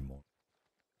 circles anymore.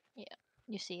 Yeah,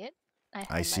 you see it?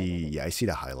 I see, highlighted it. yeah, I see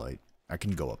the highlight. I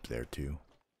can go up there too.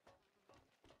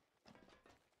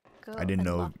 Go I didn't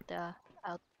know- unlock the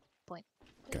out point.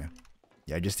 Okay.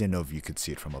 Yeah, I just didn't know if you could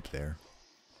see it from up there.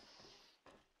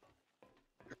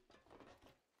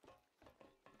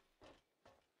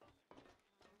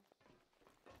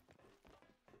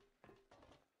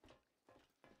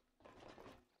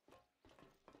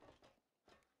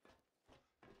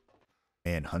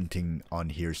 Man, hunting on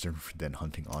here is different than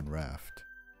hunting on raft.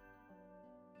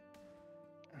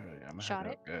 Alright, I'm Shot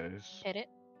heading out, guys. Hit it.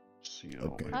 See you all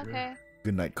Okay. later. Okay.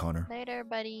 Good night, Connor. Later,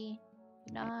 buddy.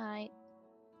 Good night.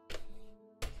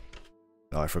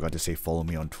 Oh, I forgot to say follow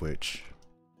me on Twitch.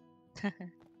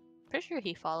 Pretty sure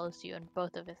he follows you on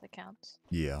both of his accounts.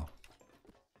 Yeah.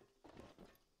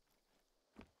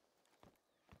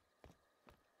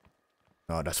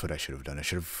 Oh, that's what I should have done. I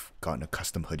should have gotten a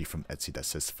custom hoodie from Etsy that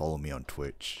says follow me on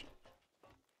Twitch.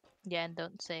 Yeah, and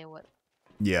don't say what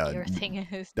Yeah, your thing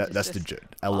is. that's just the says joke.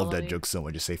 I love follow that you. joke so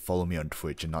much. Just say follow me on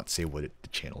Twitch and not say what the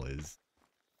channel is.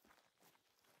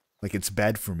 Like, it's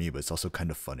bad for me, but it's also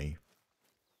kind of funny.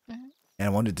 Mhm. And I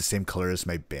wanted the same color as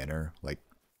my banner, like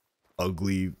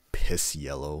ugly piss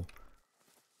yellow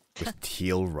with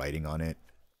teal writing on it.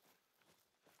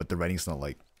 But the writing's not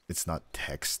like, it's not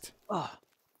text. Oh,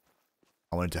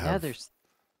 I wanted to yeah, have. there's.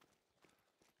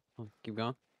 Oh, keep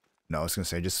going. No, I was gonna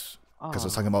say just because I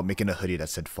was Oh. talking about making a hoodie that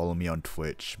said follow me on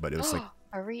Twitch, but it was like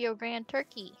a Rio Grande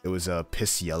turkey. it was a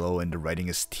piss yellow and the writing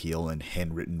is teal and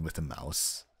handwritten with a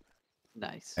mouse.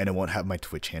 Nice. And it won't have my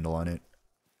Twitch handle on it.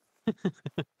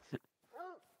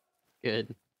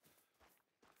 Good.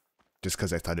 Just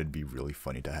because I thought it'd be really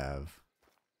funny to have.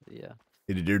 Yeah.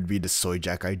 There'd be the soy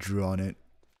jack I drew on it.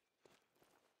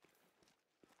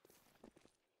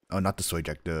 Oh, not the soy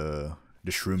jack, the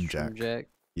shroom jack. Shroom Jack.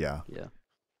 Yeah, Yeah.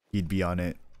 he'd be on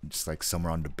it, just like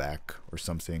somewhere on the back or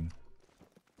something.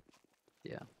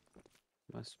 Yeah.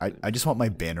 My I spoon. just want my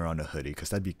banner on a hoodie because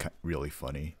that'd be really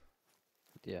funny.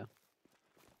 Yeah.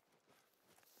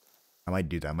 I might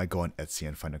do that. I might go on Etsy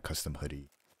and find a custom hoodie.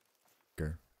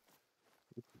 Sure.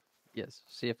 Yes.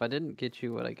 See, if I didn't get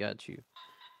you what I got you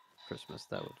Christmas,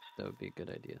 that would be a good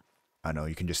idea. I know,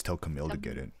 you can just tell Camille to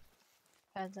get it.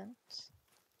 Presents.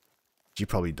 She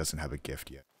probably doesn't have a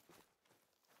gift yet.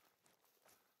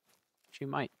 She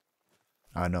might.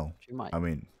 I know. She might. I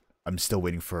mean, I'm still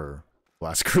waiting for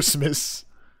last Christmas.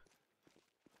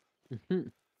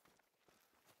 Mhm.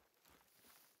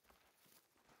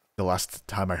 The last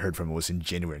time I heard from her was in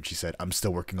January, and she said, I'm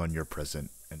still working on your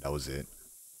present, and that was it.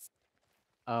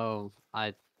 Oh,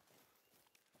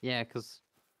 yeah, because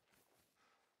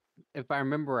if I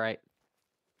remember right,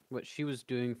 what she was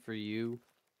doing for you,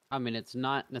 I mean, it's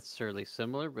not necessarily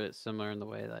similar, but it's similar in the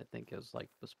way that I think it was like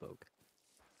bespoke.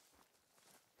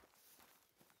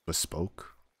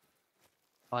 Bespoke?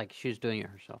 Like she was doing it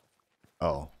herself,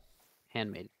 Oh,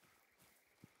 handmade.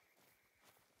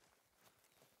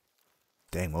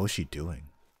 dang, what was she doing?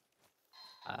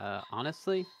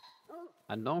 Honestly,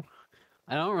 I don't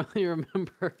really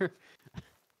remember.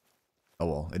 Oh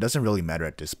well, it doesn't really matter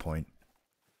at this point.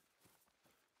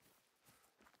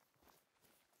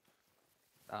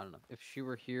 I don't know. If she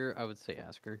were here, I would say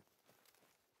ask her.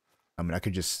 I mean, I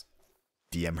could just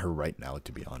DM her right now,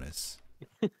 to be honest.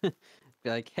 Be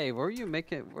like, hey, what were you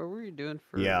making? What were you doing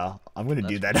for? Yeah, I'm gonna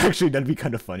do That's that. Actually, that'd be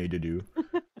kind of funny to do.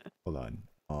 Hold on.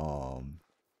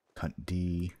 Cunt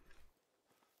D.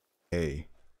 Hey.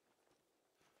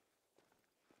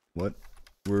 What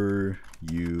were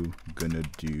you gonna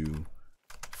do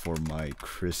for my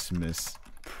Christmas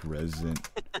present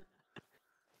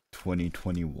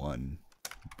 2021,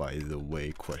 by the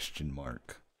way, question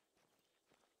mark.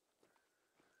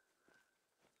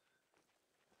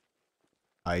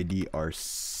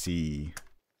 IDRC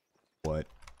what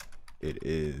it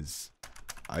is.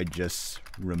 I just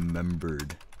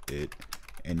remembered it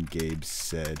and Gabe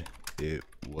said it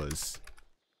was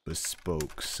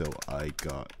bespoke, so I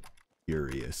got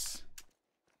curious.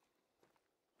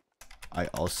 I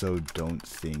also don't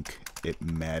think it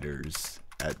matters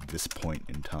at this point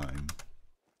in time.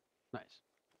 Nice.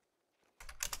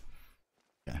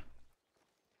 Yeah.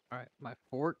 All right, my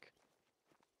fork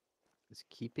is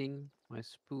keeping my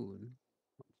spoon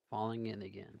from falling in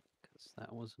again because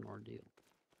that was an ordeal.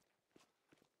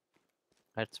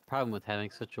 That's the problem with having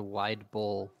such a wide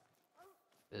bowl.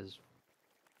 Is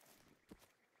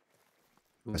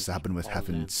That's spoon happened with falls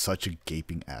having in. such a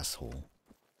gaping asshole.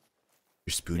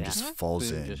 Your spoon Yeah. just falls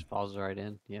Spoon in. just falls right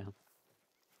in. Yeah.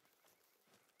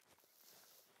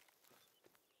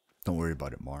 Don't worry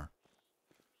about it, Mar.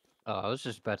 Oh, I was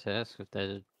just about to ask if that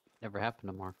had ever happened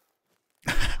to Mark.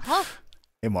 Huh?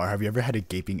 Hey, Mar, have you ever had a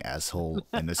gaping asshole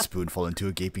and a spoon fall into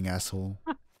a gaping asshole?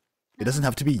 It doesn't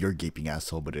have to be your gaping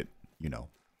asshole, but it, you know.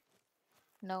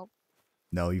 Nope.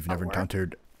 No, you've never At work?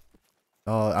 encountered.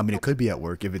 I mean, it could be at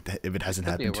work if it hasn't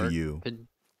Could be happened at to work, you.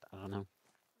 I don't know.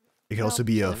 It could No, also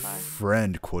be a so far.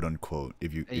 friend, quote unquote,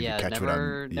 if you Yeah, catch what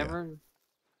never, I'm. Yeah,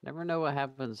 never know what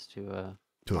happens to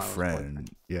to a Marlo's friend.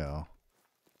 boyfriend. Yeah.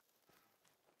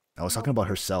 I was talking about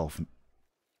herself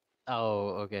Oh,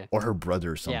 okay. or her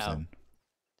brother or Yeah. something.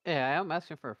 Yeah, I'm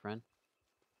asking for a friend.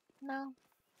 No.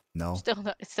 No,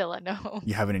 Still a no.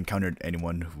 you haven't encountered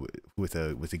anyone with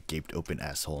a gaped open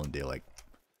asshole and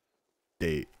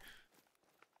they.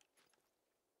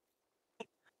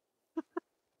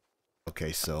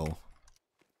 Okay, so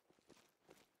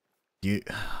you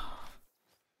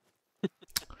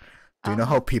do you know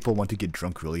how Uh-huh. people want to get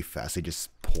drunk really fast? They just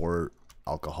pour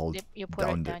alcohol You put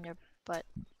down it the down your butt.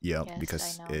 yeah Yes,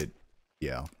 because I know. it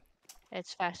yeah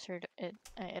It's faster. It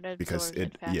absorbs because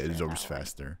it faster. it absorbs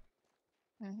faster.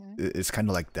 Mm-hmm. It's kind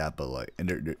of like that, but like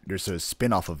and there's a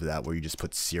spin off of that where you just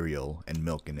put cereal and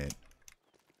milk in it,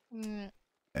 Mm,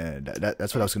 and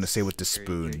that's what I was gonna say with the You're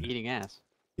spoon. eating ass.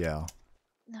 Yeah,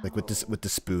 like with this no. with the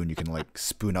spoon, you can like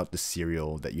spoon out the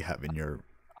cereal that you have in your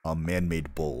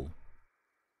man-made bowl.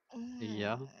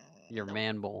 Yeah, your No.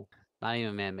 man bowl. Not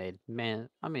even man-made.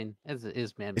 I mean, it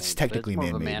is man-made. It's but technically more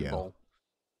of a man-made, man yeah. bowl.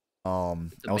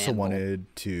 It's a I also man bowl.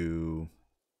 wanted to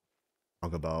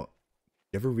talk about.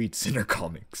 You ever read Sinner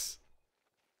comics?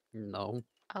 No,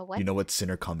 A what? You know what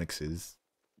Sinner comics is?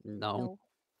 no. No.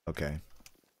 Okay.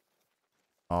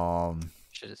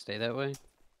 Should it stay that way?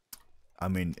 I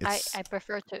mean, it's I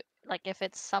prefer to like if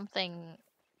it's something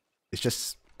it's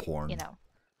just porn. you know.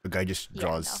 The guy just Yeah,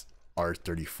 draws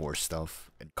R34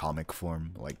 stuff in comic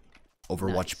form, like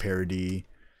Overwatch Nice. parody.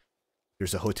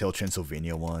 There's a Hotel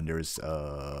Transylvania one. There's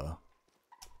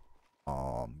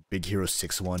Big Hero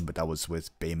 6 one, but that was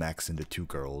with Baymax and the two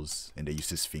girls, and they used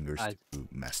his fingers I- to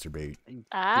masturbate.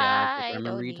 I I remember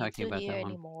don't you need talking to about hear that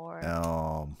one. anymore.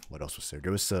 What else was there?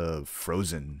 There was a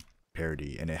Frozen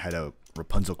parody, and it had a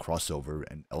Rapunzel crossover,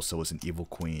 and Elsa was an evil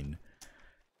queen.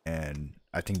 And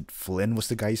I think Flynn was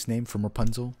the guy's name from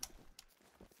Rapunzel.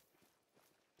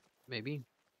 Maybe.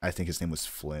 I think his name was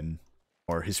Flynn,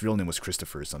 or his real name was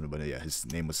Christopher or something. But yeah,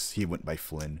 he went by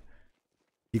Flynn.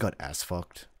 He got ass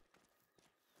fucked.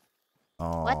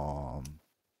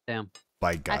 Damn.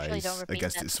 By Actually, guys don't repeat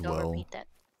against that. his Don't will. repeat that.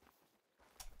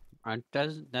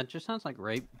 That just sounds like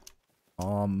rape.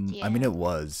 I mean, Yeah. it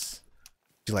was.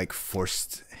 She like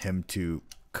forced him to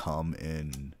come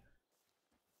in.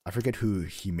 I forget who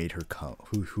he made her come.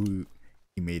 Who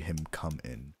he made him come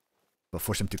in, but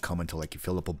forced him to come until like he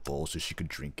filled up a bowl so she could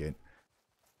drink it.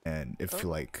 And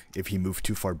if he moved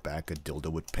too far back, a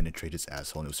dildo would penetrate his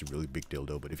asshole, and it was a really big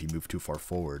dildo. But if he moved too far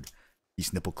forward,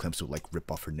 these nipple clamps would like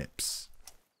rip off her nips.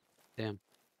 Damn.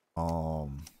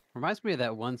 Reminds me of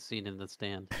that one scene in The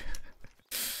Stand.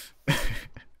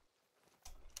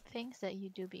 Things that you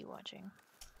do be watching.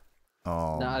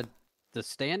 Nah, The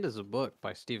Stand is a book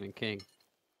by Stephen King.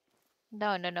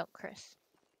 No, Chris.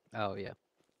 Oh yeah.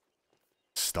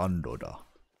 Standoda.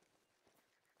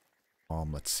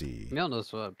 Let's see. Y'all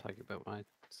knows what I'm talking about when I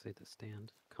say The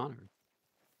Stand. Connor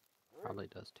probably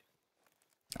does too.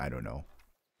 I don't know.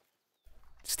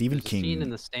 Stephen There's a scene in King,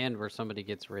 The Stand where somebody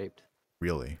gets raped.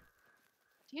 really?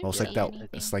 Do you Well, it's see like that. anything?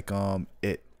 It's like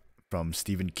it from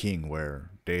Stephen King,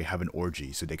 where they have an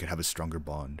orgy so they could have a stronger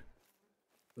bond.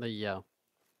 Yeah.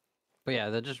 But yeah,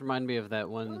 that just reminded me of that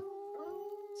one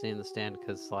scene in The Stand,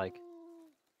 because like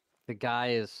the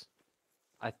guy is,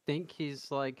 I think he's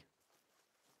like,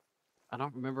 I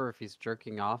don't remember if he's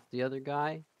jerking off the other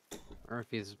guy or if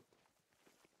he's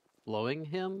blowing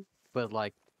him, but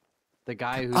like the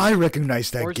guy who's I recognize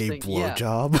that gay forcing- yeah.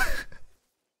 blowjob.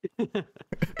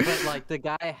 but like the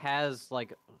guy has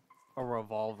like a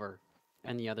revolver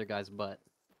in the other guy's butt.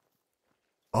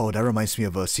 Oh, that reminds me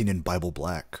of a scene in Bible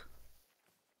Black.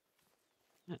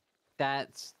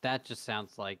 That just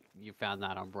sounds like you found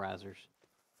that on Brazzers.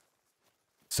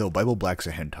 So Bible Black's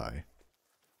a hentai.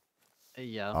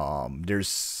 Yeah.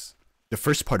 There's the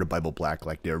first part of Bible Black,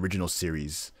 like the original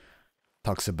series,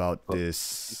 talks about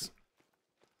this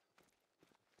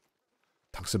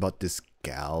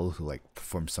gal who like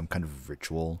performs some kind of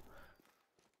ritual,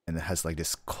 and it has like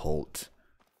this cult,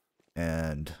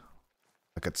 and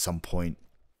like at some point,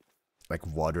 like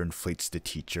water inflates the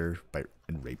teacher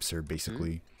and rapes her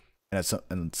basically, and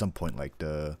at some point like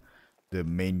the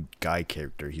main guy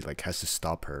character, he like has to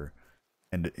stop her.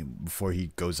 And before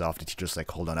he goes off, the teacher's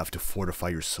like, hold on, I have to fortify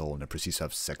your soul, and then proceeds to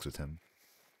have sex with him.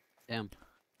 Damn.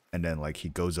 And then like he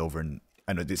goes over and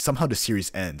I know somehow the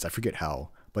series ends. I forget how,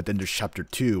 but then there's chapter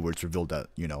 2 where it's revealed that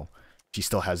she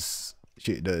still has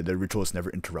the ritual is never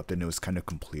interrupted and it was kind of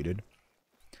completed.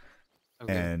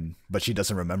 Okay. But she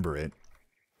doesn't remember it.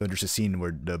 So there's a scene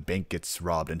where the bank gets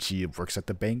robbed and she works at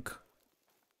the bank.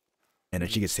 And then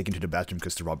she gets taken to the bathroom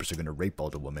because the robbers are gonna rape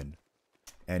all the women.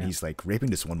 And he's like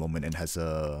raping this one woman and has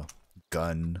a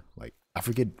gun. Like I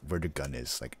forget where the gun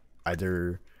is. Like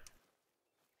either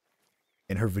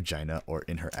in her vagina or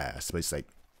in her ass. But it's like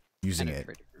using it.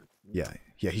 Yeah.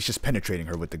 He's just penetrating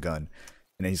her with the gun.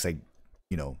 And then he's like,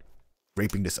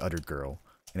 raping this other girl.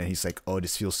 And then he's like, oh,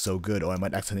 this feels so good. Oh, I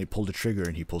might accidentally pull the trigger.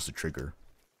 And he pulls the trigger.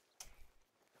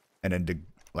 And then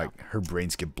her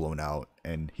brains get blown out.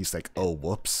 And he's like, oh,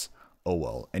 whoops. Oh,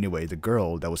 well. Anyway, the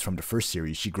girl that was from the first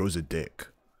series, she grows a dick.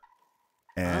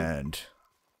 And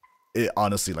it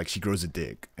honestly, like, she grows a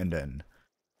dick. And then,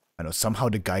 I know, somehow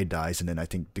the guy dies. And then I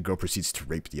think the girl proceeds to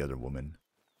rape the other woman.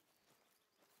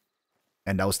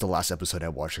 And that was the last episode I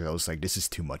watched. I was like, this is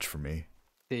too much for me.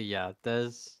 Yeah,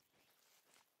 that's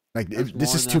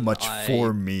this is too much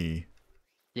for me.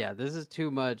 Yeah, this is too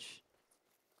much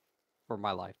for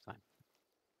my lifetime.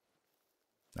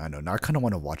 I know. Now I kind of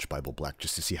want to watch Bible Black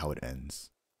just to see how it ends.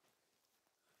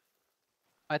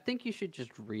 I think you should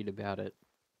just read about it.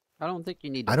 I don't think you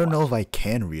need to I don't know if watch I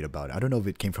can read about it. I don't know if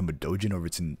it came from a doujin or if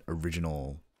it's an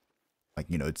original, like,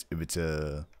 if it's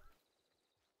a,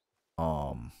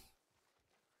 what's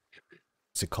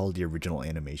it called? The original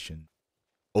animation.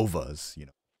 OVAs,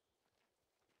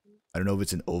 I don't know if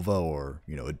it's an OVA or,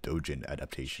 a doujin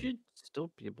adaptation. You should still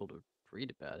be able to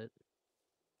read about it.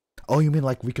 Oh, you mean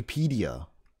like Wikipedia?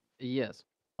 Yes.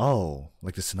 Oh,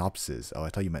 like the synopsis. Oh, I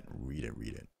thought you meant read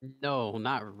it. No,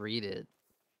 not read it.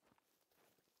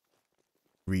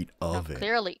 Read of it.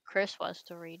 Clearly, Chris wants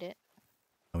to read it.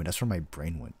 I mean, that's where my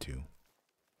brain went to.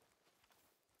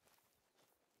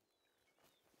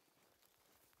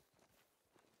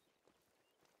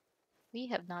 We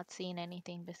have not seen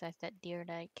anything besides that deer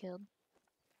that I killed.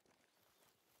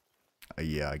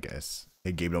 Yeah, I guess.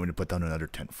 Hey, Gabe, I'm going to put down another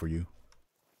tent for you.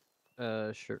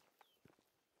 Sure.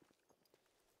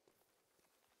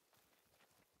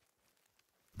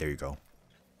 There you go.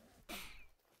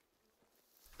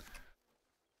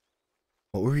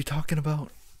 What were we talking about?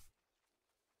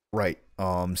 Right,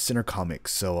 Sinner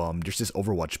Comics. So, there's this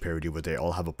Overwatch parody where they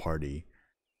all have a party,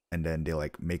 and then they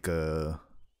like make a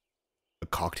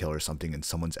cocktail or something in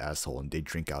someone's asshole, and they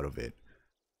drink out of it.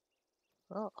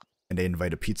 Oh. And they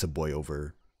invite a pizza boy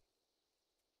over,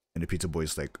 and the pizza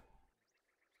boy's like,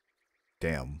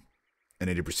 "Damn," and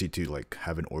then they proceed to like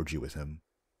have an orgy with him.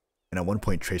 And at one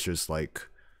point, Tracer's like,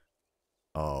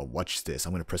 watch this.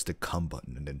 I'm gonna press the cum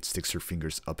button," and then sticks her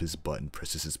fingers up his butt and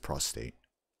presses his prostate.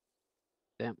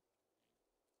 Damn.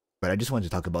 But I just wanted to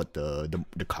talk about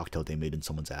the cocktail they made in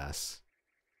someone's ass.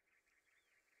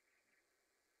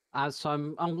 So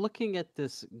I'm looking at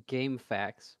this Game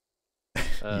Facts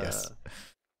Yes.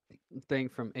 thing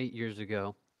from 8 years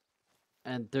ago,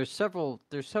 and there's several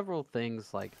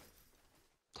things like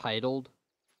titled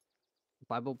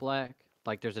Bible Black.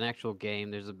 Like there's an actual game,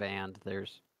 there's a band,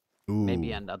 there's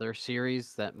maybe Ooh. another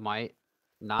series that might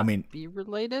not be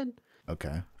related.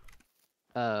 Okay.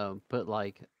 But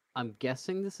like I'm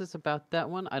guessing this is about that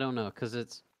one. I don't know,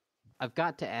 because I've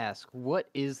got to ask, what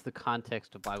is the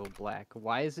context of Bible Black?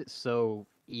 Why is it so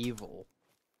evil?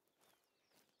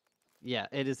 Yeah,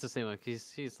 it is the same one.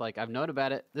 He's like, I've known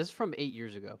about it. This is from 8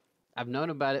 years ago. I've known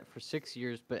about it for 6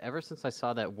 years, but ever since I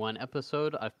saw that one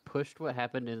episode, I've pushed what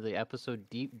happened into the episode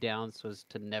deep down so as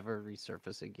to never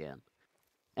resurface again.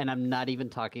 And I'm not even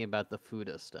talking about the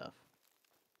Fuda stuff.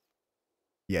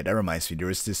 Yeah, that reminds me. There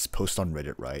was this post on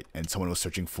Reddit, right? And someone was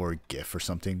searching for a GIF or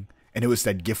something, and it was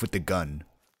that GIF with the gun.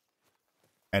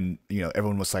 And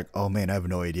everyone was like, "Oh man, I have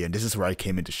no idea." And this is where I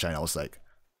came into shine. I was like,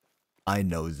 I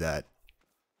know that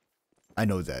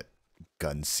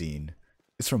gun scene.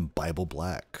 It's from Bible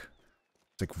Black.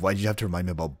 It's like, why did you have to remind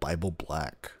me about Bible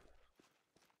Black?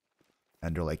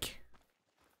 And they're like,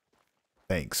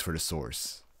 thanks for the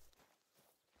source.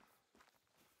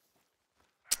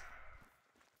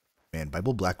 Man,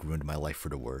 Bible Black ruined my life for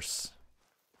the worse.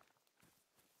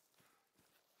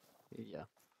 Yeah.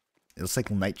 It was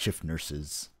like night shift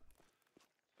nurses.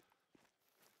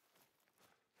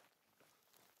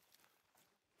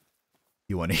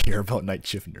 You want to hear about night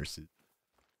shift nurses?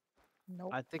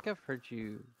 Nope. I think I've heard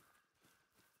you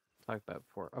talk about it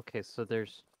before. Okay, so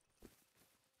there's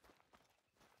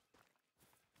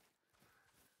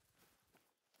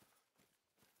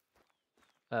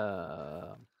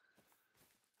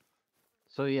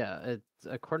so yeah, it's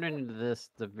according to this,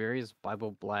 the various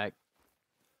Bible Black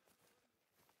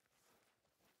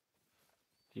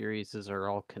series are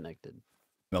all connected.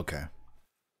 Okay.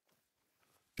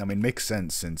 I mean, makes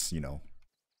sense since,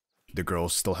 the girl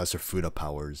still has her Fuda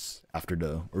powers after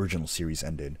the original series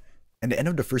ended. And the end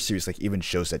of the first series, like, even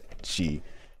shows that she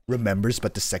remembers,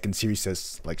 but the second series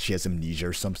says, like, she has amnesia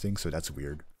or something, so that's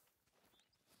weird.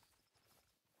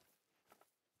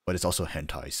 But it's also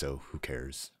hentai, so who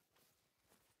cares?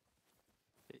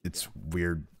 It's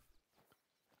weird,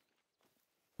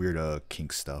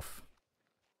 kink stuff.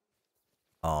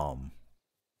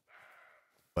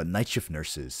 But night shift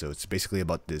nurses, so it's basically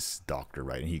about this doctor,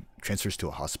 right? And he transfers to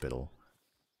a hospital.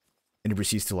 And he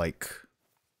proceeds to, like,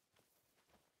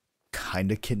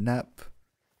 kinda kidnap.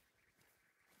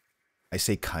 I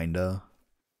say kinda,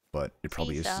 but it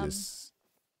probably is this.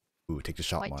 Ooh, take the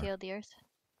shot, Mar. White-tailed deers.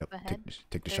 Yep, Ahead.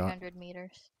 take the shot. 300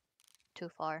 meters. Too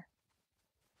far.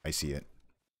 I see it.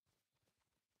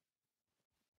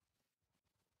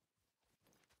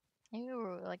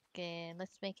 Ooh, like,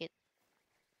 let's make it.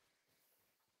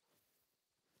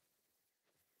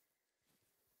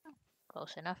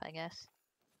 Close enough, I guess.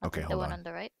 I'll Okay, take the hold one on. on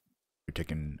the right. You're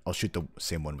taking. I'll shoot the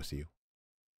same one with you.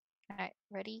 Alright,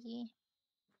 ready?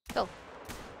 Go.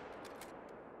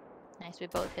 Nice, we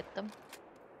both hit them.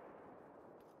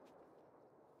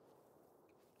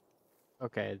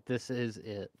 Okay, this is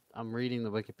it. I'm reading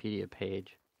the Wikipedia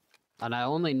page. And I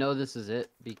only know this is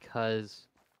it because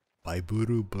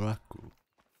Baiburu Braku.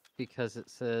 it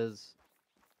says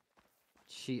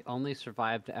she only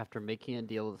survived after making a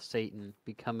deal with Satan,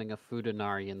 becoming a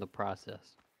Fudanari in the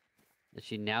process. And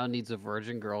she now needs a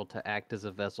virgin girl to act as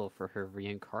a vessel for her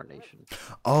reincarnation.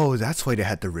 Oh, that's why they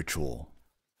had the ritual.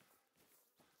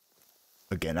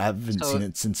 Again, I haven't seen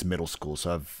it since middle school,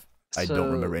 so I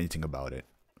don't remember anything about it.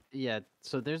 Yeah,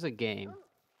 so there's a game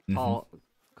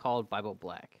called Bible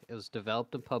Black. It was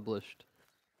developed and published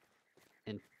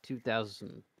in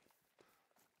 2000.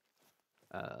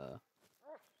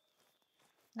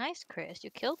 Nice, Chris. You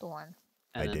killed one.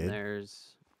 And I then did?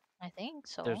 there's I think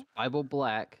so. Bible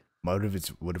Black. What if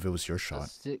it was your A shot?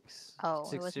 six it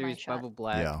was my series shot. Bible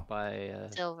Black Yeah. by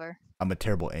Silver. I'm a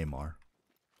terrible AMR.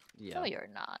 No, you're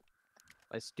not.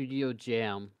 by Studio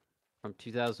Jam from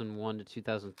 2001 to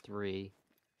 2003.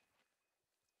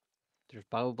 There's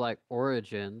Bible Black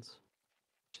Origins,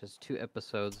 which has 2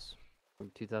 episodes from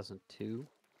 2002.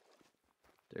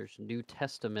 There's New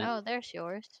Testament Oh, there's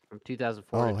yours. from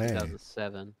 2004 Oh, to hey.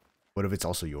 2007. What if it's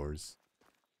also yours?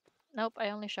 Nope,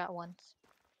 I only shot once.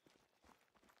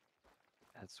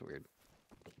 That's weird.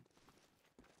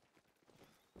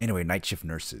 Anyway, night shift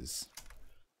nurses.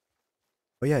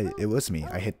 Oh yeah, it was me.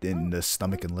 I hit in the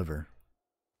stomach and liver.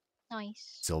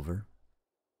 Nice. Silver.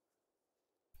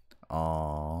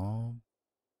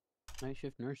 Night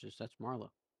Shift Nurses, that's Marla.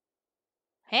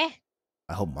 Heh?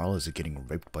 I hope Marla's getting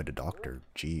raped by the doctor.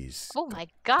 Jeez. Oh my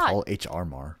god. Call HR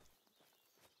Mar.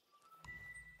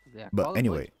 Yeah, But probably.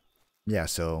 anyway, yeah,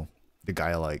 so the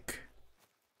guy like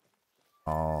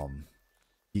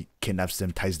he kidnaps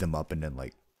them, ties them up, and then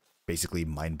like basically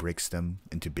mind breaks them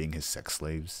into being his sex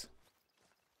slaves.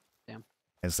 Damn.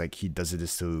 And it's like he does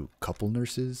this to couple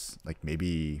nurses, like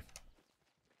maybe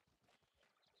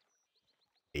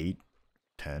 8,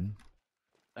 10.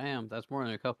 Damn, that's more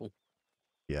than a couple.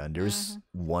 Yeah, and there's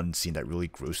one scene that really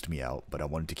grossed me out, but I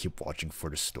wanted to keep watching for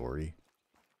the story.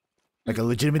 Like I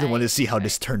legitimately wanted to see how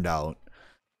this turned out.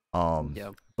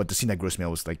 Yeah. But the scene that grossed me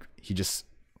out was like he just,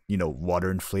 water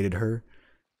inflated her,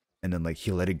 and then like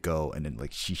he let it go, and then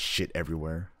like she shit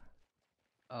everywhere,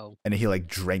 Oh. and then he like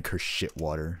drank her shit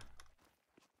water.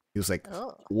 He was like,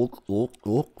 Oh. "Look, I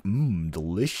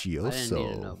delicioso." didn't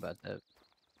need to know about that.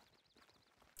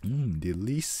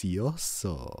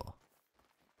 Delicioso.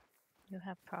 You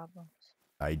have problems.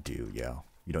 I do, yeah.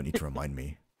 You don't need to remind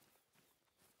me.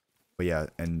 But yeah,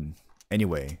 and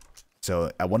anyway,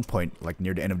 so at one point, like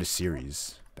near the end of the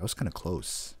series, that was kind of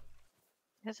close.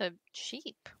 There's a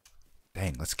sheep.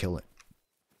 Dang, let's kill it.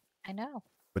 I know.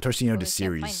 But towards the end of Well, the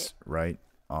we can't find series, it. right?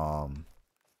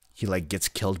 He like gets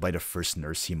killed by the first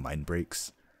nurse he mind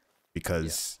breaks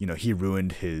because he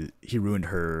ruined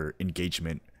her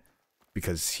engagement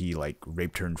because he like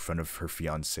raped her in front of her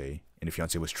fiance, and the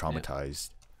fiance was traumatized.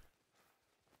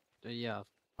 Yeah.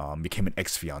 Became an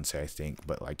ex-fiance, I think,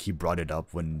 but like he brought it up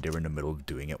when they were in the middle of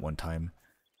doing it one time,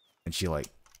 and she like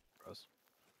Gross.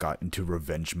 got into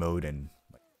revenge mode and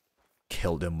like,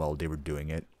 killed him while they were doing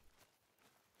it.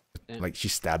 Damn. Like she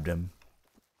stabbed him.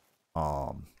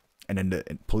 And then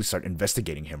the police start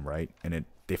investigating him, right? And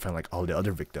they find like all the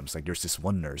other victims. Like there's this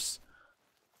one nurse.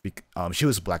 She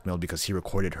was blackmailed because he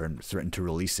recorded her and threatened to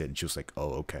release it, and she was like,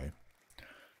 "Oh, okay."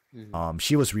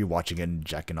 She was rewatching it and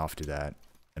jacking off to that,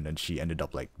 and then she ended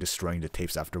up like destroying the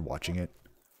tapes after watching it.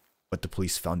 but the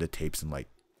police found the tapes and like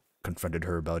confronted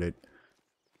her about it.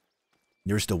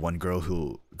 There's the one girl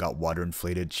who got water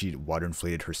inflated. She water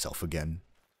inflated herself again.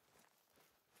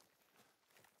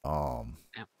 Yeah.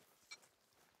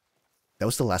 That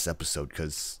was the last episode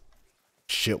because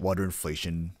shit water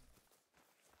inflation,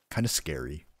 kind of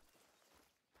scary.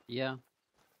 Yeah,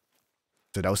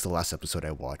 So that was the last episode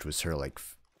I watched. Was her like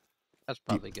that's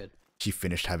probably good. she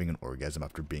finished having an orgasm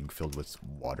after being filled with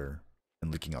water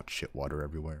and leaking out shit water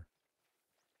everywhere.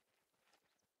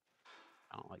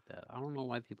 I don't like that. I don't know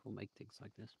why people make things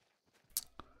like this.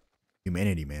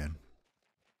 Humanity, man.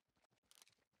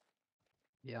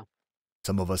 Yeah.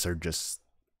 Some of us are just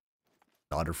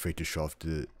not afraid to show off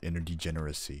the inner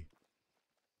degeneracy.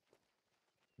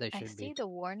 They I should see be. the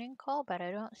warning call, but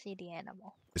I don't see the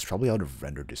animal. It's probably out of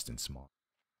render distance, Mom.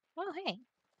 Oh, hey.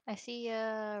 I see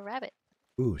a rabbit.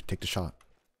 Ooh, take the shot.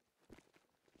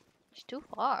 It's too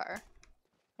far.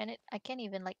 And I can't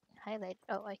even, like, highlight.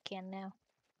 Oh, I can now.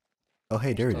 Oh,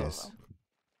 hey, there There's it two of is. them.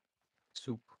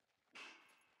 Soup.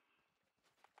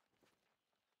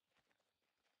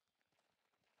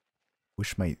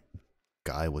 Wish my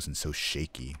guy wasn't so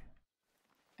shaky.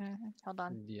 Hold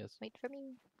on. Yes. Wait for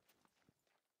me.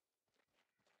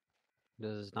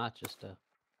 This is not just a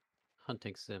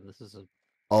hunting sim. This is a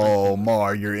Oh,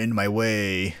 Mar, you're in my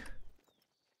way.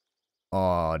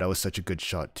 Oh, that was such a good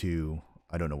shot, too.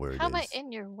 I don't know where How it am I is.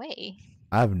 in your way?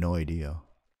 I have no idea.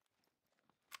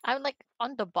 I'm, like,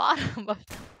 on the bottom of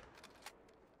the...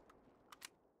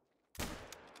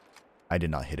 I did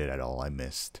not hit it at all. I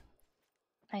missed.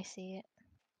 I see it.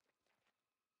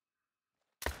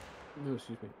 no,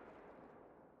 excuse me.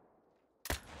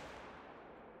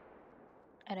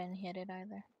 I didn't hit it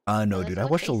either. No, let's dude. I go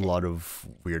watched a chase it. lot of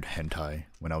weird hentai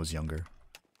when I was younger.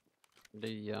 The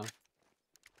And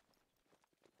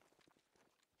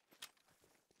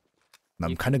I'm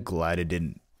You kind of can- glad it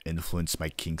didn't influence my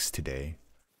kinks today.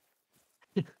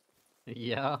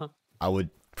 yeah. I would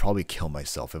probably kill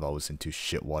myself if I was into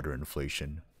shit water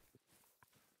inflation.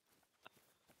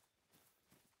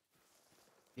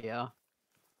 Yeah.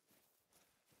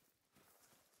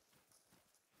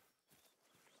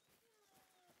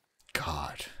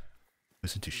 God.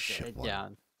 Listen to shit water. Yeah.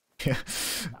 Yeah.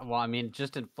 Well, I mean,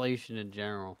 just inflation in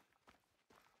general.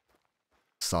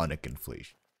 Sonic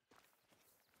inflation.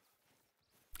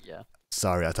 Yeah.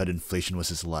 Sorry, I thought inflation was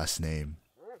his last name.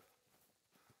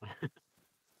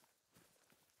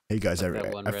 Hey guys, Like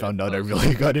that one I Reddit found out I post really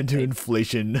where got into they-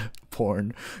 inflation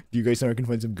porn. Do you guys know I can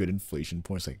find some good inflation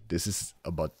porn? It's like, this is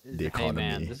about the Hey economy.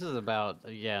 man, this is about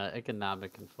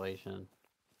economic inflation.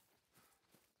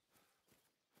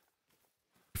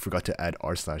 He forgot to add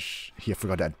he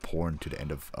forgot to add porn to the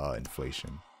end of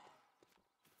inflation.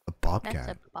 A bobcat.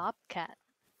 That's a bobcat.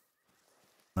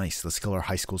 Nice. Let's kill our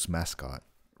high school's mascot.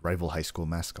 Rival high school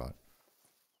mascot.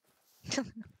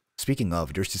 Speaking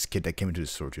of, there's this kid that came into the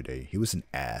store today. He was an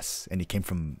ass, and he came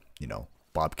from,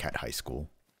 Bobcat High School.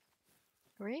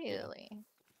 Really?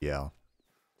 Yeah.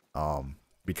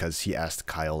 Because he asked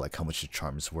Kyle like how much the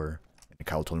charms were, and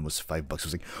Kyle told him it was $5. He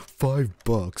was like, $5,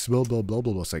 blah blah blah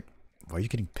blah blah. It's like, why are you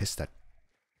getting pissed at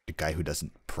the guy who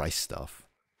doesn't price stuff?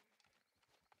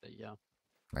 Yeah.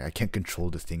 Like, I can't control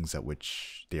the things at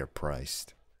which they are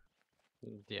priced.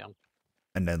 Yeah.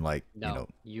 And then like, No,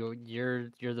 you're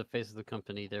the face of the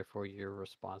company, therefore you're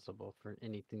responsible for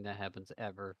anything that happens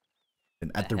ever.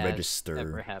 and that at the has register,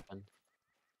 ever happened.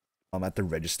 at the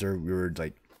register, we were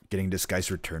like getting this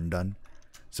guy's return done.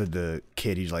 So the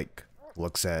kid, he like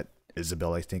looks at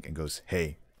Isabel, I think, and goes,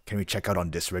 "Hey, can we check out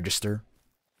on this register?"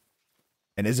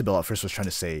 And Isabel at first was trying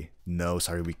to say, "No,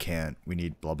 sorry, we can't. We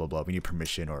need blah blah blah. We need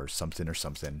permission or something or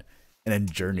something." And then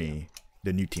Journey,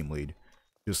 the new team lead,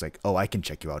 he was like, "Oh, I can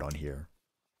check you out on here."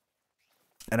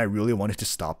 And I really wanted to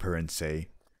stop her and say,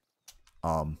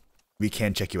 "We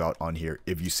can check you out on here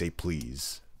if you say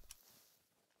please."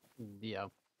 Yeah.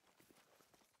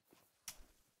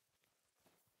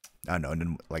 I don't know, and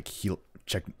then like he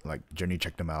checked, like Journey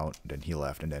checked him out, then he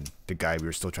left, and then the guy, we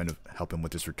were still trying to help him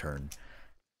with his return,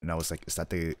 and I was like, "Is that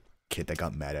the kid that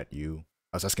got mad at you?"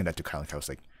 I was asking that to Kyle, and Kyle was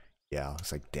like, "Yeah." I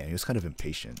was like, "Damn, he was kind of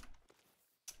impatient."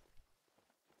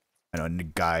 I know, and the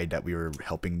guy that we were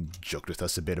helping joked with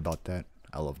us a bit about that.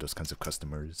 I love those kinds of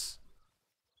customers.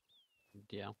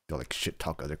 Yeah. They'll like shit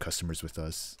talk other customers with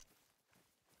us.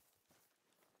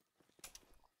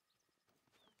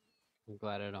 I'm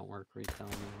glad I don't work retail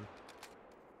anymore.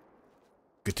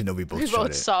 Good to know we both We shot both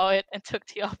it. saw it and took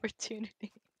the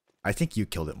opportunity. I think you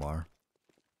killed it, Mar.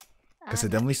 Because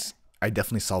I'm not sure. I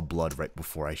definitely saw blood right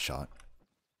before I shot.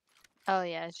 Oh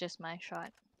yeah, it's just my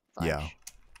shot. Yeah. Flash.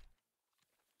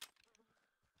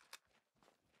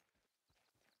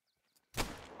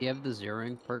 You have the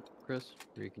zeroing perk, Chris,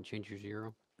 where you can change your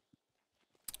zero.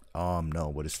 No,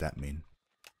 what does that mean?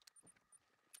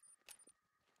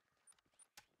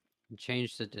 You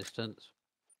change the distance.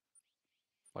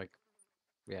 Like,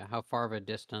 yeah, how far of a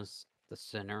distance the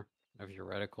center of your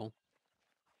reticle is.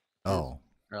 Oh.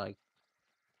 Or like,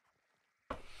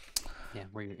 yeah,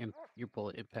 where your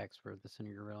bullet impacts where the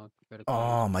center of your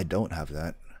reticle is. I don't have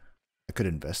that. I could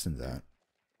invest in that.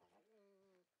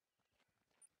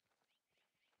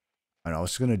 And I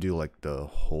was gonna do like the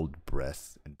hold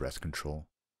breath and breath control.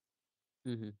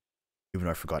 Mm-hmm. Even though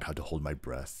I forgot how to hold my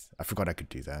breath. I forgot I could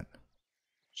do that.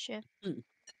 Shit.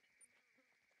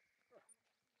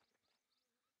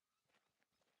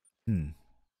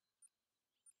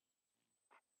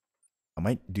 I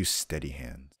might do steady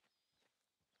hands.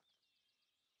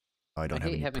 Oh, I don't I have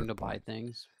hate any having perk to buy points.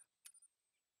 things.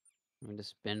 I'm going to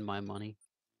spend my money.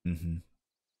 Mm-hmm.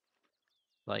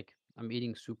 Like, I'm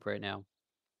eating soup right now,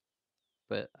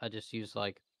 but I just use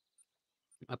like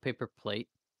a paper plate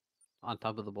on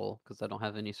top of the bowl because I don't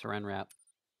have any saran wrap.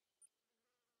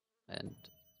 And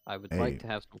I would like Hey, to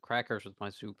have some crackers with my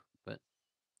soup, but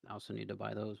I also need to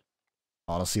buy those.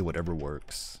 honestly, whatever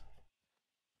works.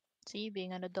 See,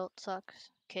 being an adult sucks.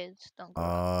 Kids, don't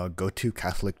go. Go to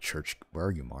Catholic church. Where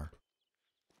are you, Mar?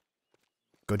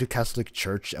 Go to Catholic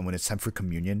church, and when it's time for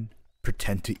communion,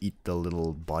 pretend to eat the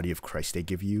little body of Christ they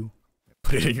give you.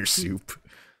 Put it in your soup.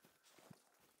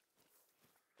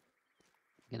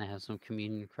 Gonna have some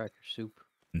communion cracker soup.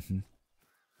 Mm-hmm.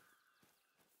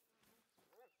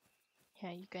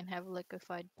 Yeah, you can have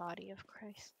liquefied body of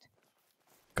Christ.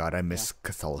 God, I miss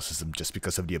Catholicism just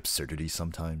because of the absurdity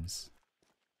sometimes.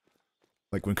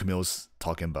 Like when Camille's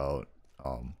talking about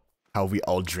how we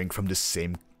all drink from the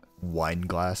same wine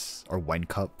glass or wine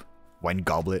cup, wine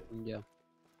goblet. Yeah.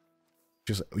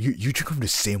 Just like, you drink from the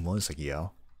same one. It's like, yeah.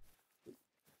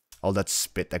 All that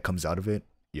spit that comes out of it.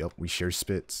 Yep, we share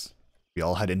spits. We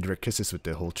all had indirect kisses with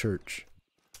the whole church.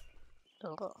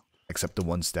 Ugh. Except the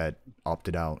ones that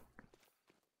opted out.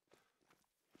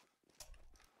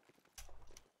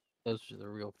 Those are the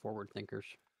real forward thinkers.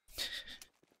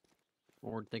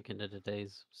 Forward thinking to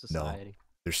today's society. No,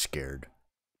 they're scared.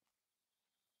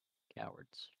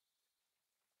 Cowards.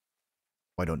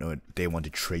 I don't know. They want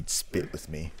to trade spit with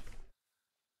me.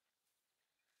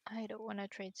 I don't want to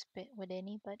trade spit with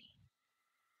anybody.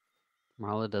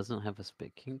 Marla doesn't have a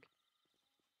spit kink.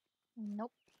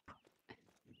 Nope.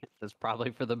 That's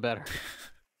probably for the better.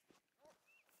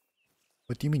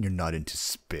 What do you mean you're not into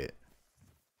spit?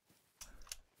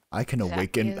 I can Exactly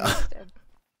awaken. as I said.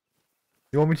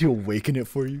 You want me to awaken it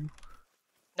for you?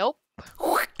 Nope.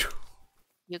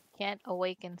 You can't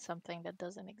awaken something that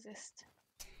doesn't exist.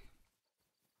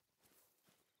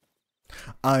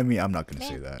 I mean, I'm not gonna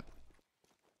say Man. that.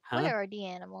 Huh? Where are the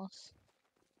animals?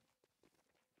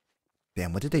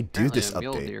 Damn, what did they do Apparently this a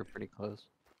mule update? deer pretty close.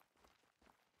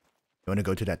 You wanna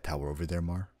go to that tower over there,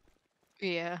 Mar?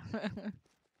 Yeah.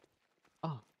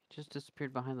 Oh, he just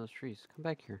disappeared behind those trees. Come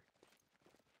back here.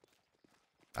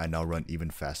 I now run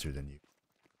even faster than you.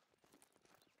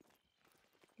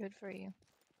 Good for you.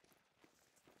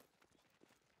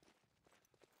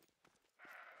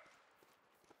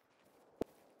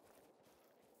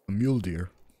 A mule deer.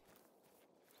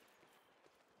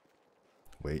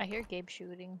 Wait. I hear Gabe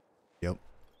shooting. Yep.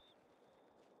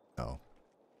 Oh.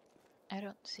 I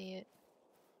don't see it.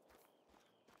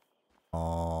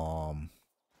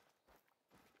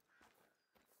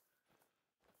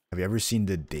 Have you ever seen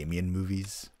the Damien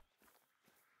movies?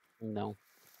 No.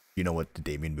 You know what the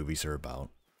Damien movies are about?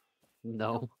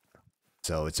 No.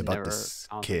 So it's about this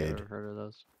I don't think I've kid. ever heard of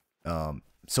those.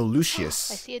 So I Lucius.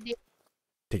 see a deer.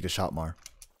 Take the shot, Mar.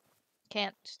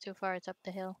 Can't. It's too far. It's up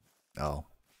the hill. Oh.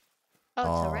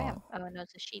 Oh, it's a ram. Oh, no,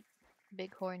 it's a sheep.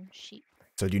 Bighorn sheep.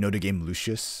 So do you know the game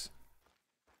Lucius?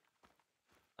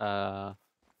 I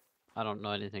don't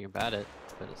know anything about it,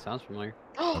 but it sounds familiar.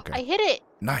 Oh, Okay. I hit it!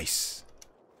 Nice.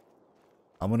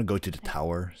 I'm gonna go to the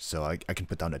tower so I can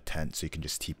put down a tent so you can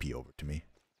just TP over to me.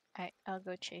 Alright, I'll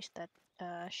go chase that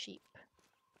sheep.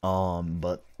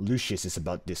 But Lucius is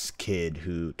about this kid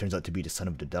who turns out to be the son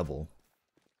of the devil.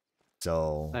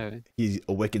 So Okay. he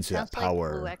awakens to Sounds that like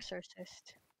power. Blue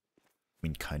Exorcist. I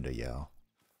mean, kinda, yeah.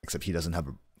 Except he doesn't have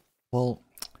a. Well,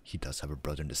 he does have a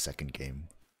brother in the second game.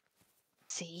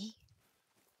 See?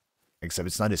 Except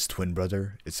it's not his twin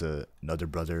brother. It's another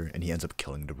brother, and he ends up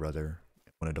killing the brother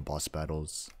in one of the boss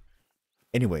battles.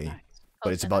 Anyway, Nice. but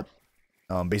Close it's about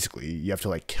enough. basically you have to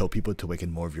like kill people to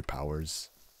awaken more of your powers.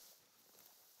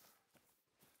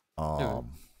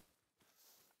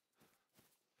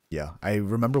 Yeah, I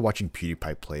remember watching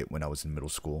PewDiePie play it when I was in middle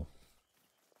school.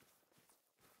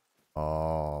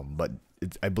 But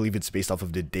I believe it's based off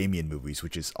of the Damien movies,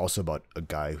 which is also about a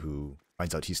guy who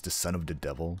finds out he's the son of the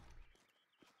devil.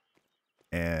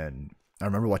 And I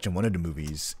remember watching one of the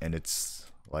movies, and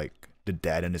it's like the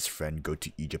dad and his friend go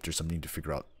to Egypt or something to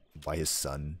figure out why his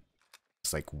son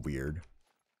is like weird.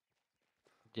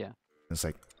 Yeah. And it's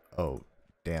like, oh,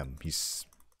 damn, he's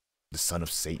the son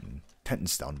of Satan.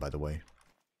 Tenton's down, by the way.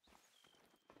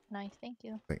 Nice, thank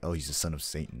you. Like, oh, he's the son of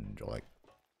Satan. They're like,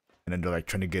 and then they're like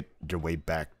trying to get their way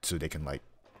back so they can like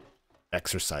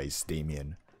exorcise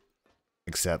Damien.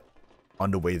 Except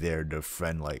on the way there, the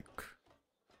friend like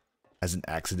has an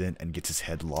accident and gets his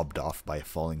head lobbed off by a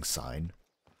falling sign.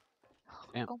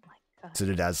 Damn. Oh my god. So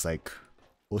the dad's like,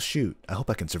 well, shoot, I hope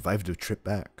I can survive the trip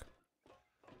back.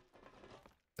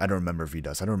 I don't remember if he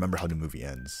does. I don't remember how the movie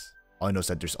ends. All I know is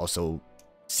that there's also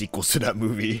sequels to that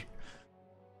movie.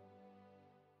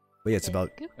 But yeah, it's about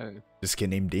Oh. this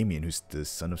kid named Damien who's the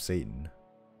son of Satan.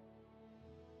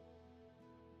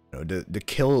 You know, the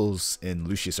kills in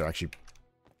Lucius are actually,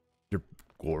 they're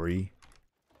gory,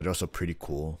 but they're also pretty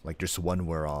cool. Like there's one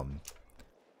where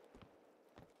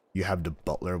you have the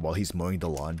butler while he's mowing the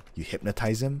lawn, you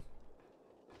hypnotize him,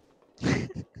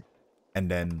 and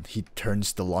then he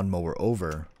turns the lawnmower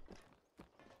over,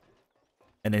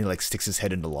 and then he like sticks his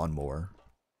head in the lawnmower.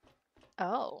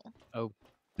 Oh. Oh.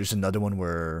 There's another one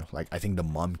where like I think the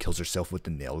mom kills herself with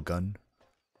the nail gun.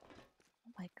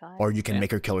 Oh my god. Or you can Yeah.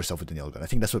 make her kill herself with the nail gun. I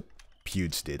think that's what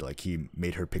Pewds did. Like he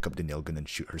made her pick up the nail gun and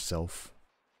shoot herself.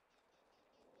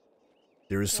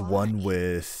 There's one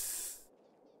with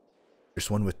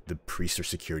the priest or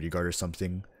security guard or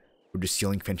something, where the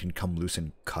ceiling fan can come loose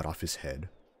and cut off his head.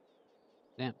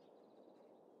 Damn.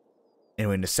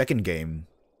 Anyway, in the second game,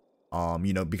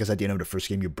 you know, because at the end of the first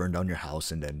game you burn down your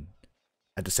house, and then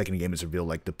at the second game it's revealed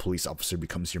like the police officer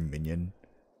becomes your minion.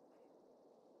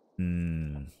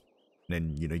 Then,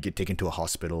 you know, you get taken to a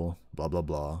hospital, blah blah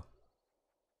blah.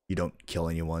 You don't kill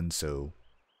anyone, so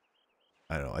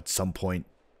I don't know, at some point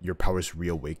your powers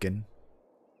reawaken.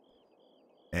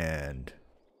 And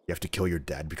you have to kill your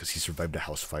dad because he survived a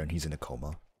house fire and he's in a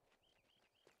coma.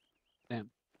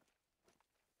 Damn.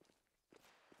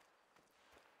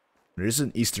 There's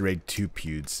an Easter egg to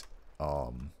Pewds.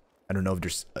 I don't know if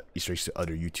there's Easter eggs to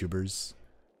other YouTubers.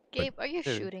 Gabe, are you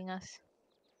Dude. shooting us?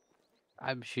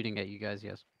 I'm shooting at you guys,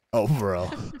 yes. Oh, bro.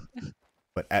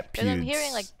 But at Because Pewds. I'm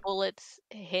hearing like bullets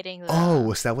hitting the. Oh,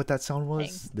 was that what that sound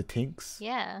was? thing. The tinks?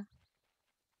 Yeah.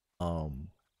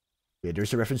 Yeah,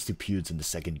 there's a reference to Pewds in the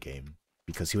second game,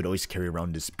 because he would always carry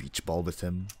around this beach ball with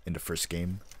him in the first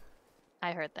game.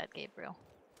 I heard that, Gabriel.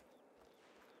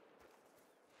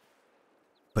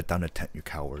 Put down a tent, you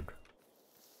coward.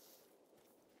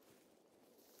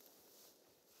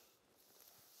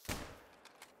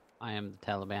 I am the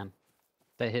Taliban.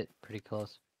 They hit pretty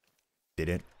close.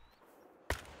 Didn't.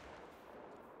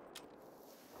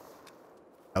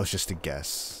 That was just a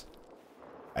guess.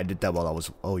 I did that while I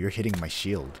was... Oh, you're hitting my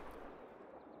shield.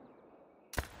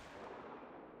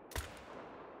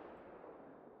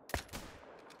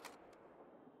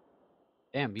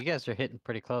 Damn, you guys are hitting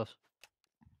pretty close.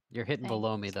 You're hitting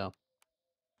below me though.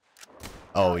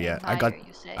 Oh, Oh, yeah. aim I got... higher,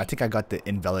 you say. I think I got the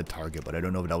invalid target, but I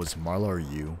don't know if that was Marla or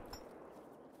you.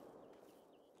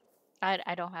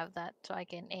 I don't have that, so I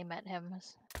can aim at him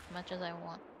as much as I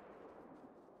want.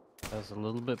 That was a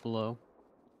little bit below.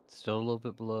 Still a little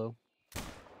bit below.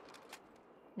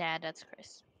 Nah, that's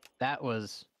Chris. That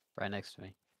was right next to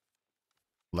me.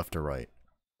 Left or right?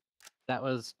 That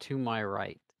was to my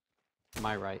right.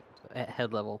 My right. At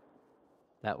head level.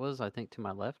 That was, I think, to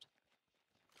my left.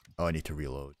 Oh, I need to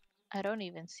reload. I don't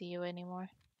even see you anymore.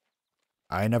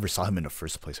 I never saw him in the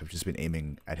first place. I've just been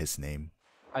aiming at his name.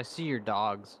 I see your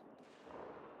dogs.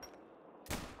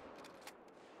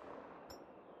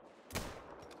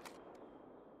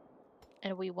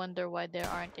 And we wonder why there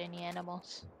aren't any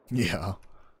animals. Yeah.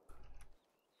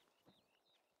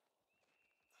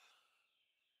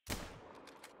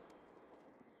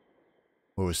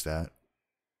 What was that?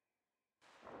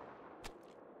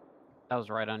 That was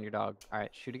right on your dog.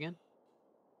 Alright, shoot again.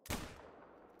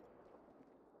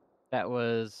 That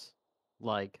was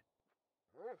like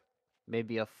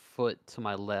maybe a foot to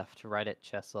my left, right at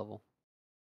chest level.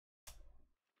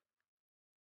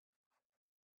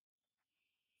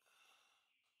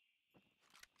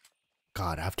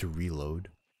 God, I have to reload.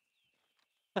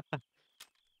 I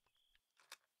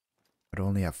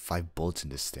only have 5 bullets in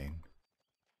this thing.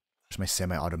 Where's my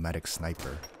semi-automatic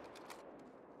sniper?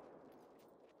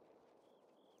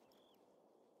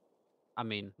 I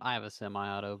mean, I have a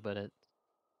semi-auto, but it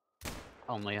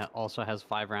only also has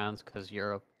 5 rounds because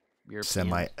Europe.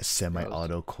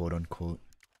 Semi-auto, quote unquote.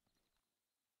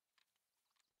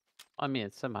 I mean,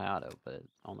 it's semi-auto, but it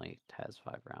only has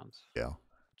 5 rounds. Yeah.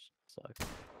 Which sucks.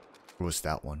 Where was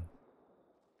that one?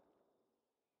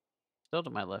 Still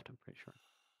to my left, I'm pretty sure.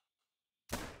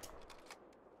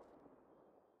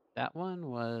 That one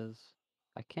was...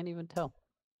 I can't even tell.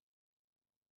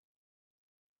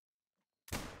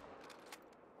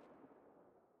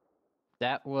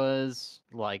 That was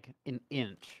like an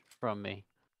inch from me.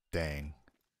 Dang.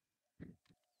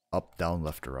 Up, down,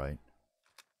 left, or right?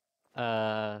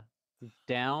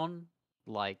 Down,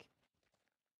 like,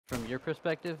 from your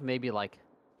perspective, maybe like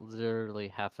literally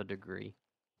half a degree.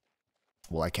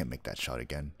 Well, I can't make that shot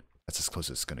again. That's as close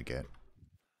as it's gonna get.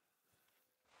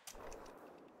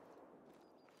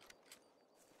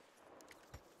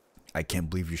 I can't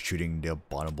believe you're shooting the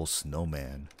abominable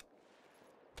snowman.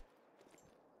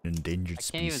 Endangered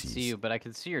I can't even species. see you, but I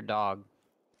can see your dog.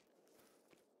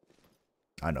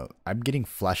 I know. I'm getting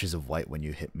flashes of white when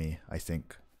you hit me, I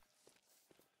think.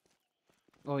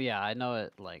 Oh yeah, I know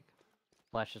it, like,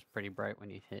 flashes pretty bright when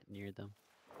you hit near them.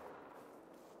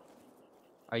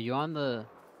 Are you on the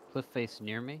cliff face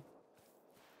near me?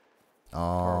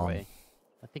 Or away?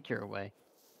 I think you're away.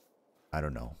 I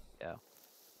don't know. Yeah.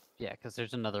 Yeah, because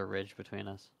there's another ridge between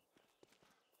us.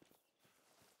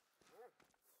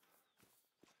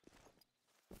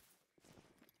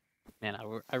 Man,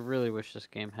 I really wish this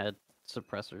game had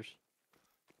suppressors.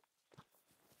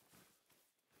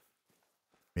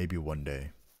 Maybe one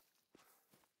day.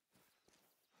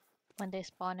 When they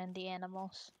spawn in the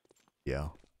animals. Yeah.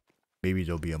 Maybe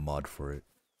there'll be a mod for it.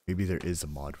 Maybe there is a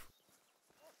mod.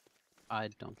 I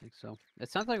don't think so. It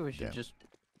sounds like we should Yeah. just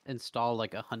install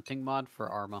like a hunting mod for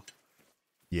Arma.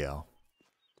 Yeah.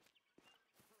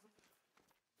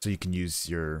 So you can use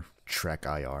your Trek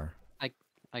IR.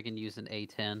 I can use an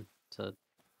A10 to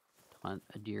hunt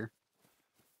a deer.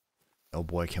 Oh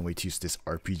boy, I can't wait to use this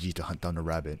RPG to hunt down a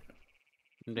rabbit.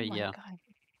 Oh my Yeah. God.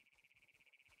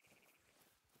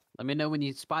 Let me know when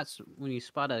you spot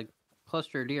a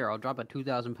cluster of deer. I'll drop a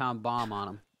 2,000-pound bomb on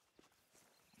them.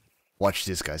 Watch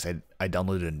this, guys. I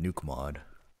downloaded a nuke mod.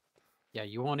 Yeah,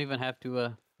 you won't even have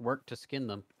to work to skin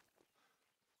them.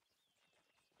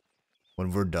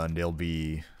 When we're done, they'll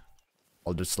be...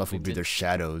 all that's left will be their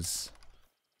shadows.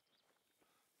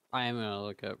 I am gonna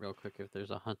look up real quick if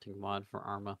there's a hunting mod for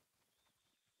Arma.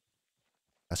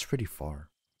 That's pretty far.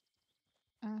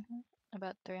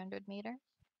 About 300 meters?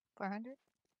 400?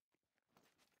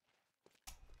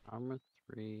 Arma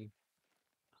 3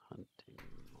 hunting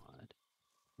mod.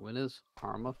 When is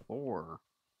Arma 4?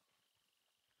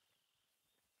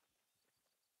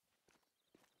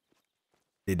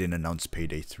 They didn't announce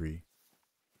Payday 3.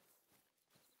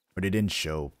 Or they didn't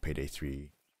show Payday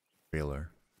 3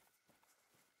 trailer.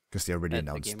 Because they already At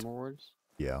the announced. Game Awards?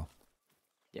 Yeah.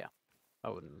 Yeah. I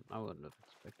wouldn't have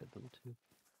expected them to.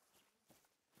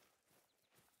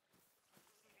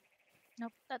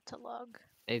 Nope, that's a log.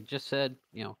 They just said,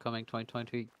 you know, coming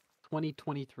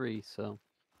 2023, so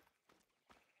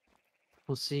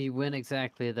we'll see when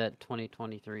exactly that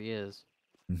 2023 is.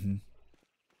 Mm-hmm.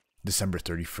 December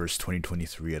 31st,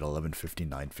 2023 at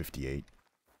 11:59:58.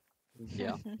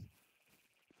 Yeah.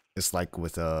 It's like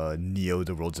with Neo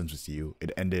The World Ends With You.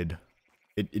 It ended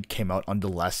it came out on the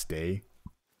last day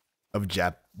of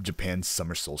Japan's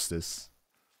summer solstice.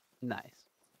 Nice.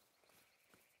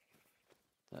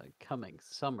 The coming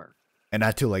summer. And I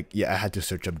had to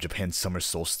search up Japan's summer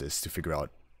solstice to figure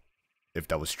out if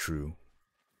that was true.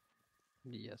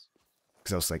 Yes.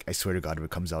 Because I was like, I swear to God, if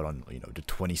it comes out on, the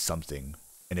 20-something,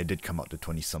 and it did come out the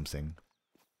 20-something.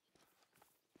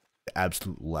 The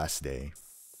absolute last day.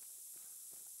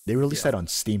 They released that on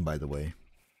Steam, by the way.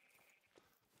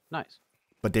 Nice.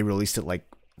 But they released it like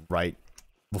right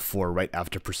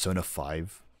after Persona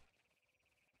 5.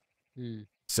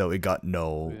 So it got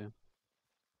no... Yeah.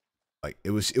 Like,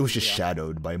 it was just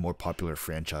shadowed by a more popular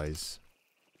franchise.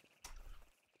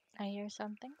 I hear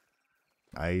something.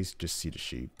 I just see the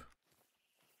sheep.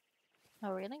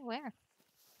 Oh, really? Where?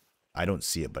 I don't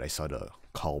see it, but I saw the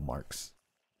call marks.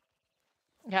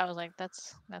 Yeah, I was like,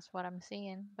 that's what I'm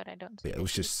seeing, but I don't see Yeah, the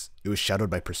sheep. it was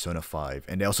shadowed by Persona 5,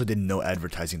 and they also did no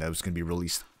advertising that it was going to be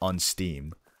released on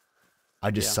Steam. I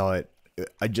just saw it.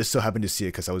 I just so happened to see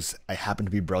it because I happened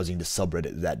to be browsing the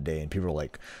subreddit that day, and people were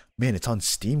like, "Man, it's on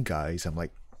Steam, guys." I'm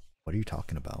like, "What are you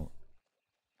talking about?"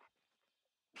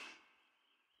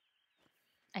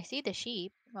 I see the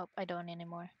sheep. Oh, I don't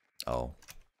anymore. Oh,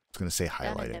 I was gonna say Down in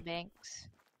highlight the it. banks.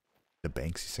 The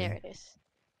banks, you say? There it is.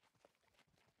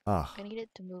 Ah, I need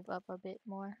it to move up a bit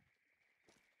more.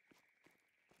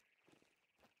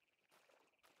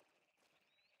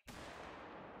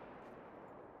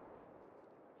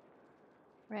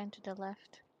 Ran to the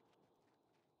left.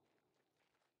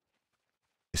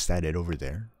 that it over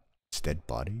there? It's dead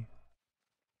body?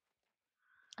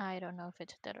 I don't know if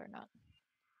it's dead or not.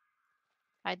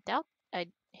 I doubt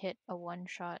I'd hit a one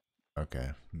shot. Okay,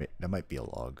 that might be a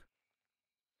log.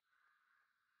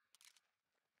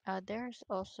 There's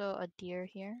also a deer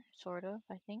here, sort of,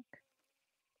 I think.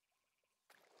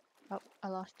 Oh, I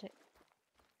lost it.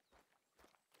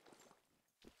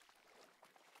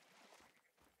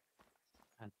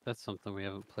 That's something we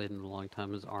haven't played in a long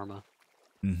time is Arma.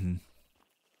 Mm-hmm.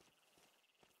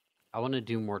 I want to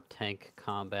do more tank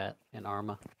combat in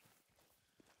Arma.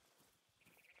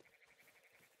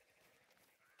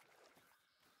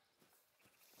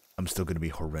 I'm still gonna be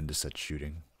horrendous at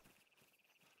shooting.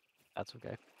 That's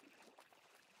okay.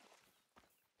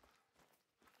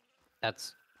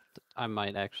 I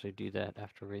might actually do that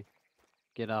after we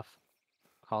get off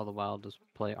Call of the Wild, just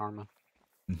play Arma.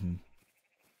 Mm-hmm.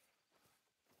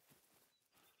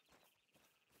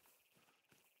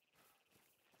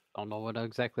 Don't know what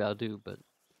exactly I'll do, but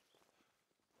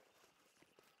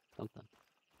something.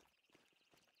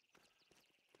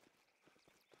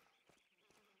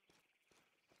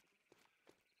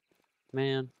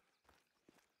 Man,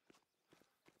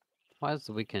 why is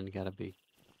the weekend gotta be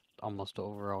almost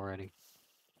over already?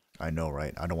 I know,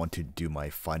 right? I don't want to do my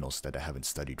finals that I haven't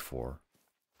studied for.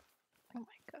 Oh my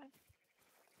god.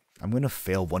 I'm gonna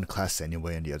fail one class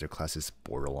anyway, and the other class is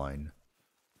borderline.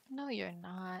 No, you're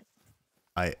not.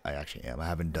 I actually am. I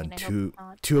haven't done I hope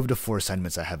not. two of the 4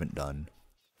 assignments I haven't done.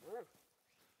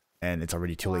 And it's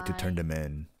already too late to turn Why? them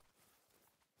in.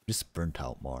 Just burnt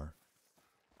out more.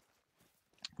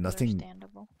 Nothing.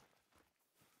 Understandable.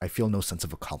 I feel no sense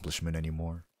of accomplishment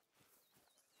anymore.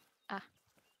 Ah.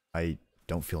 I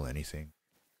don't feel anything.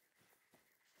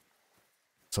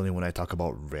 It's only when I talk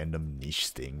about random niche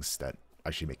things that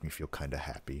actually make me feel kind of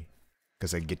happy.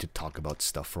 Because I get to talk about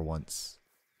stuff for once.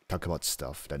 Talk about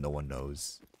stuff that no one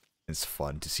knows. It's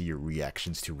fun to see your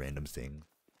reactions to random things.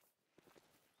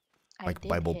 I Like did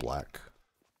Bible hit. Black.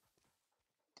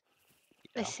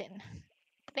 Listen,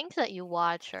 things that you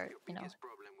watch are, Your biggest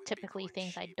problem will be typically growing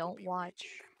things I sheep don't will be watch.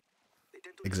 reaching them. They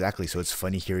tend to Exactly, so it's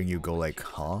funny hearing you go like,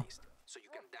 humans huh? at least, so you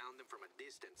can down them from a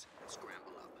distance and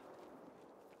scramble up.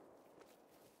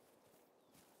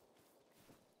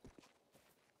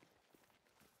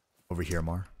 Over here,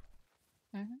 Mar.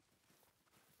 Mm-hmm.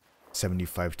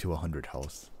 75 to 100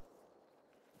 health.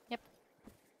 Yep.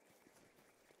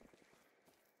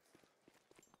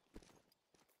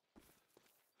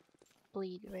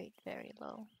 Bleed rate very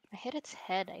low. I hit its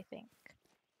head, I think.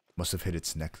 Must have hit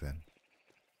its neck then.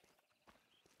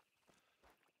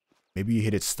 Maybe you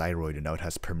hit its thyroid and now it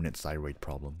has permanent thyroid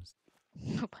problems.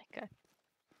 Oh my god.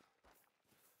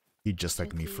 He just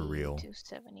like me for real.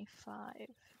 275.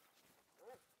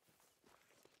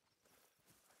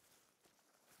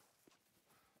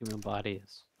 Human body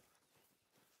is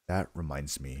That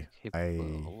reminds me.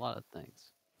 capable of a lot of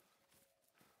things.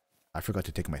 I forgot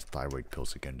to take my thyroid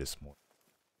pills again this morning.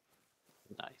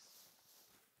 Nice.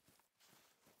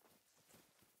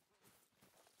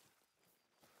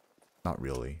 Not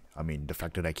really. I mean, the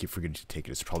fact that I keep forgetting to take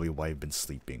it is probably why I've been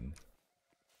sleeping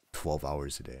 12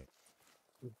 hours a day.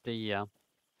 Yeah.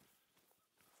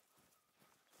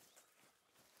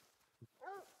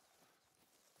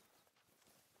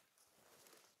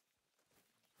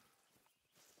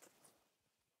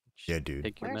 Yeah, dude.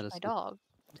 Take your Where's medicine. my dog?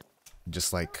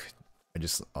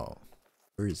 Oh,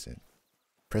 where is it?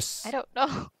 Press, I don't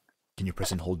know. can you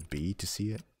press and hold B to see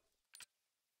it?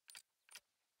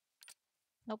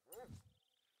 Nope.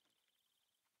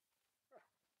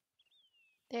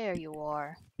 There you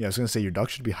are. Yeah, I was gonna say your dog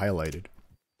should be highlighted.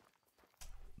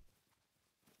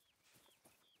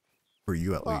 For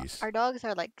you at Well, least. our dogs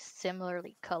are like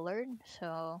similarly colored,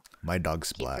 so My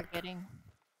dog's keep black. forgetting.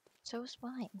 So is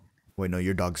mine. Wait, no,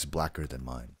 your dog's blacker than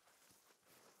mine.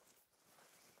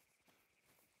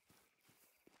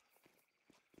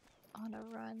 On a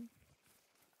run.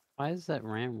 Why is that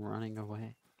ram running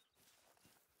away?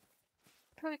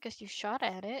 Probably because you shot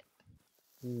at it.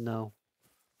 No,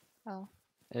 Oh,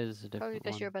 it is a probably different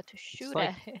because you're one. about to shoot like-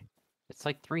 at it. It's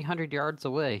like 300 yards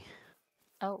away.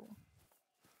 Oh,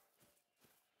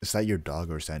 Is that your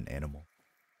dog or is that an animal?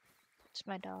 it's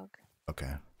my dog.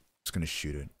 Okay. Just gonna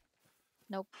shoot it.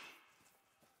 Nope.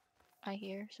 I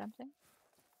hear something.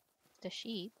 The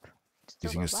sheep. It's Do you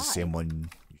still think it's the same alive. one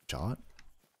you shot?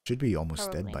 Should be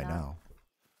almost Probably dead by not. now.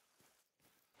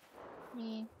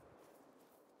 Me.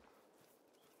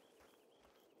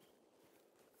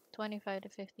 25 to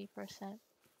 50%.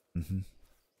 Mm-hmm.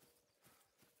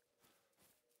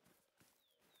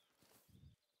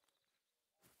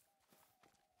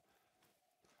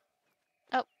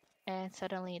 Oh, and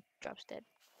suddenly it drops dead.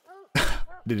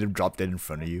 Did it drop dead in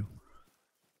front of you?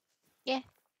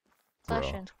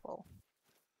 Slash Bro. and scroll.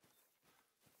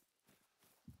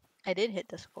 I did hit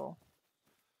the scroll.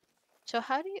 So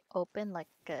how do you open like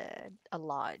a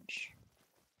lodge?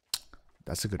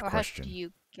 That's a good Or how question. do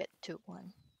you get to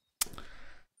one?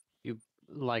 You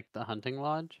like the hunting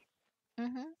lodge?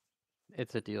 Mm-hmm.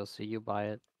 It's a DLC. You buy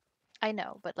it. I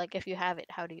know, but like if you have it,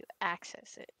 how do you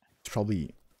access it? It's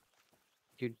probably,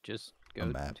 You just A go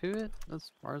map. to it. As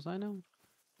far as I know.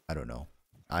 I don't know.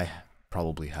 I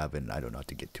probably haven't. I don't know how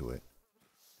to get to it.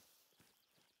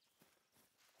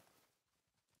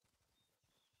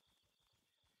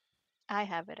 I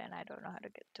have it and I don't know how to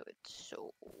get to it,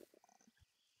 so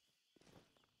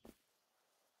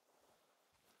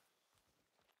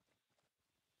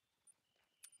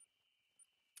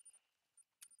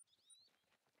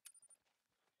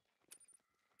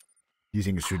Do you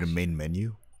think it's through the main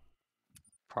menu?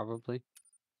 Probably.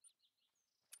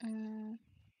 mm,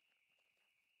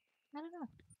 I don't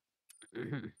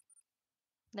know.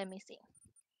 Let me see.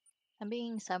 I'm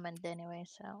being summoned anyway,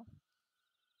 so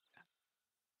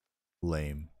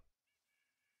Lame.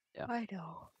 Yeah. I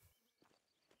know.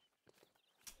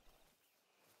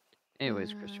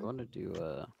 Anyways, Chris, you want to do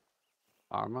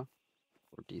Arma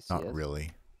or DCS? Not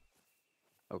really.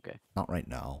 Okay. Not right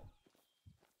now.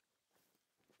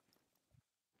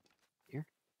 Here.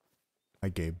 Hi,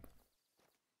 Gabe.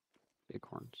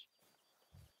 Bighorns.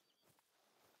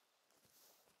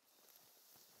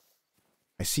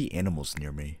 I see animals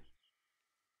near me.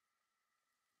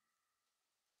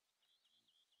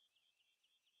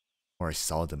 Or I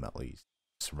saw them at least.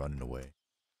 Just running away.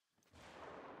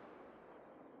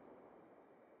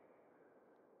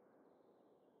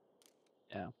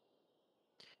 Yeah.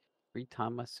 Every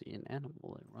time I see an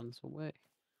animal, it runs away.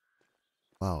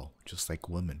 Wow, just like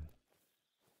women.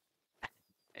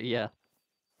 Yeah.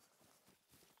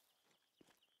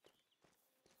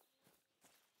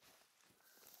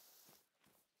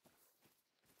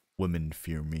 Women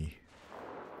fear me.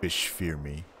 Fish fear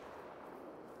me.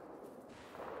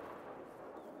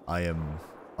 I am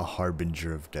a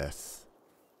harbinger of death.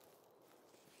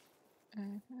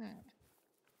 Mm-hmm.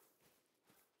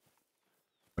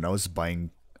 When I was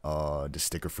buying the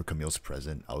sticker for Camille's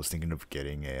present, I was thinking of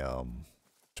getting a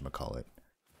whatchamacallit,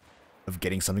 of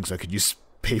getting something so I could use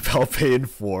PayPal Pay in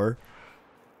 4.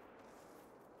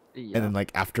 Yeah. And then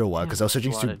like after a while, because I was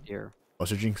searching a lot through of deer. I was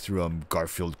searching through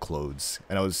Garfield clothes,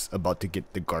 and I was about to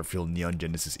get the Garfield Neon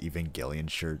Genesis Evangelion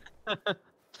shirt.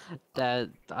 That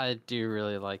I do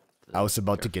really like. I was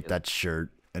about to get Garfield. that shirt,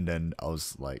 and then I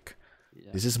was like,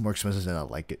 Yeah. this is more expensive than I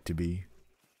like it to be.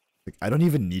 Like I don't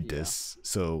even need Yeah. this,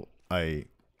 so I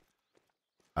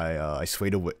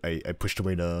swayed away. I pushed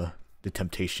away the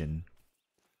temptation,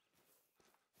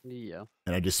 Yeah.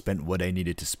 and I just spent what I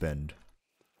needed to spend.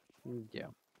 Yeah.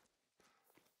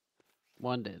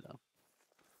 One day though.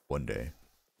 One day.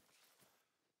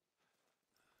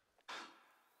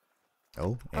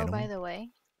 Oh, Oh, animal. by the way,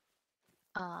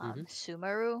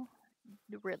 Sumeru,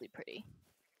 really pretty.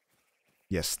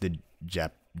 Yes, the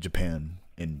Japan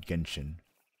in Genshin,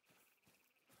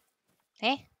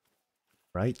 Eh?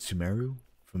 right? Sumeru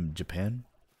from Japan,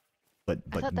 but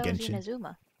I thought in that was Genshin.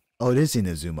 Inazuma. Oh, it is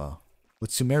Inazuma.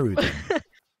 What's Sumeru then?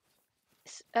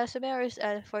 Sumeru is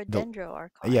for The- Dendro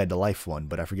Archon. Yeah, the life one,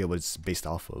 but I forget what it's based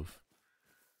off of.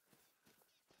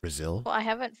 Brazil? Well, I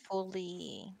haven't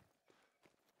fully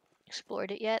explored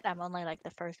it yet. I'm only like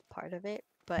the first part of it,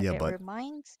 but Yeah, it but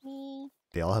reminds me.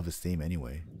 they all have a theme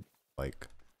anyway. Like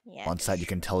Yeah. on that's site, you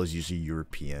true. can tell is usually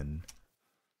European.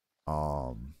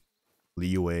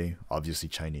 Liyue, obviously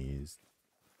Chinese.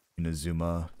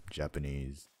 Inazuma,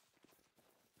 Japanese.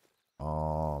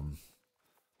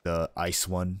 The ice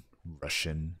one,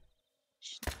 Russian.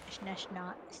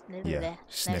 Yeah,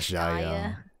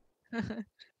 Snezhaya.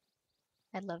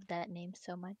 I love that name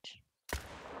so much.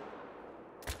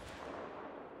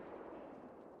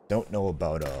 Don't know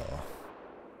about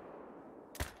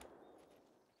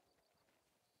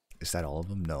is that all of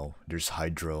them? No, there's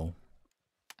Hydro.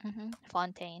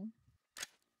 Fontaine.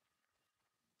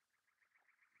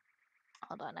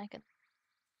 Hold on, I can.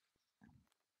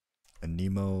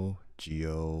 Anemo,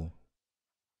 Geo,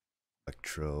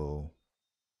 Electro,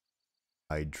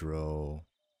 Hydro,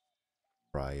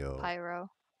 Pyro,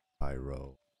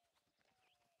 Pyro.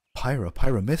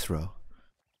 Pyromithra.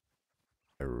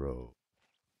 Pyro.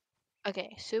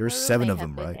 Okay, There's Sumeru 7 may of have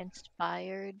them, been right?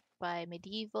 inspired by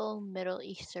medieval, Middle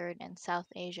Eastern, and South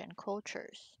Asian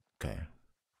cultures. Okay.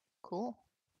 Cool.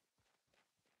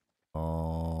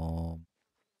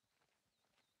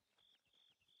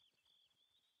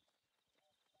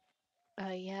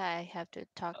 Yeah, I have to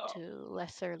talk to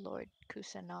Lesser Lord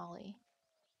Kusanali.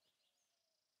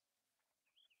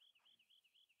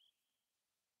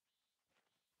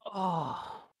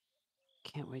 Oh,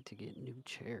 can't wait to get new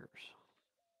chairs.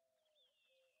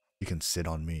 You can sit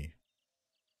on me.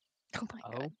 Oh my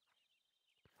Oh, god.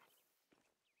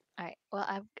 Alright, well,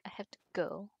 I have to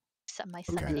go. My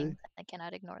Okay. summonings, I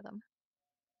cannot ignore them.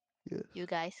 Yes. You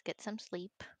guys get some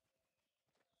sleep.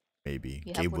 Maybe.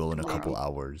 You have Gabe work will in a couple tomorrow.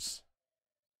 hours.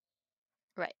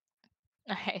 Right.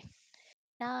 Alright.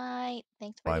 Night.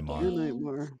 Thanks for Bye, the Mar. Good night, games.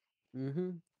 more. mm-hmm.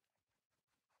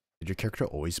 Did your character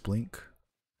always blink?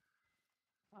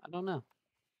 I don't know.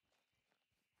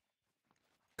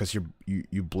 Because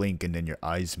you blink and then your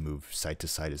eyes move side to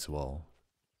side as well.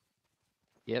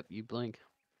 Yep, you blink.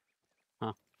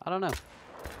 Huh. I don't know.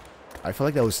 I feel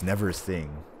like that was never a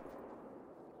thing.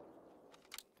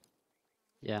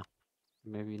 Yeah,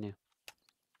 maybe you knew.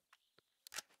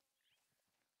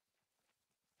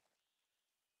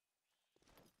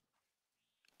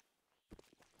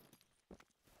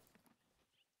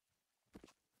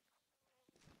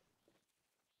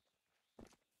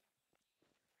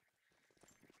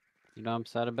 You know what I'm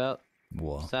sad about? I'm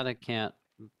What? sad I can't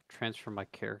transfer my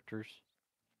characters.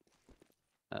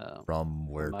 From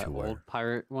where From my to old where?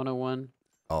 Pirate 101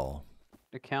 Oh.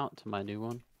 account to my new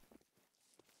one.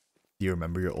 Do you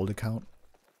remember your old account?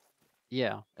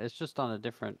 Yeah, it's just on a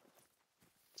different.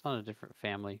 It's on a different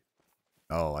family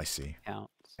Oh, I see. account.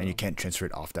 And you so- can't transfer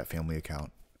it off that family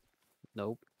account.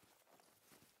 Nope.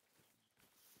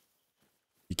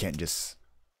 You can't just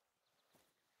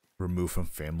remove from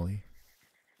family.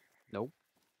 Nope.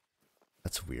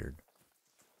 That's weird.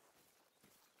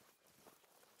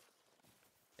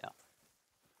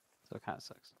 So it kind of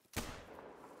sucks.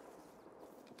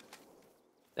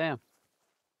 Damn.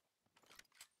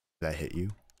 Did that hit you?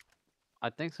 I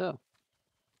think so.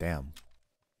 Damn.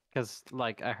 Because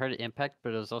like I heard it impact,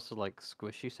 but it was also like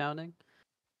squishy sounding.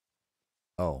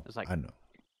 Oh, It's like- I know.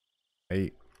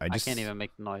 I I just can't even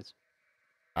make the noise.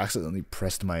 accidentally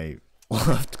pressed my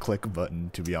left click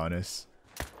button, to be honest.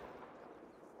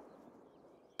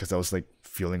 Because I was like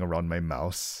feeling around my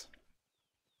mouse.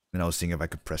 And I was seeing if I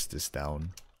could press this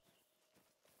down.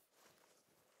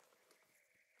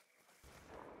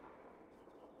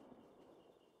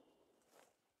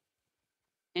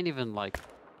 Can't even like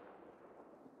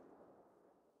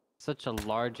such a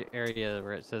large area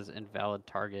where it says invalid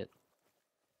target.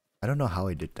 I don't know how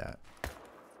I did that.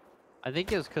 I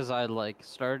think it was because I like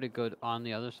started to go on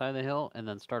the other side of the hill and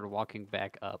then started walking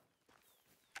back up.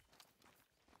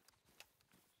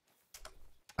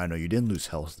 I know you didn't lose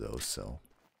health though, so.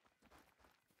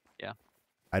 Yeah.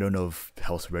 I don't know if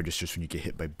health registers when you get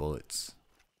hit by bullets.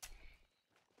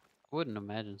 I wouldn't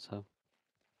imagine so.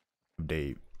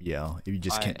 Yeah, if you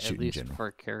just can't shoot At in least general.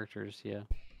 for characters, yeah.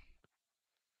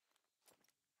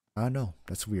 I don't know,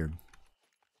 that's weird.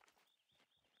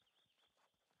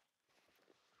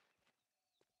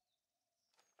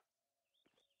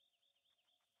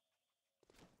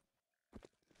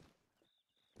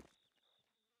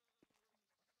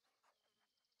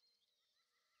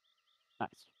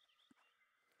 Nice.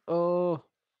 Oh,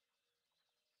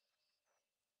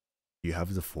 You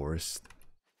have the forest.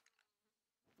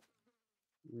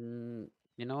 you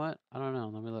know what? I don't know.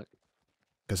 Let me look.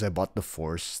 Because I bought the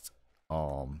forest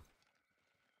when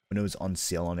it was on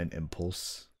sale on an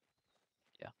impulse.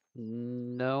 Yeah.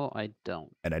 No, I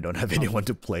don't. And I don't have It's on anyone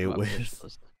to play my it wish with.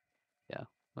 list. Yeah,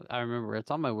 I remember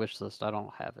it's on my wish list. I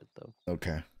don't have it though.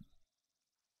 Okay.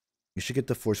 You should get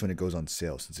the forest when it goes on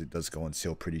sale, since it does go on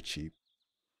sale pretty cheap.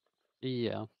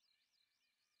 Yeah.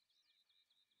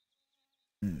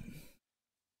 Hmm.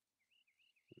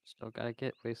 Still gotta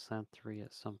get Wasteland 3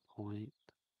 at some point.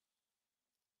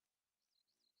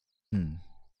 Hmm.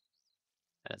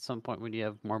 At some point when you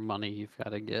have more money, you've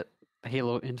gotta get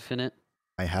Halo Infinite.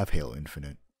 I have Halo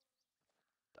Infinite.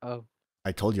 Oh,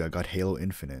 I told you I got Halo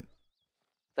Infinite.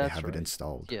 I that's have right. it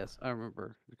installed. Yes, I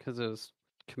remember. Because it was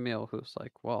Camille who was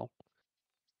like, well,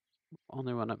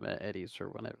 only when I'm at Eddie's or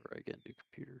whenever I get a new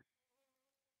computer.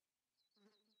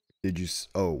 Did you?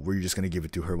 Oh, were you just gonna give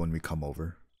it to her when we come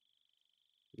over?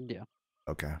 Yeah.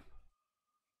 Okay.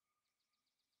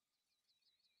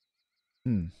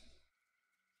 Hmm.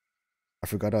 I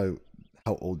forgot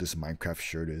how old this Minecraft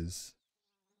shirt is.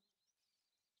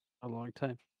 A long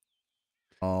time.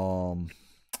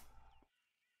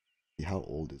 See, how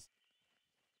old is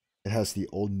it? It has the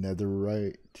old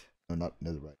netherite. No, not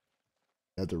netherite.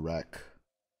 Netherrack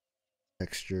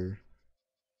texture.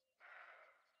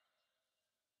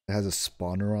 It has a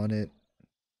spawner on it.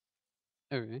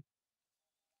 Okay.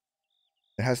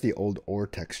 It has the old ore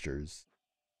textures.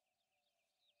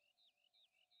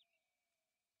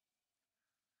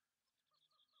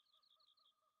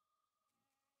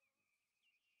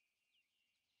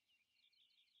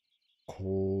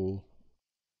 Coal.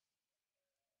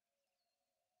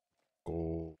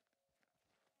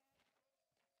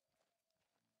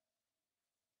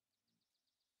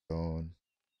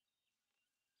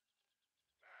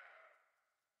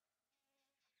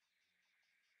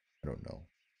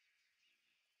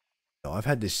 I've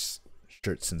had this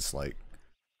shirt since like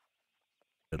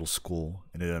middle school,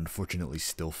 and it unfortunately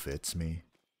still fits me.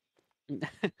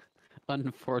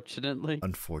 Unfortunately.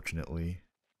 Unfortunately,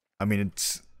 I mean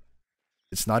it's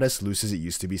not as loose as it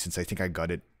used to be since I think I got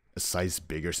it a size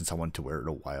bigger since I wanted to wear it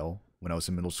a while when I was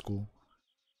in middle school.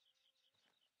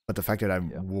 But the fact that I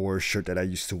wore a shirt that I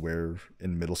used to wear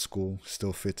in middle school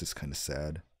still fits is kind of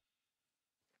sad.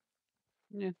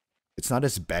 Yeah. It's not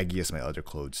as baggy as my other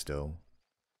clothes still.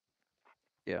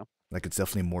 Yeah. Like it's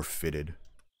definitely more fitted.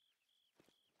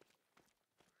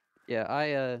 Yeah,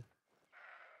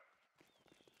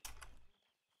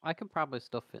 I could probably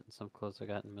still fit in some clothes I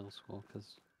got in middle school,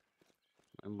 because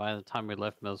by the time we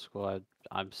left middle school,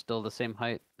 I'm still the same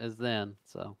height as then,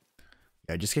 so.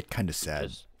 Yeah, I just get kind of sad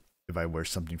Just, if I wear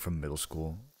something from middle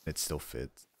school and it still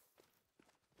fits.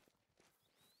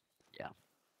 yeah.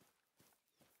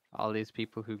 All these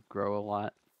people who grow a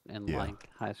lot in Yeah. like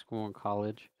high school and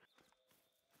college.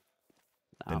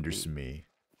 Then there's me.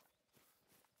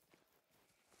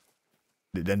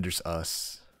 Then there's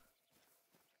us.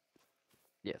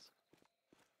 Yes.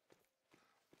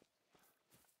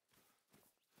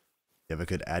 If I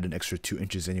could add an extra 2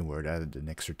 inches anywhere, I'd add an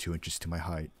extra 2 inches to my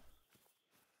height.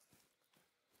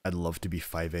 I'd love to be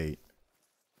 5'8".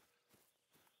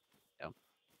 Yeah.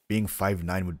 Being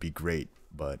 5'9" would be great,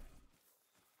 but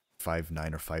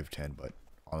 5'9" or 5'10", but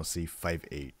honestly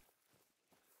 5'8"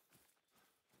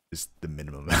 is the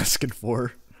minimum I'm asking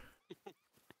for.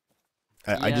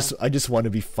 I just want to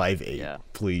be 5'8". Yeah.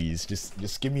 Please,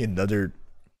 just give me another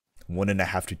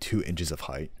 1.5 to 2 inches of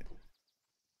height.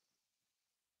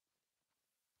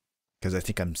 Because I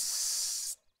think I'm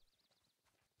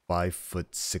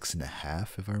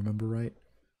 5'6.5", if I remember right.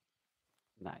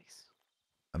 Nice.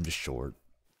 I'm just short.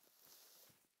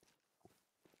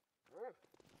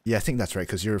 Yeah, I think that's right,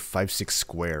 because you're 5'6"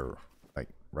 square, like,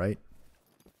 right?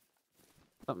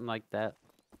 Something like that.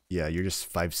 Yeah, you're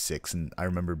just 5'6", and I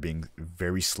remember being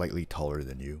very slightly taller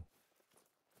than you.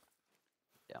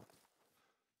 Yeah.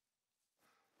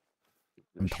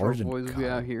 I'm taller than boys Kyle. be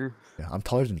out here. Yeah, I'm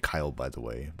taller than Kyle, by the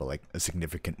way, but like a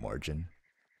significant margin.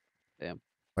 Damn.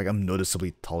 Like I'm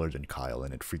noticeably taller than Kyle,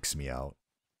 and it freaks me out.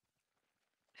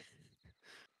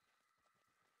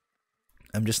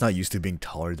 I'm just not used to being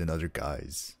taller than other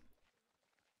guys.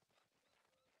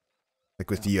 Like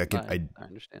with you, I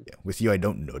understand. Yeah, with you, I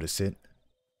don't notice it.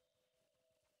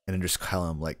 And then there's Kyle,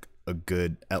 I'm like a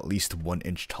good at least 1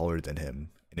 inch taller than him,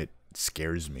 and it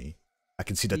scares me. I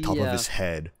can see the top of his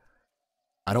head.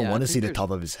 I don't want to see the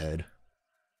top of his head. I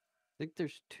think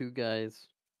there's 2 guys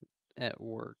at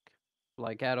work,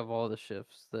 like out of all the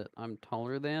shifts, that I'm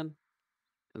taller than.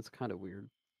 It's kind of weird.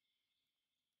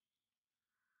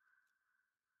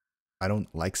 I don't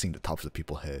like seeing the tops of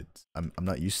people's heads. I'm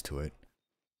not used to it.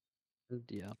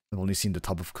 Yeah. I've only seen the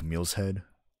top of Camille's head,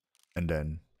 and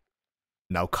then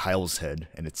now Kyle's head,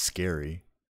 and it's scary.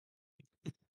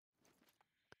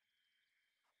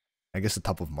 I guess the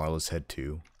top of Marlo's head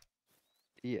too.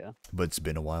 Yeah. But it's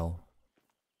been a while.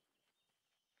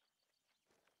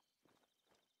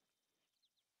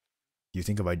 Do you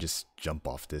think if I just jump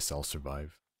off this, I'll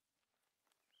survive?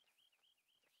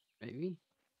 Maybe.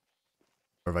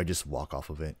 Or if I just walk off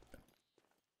of it?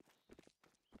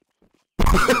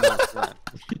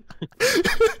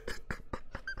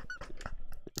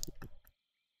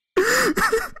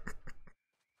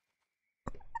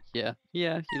 Yeah,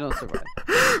 you don't survive.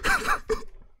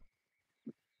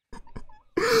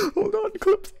 Hold on,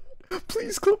 clip that.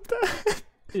 Please clip that.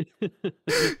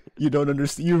 You don't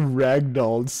understand. You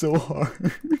ragdolled so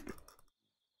hard.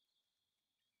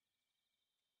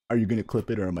 Are you gonna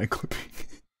clip it or am I clipping?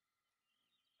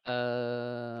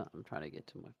 I'm trying to get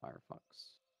to my Firefox.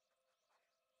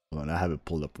 Hold on, I have it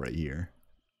pulled up right here.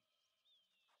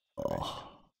 Oh.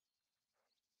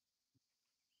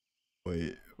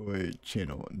 Wait,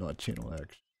 channel, not channel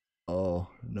action. Oh,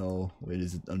 no. Wait,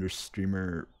 is it under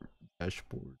streamer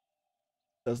dashboard?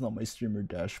 That's not my streamer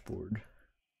dashboard.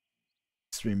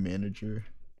 Stream manager.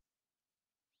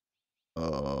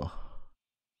 Oh.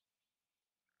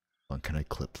 Can I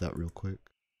clip that real quick?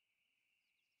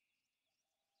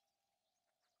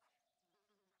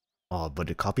 Oh, but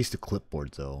it copies to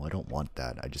clipboard though. I don't want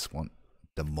that. I just want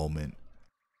the moment.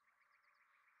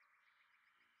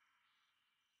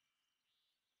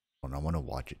 And I want to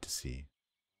watch it to see.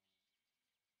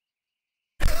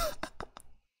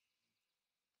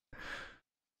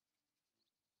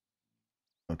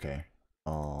 Okay.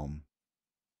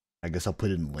 I guess I'll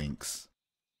put it in links.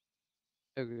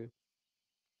 Okay.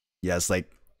 Yeah, it's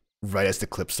like right as the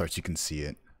clip starts, you can see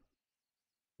it.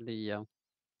 Yeah.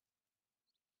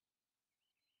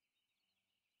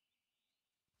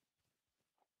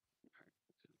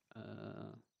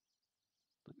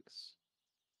 Thanks.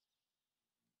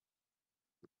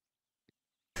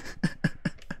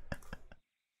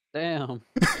 Damn.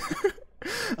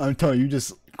 I'm telling you,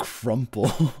 just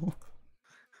crumple.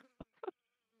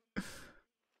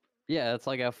 Yeah, it's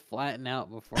like I flatten out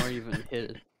before I even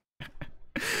hit it.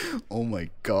 Oh my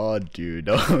god, dude.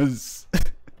 That was...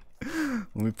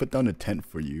 Let me put down a tent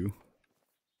for you.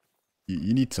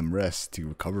 You need some rest to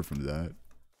recover from that.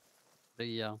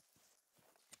 Yeah.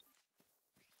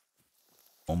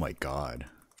 Oh my god.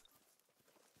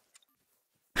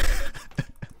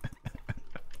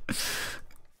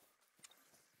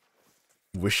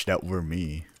 Wish that were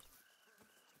me.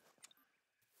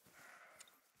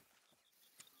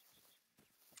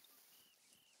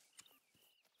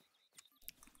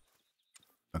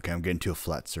 Okay, I'm getting to a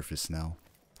flat surface now.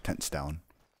 Tent's down.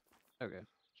 Okay.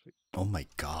 Sweet. Oh my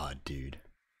god, dude.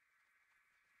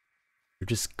 You're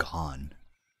just gone.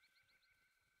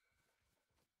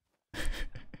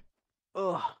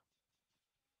 Ugh.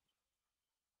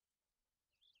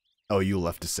 Oh, you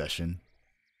left the session?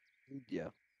 Yeah.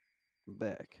 I'm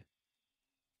back.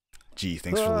 Gee,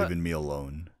 thanks for leaving me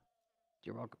alone.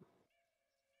 You're welcome.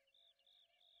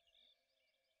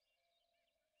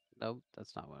 Nope,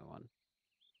 that's not what I want.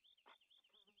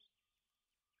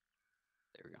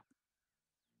 There we go.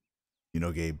 You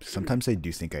know, Gabe, sometimes I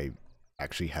do think I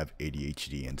actually have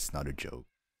ADHD and it's not a joke.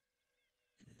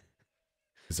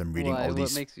 Because I'm reading Why? all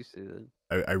these... What makes you say that?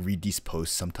 I read these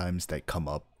posts sometimes that come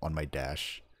up on my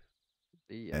dash.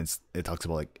 Yeah. And it talks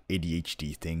about like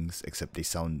ADHD things, except they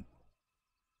sound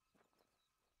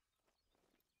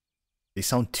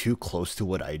too close to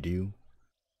what I do.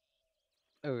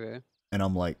 Okay. And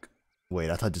I'm like, wait,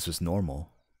 I thought this was normal.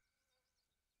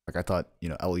 Like I thought, you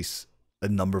know, at least a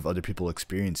number of other people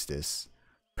experience this.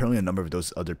 Apparently a number of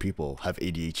those other people have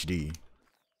ADHD.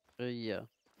 Yeah.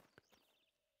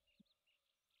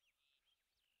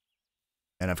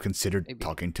 And I've considered Maybe.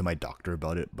 talking to my doctor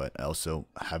about it, but I also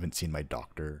haven't seen my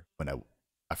doctor when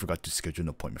I forgot to schedule an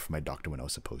appointment for my doctor when I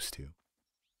was supposed to.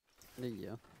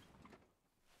 Yeah.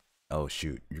 Oh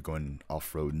shoot, you're going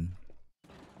off-roading?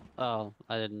 Oh,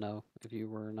 I didn't know if you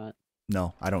were or not.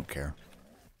 No, I don't care.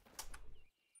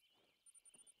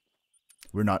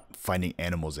 We're not finding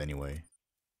animals anyway.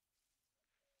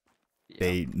 Yeah.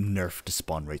 They nerfed the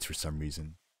spawn rates for some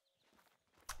reason.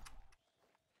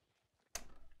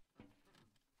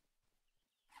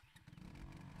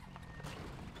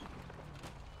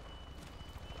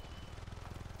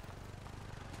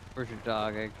 Where's your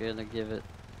dog? I'm gonna give it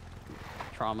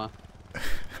trauma.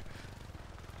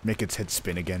 Make its head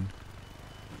spin again.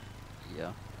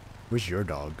 Yeah. Where's your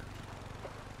dog?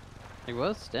 He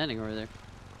was standing over there.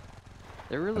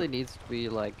 There really needs to be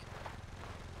like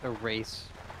a race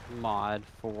mod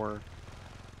for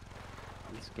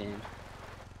this game.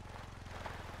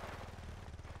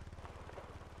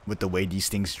 With the way these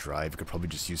things drive, you could probably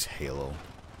just use Halo.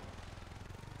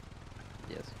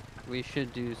 Yes. We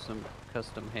should do some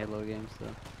custom Halo games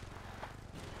though.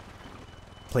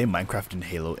 Play Minecraft in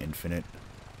Halo Infinite.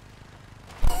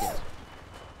 Yes.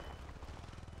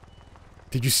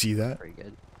 Did you see that? Pretty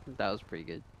good. That was pretty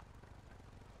good.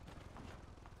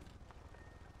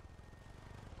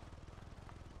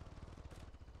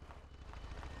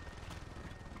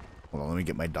 Hold on, let me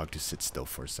get my dog to sit still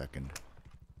for a second.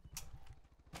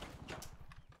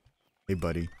 Hey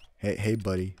buddy. Hey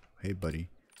buddy. Hey buddy.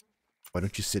 Why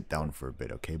don't you sit down for a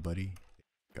bit, okay buddy?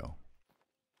 Go.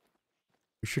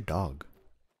 Where's your dog?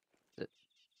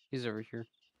 He's over here.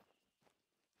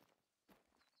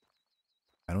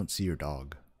 I don't see your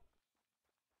dog.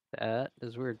 That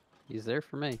is weird. He's there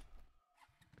for me.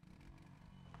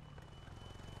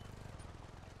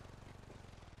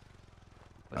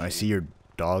 I see your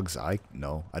dog's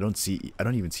no, I don't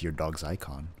even see your dog's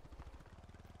icon.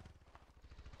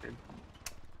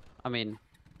 I mean,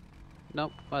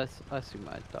 nope. I see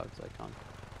my dog's icon.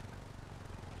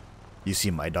 You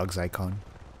see my dog's icon?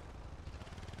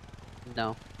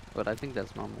 No, but I think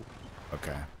that's normal.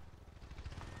 Okay.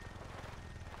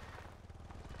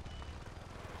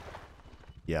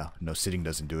 Yeah, no, sitting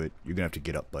doesn't do it. You're gonna have to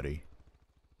get up, buddy.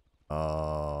 Play.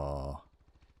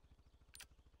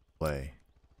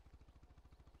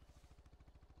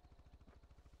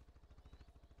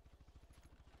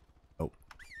 Oh.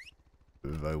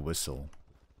 If I whistle.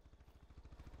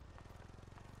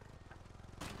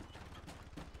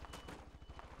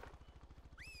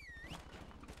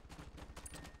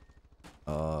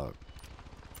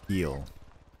 Heal.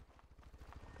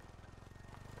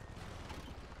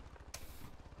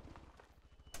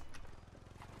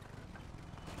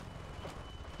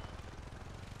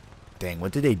 Dang,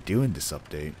 what did they do in this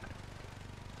update?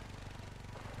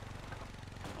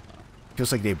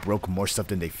 Feels like they broke more stuff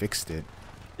than they fixed it.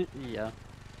 Yeah,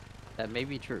 that may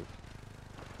be true.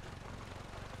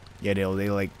 Yeah,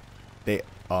 they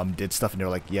did stuff and they're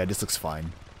like, yeah, this looks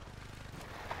fine.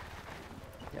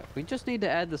 Yeah, we just need to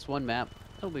add this one map.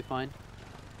 It'll be fine.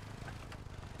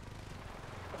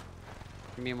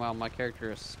 Meanwhile, my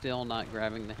character is still not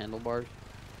grabbing the handlebars.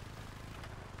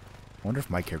 I wonder if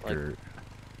my character...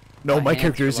 no, my my hands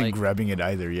character are isn't like- grabbing it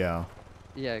either, yeah.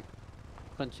 Yeah,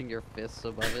 clenching your fists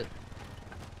above it.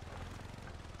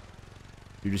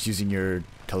 You're just using your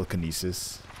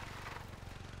telekinesis.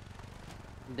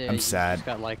 There, I'm you've sad. Just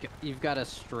got like you've got a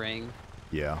string.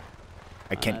 Yeah.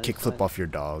 I can't this kickflip side. off your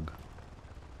dog.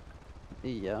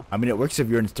 Yeah. I mean, it works if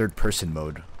you're in third person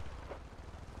mode.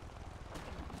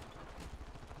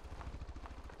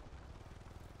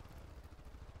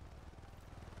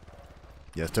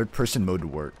 Yeah, third person mode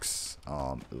works.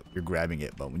 You're grabbing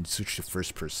it, but when you switch to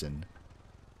first person...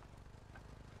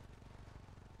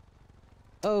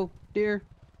 Oh dear.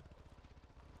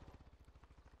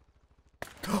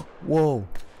 Whoa!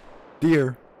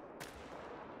 Deer!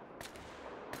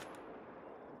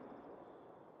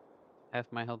 Half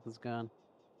my health is gone.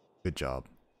 Good job.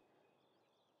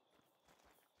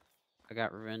 I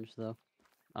got revenge though,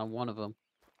 on one of them.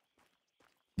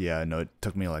 Yeah, no, it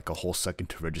took me like a whole second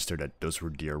to register that those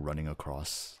were deer running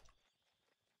across.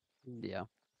 Yeah.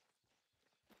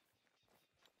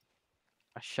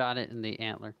 I shot it in the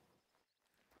antler.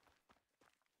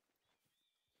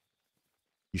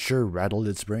 You sure rattled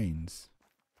its brains.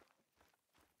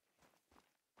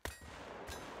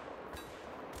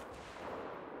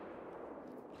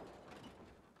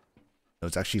 No,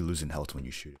 it's actually losing health when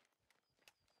you shoot.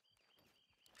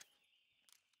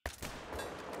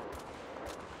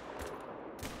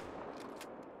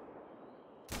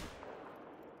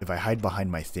 If I hide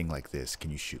behind my thing like this, can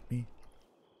you shoot me?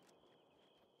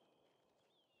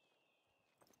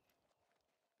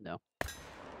 No.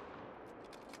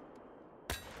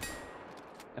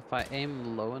 If I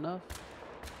aim low enough,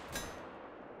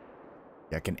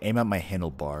 Yeah, I can aim at my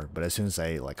handlebar, but as soon as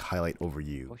I like highlight over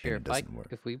you, well, then here it doesn't work.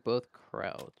 if we both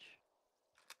crouch,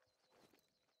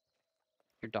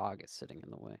 your dog is sitting in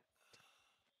the way.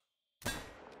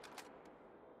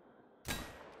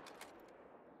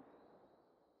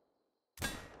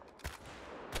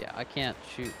 Yeah, I can't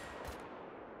shoot.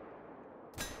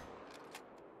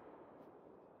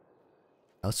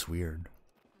 That's weird.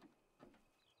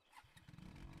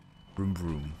 Vroom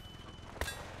vroom.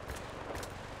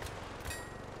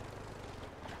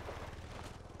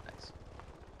 Nice.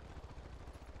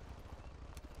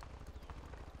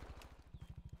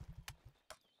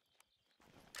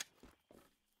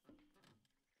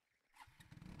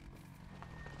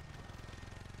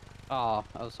 Oh,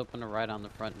 I was hoping to ride on the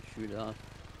front and shoot off.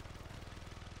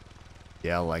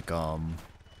 Yeah, like I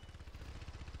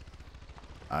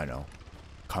don't know,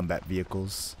 combat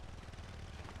vehicles,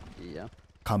 Yeah,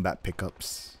 combat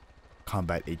pickups,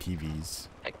 combat ATVs.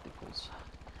 technicals.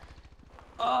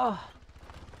 Oh!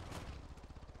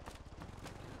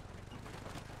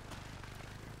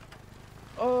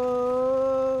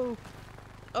 Oh!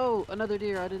 Oh, another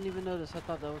deer. I didn't even notice. I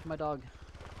thought that was my dog.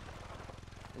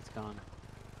 It's gone.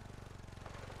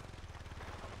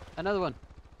 Another one.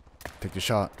 Take the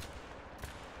shot.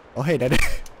 Oh hey, that.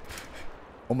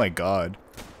 Oh my god.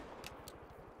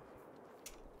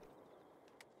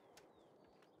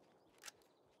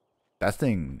 That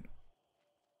thing.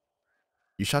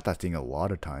 You shot that thing a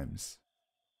lot of times.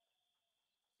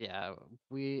 Yeah,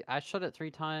 I shot it 3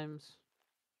 times,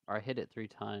 or I hit it 3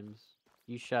 times.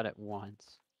 You shot it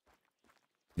once.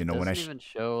 You know, Doesn't when I even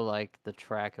show like the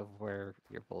track of where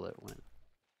your bullet went.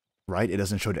 right, it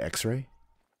doesn't show the X-ray,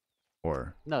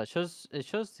 or No, it shows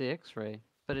the X-ray,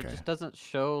 but it Okay. just doesn't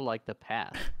show like the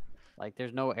path. Like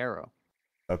there's no arrow.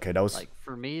 okay, that was. Like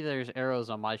for me, there's arrows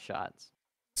on my shots.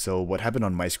 So what happened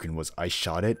on my screen was I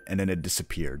shot it and then it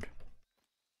disappeared.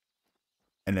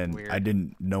 And then I Weird.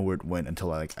 didn't know where it went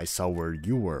until I saw where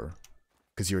you were,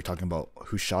 because you were talking about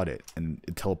who shot it, and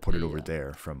it teleported over Yeah.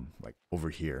 there from like over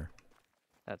here.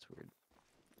 That's weird.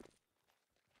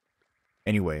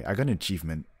 Anyway, I got an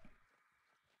achievement.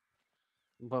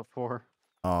 But for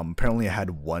Apparently I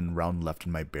had 1 round left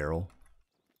in my barrel,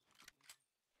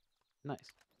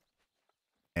 nice.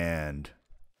 and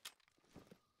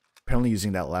apparently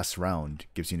using that last round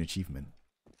gives you an achievement.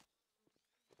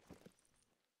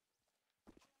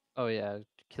 Oh yeah,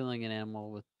 killing an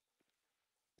animal with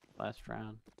last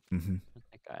round. Mm-hmm. I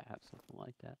think I have something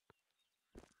like that.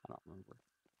 I don't remember.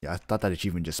 Yeah, I thought that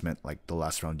achievement just meant like the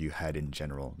last round you had in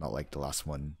general, not like the last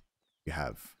one you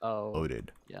have Oh,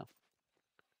 loaded. yeah.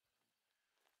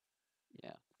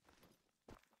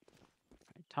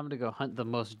 Right. Time to go hunt the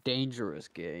most dangerous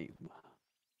game.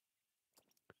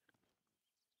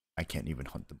 I can't even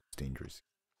hunt the most dangerous.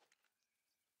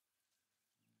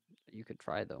 You could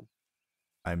try though.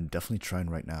 I'm definitely trying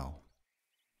right now.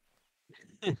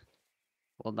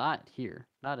 Well, not here.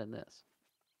 Not in this.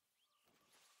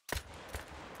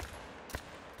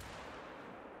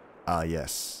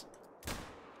 Yes.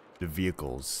 The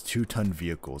vehicles, 2-ton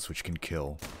vehicles, which can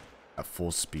kill at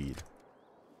full speed.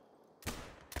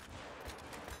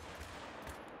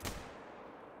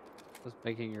 Just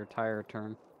making your tire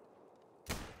turn.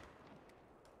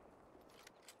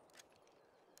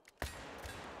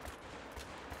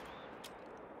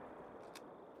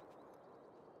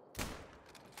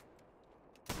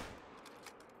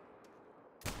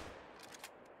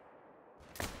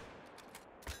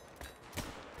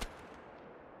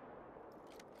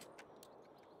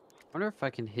 I wonder if I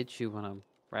can hit you when I'm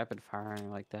rapid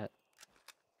firing like that.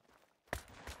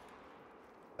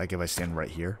 Like if I stand right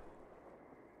here,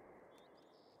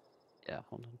 Yeah,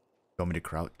 hold on. you want me to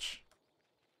crouch?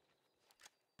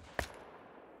 I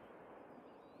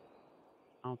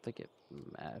don't think it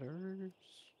matters.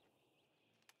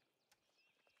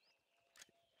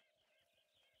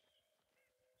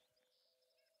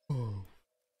 Oh.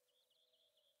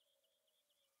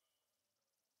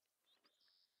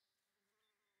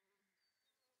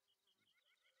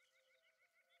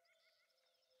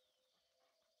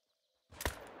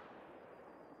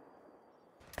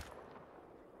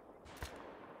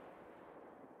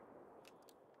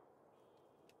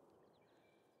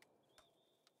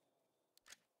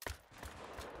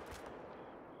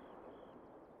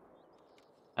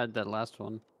 I had that last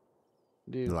one.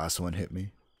 The Dude, last one hit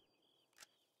me.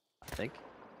 I think.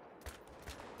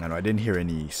 No, I didn't hear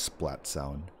any splat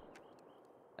sound.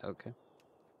 Okay.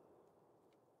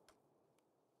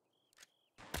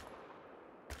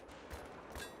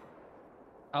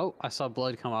 Oh, I saw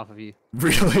blood come off of you.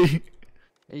 Really?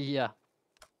 Yeah.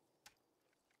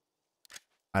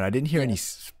 And I didn't hear any Yeah.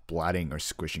 splatting or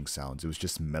squishing sounds. It was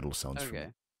just metal sounds from Okay.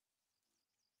 me.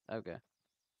 Okay.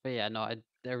 But yeah, no,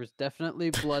 there was definitely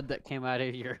blood that came out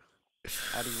of your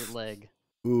leg.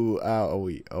 Ooh, oh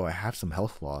wait. Oh, I have some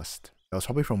health lost. That was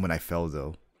probably from when I fell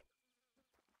though.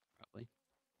 Probably.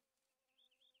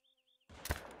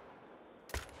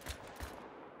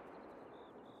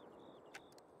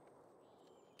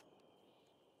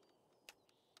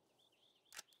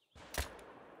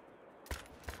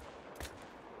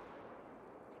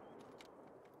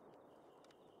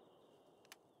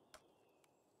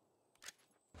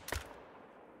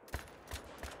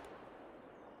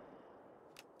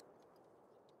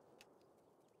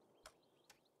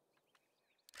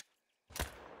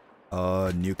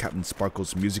 New Captain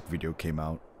Sparkle's music video came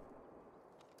out.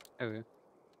 Okay.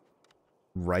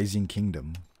 Rising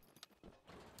Kingdom.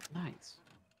 Nice.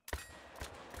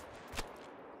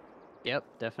 Yep,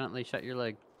 definitely shut your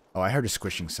leg. Oh, I heard a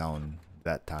squishing sound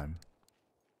that time.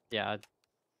 Yeah,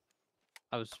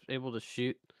 I was able to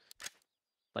shoot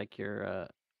like your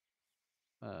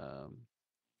I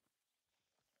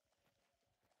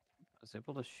was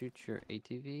able to shoot your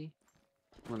ATV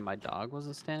when my dog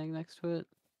wasn't standing next to it.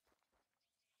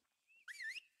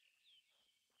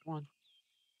 Come on.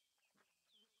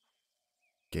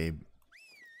 Gabe,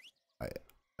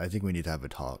 I think we need to have a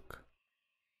talk.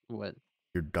 What?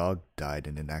 Your dog died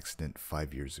in an accident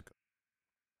 5 years ago.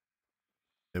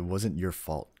 It wasn't your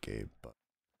fault, Gabe, but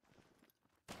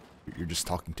you're just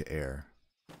talking to air.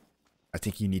 I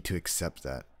think you need to accept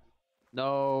that.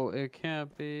 No, it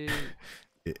can't be.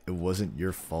 It wasn't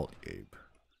your fault, Gabe.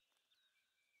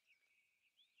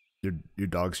 Your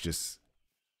dog's just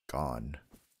gone.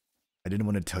 I didn't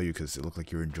want to tell you because it looked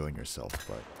like you were enjoying yourself,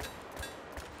 but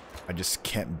I just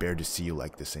can't bear to see you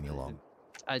like this any longer.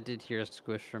 I did hear a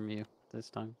squish from you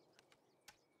this time.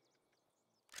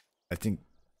 I think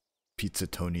Pizza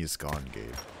Tony is gone,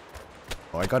 Gabe.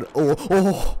 Oh, I got it.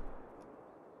 Oh!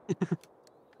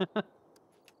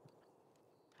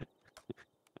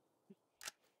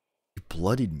 You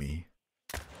bloodied me.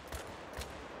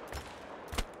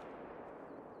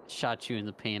 Shot you in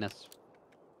the penis.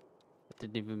 I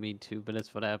didn't even mean to, but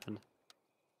that's what happened.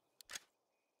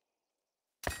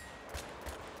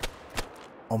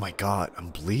 Oh my god, I'm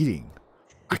bleeding.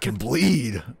 I can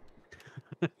bleed. U.S.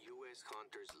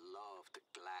 hunters love the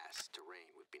glass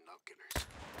terrain with binoculars.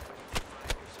 But if you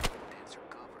find yourself in denser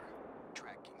cover,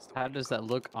 tracking's the How way to does go. that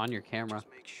look on your camera?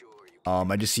 Just make sure you keep I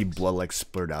your just see distance. blood like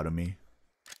splurt out of me.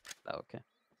 Oh, okay.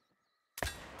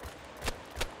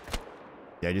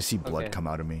 Yeah, I just see blood Okay. come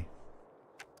out of me.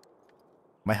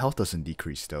 My health doesn't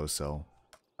decrease though, so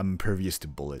I'm impervious to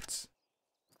bullets.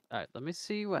 Alright, let me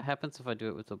see what happens if I do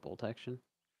it with the bolt action.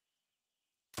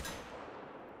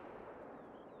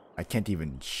 I can't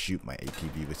even shoot my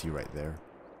ATV with you right there.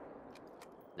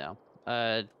 No.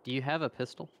 Do you have a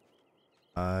pistol?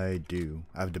 I do.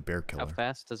 I have the bear How killer.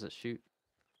 fast does it shoot?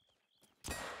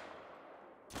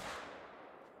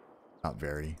 Not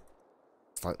very.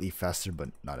 Slightly faster, but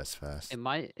not as fast. It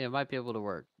might be able to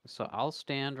work. So I'll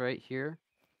stand right here.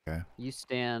 Okay. You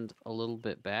stand a little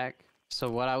bit back. So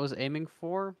what I was aiming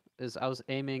for is I was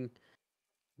aiming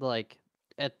like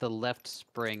at the left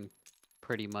spring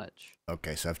pretty much.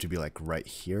 Okay, so I have to be like right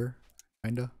here,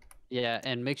 kinda? Yeah,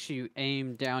 and make sure you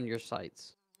aim down your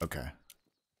sights. Okay.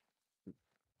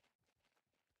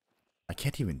 I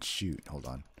can't even shoot. Hold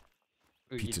on.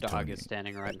 Ooh, your Pizza dog Tony. is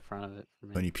standing right in front of it for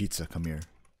me. Tony Pizza, come here.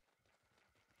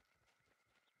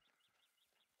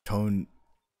 Tony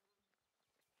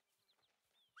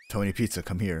Pizza,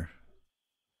 come here.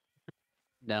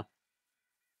 No.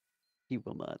 He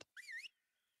will not.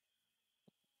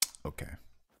 Okay.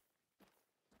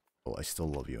 Well, I still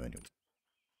love you anyway.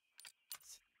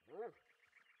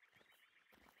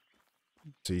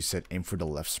 So you said aim for the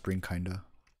left spring, kinda?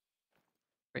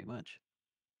 Pretty much.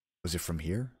 Was it from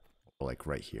here? Or like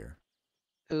right here?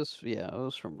 It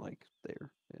was from like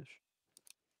there-ish.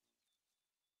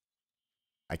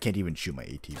 I can't even shoot my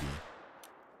ATV.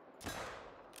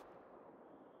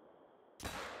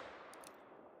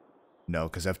 No,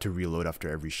 because I have to reload after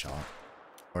every shot.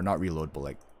 Or not reload, but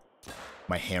like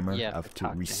my hammer, Yeah, I have to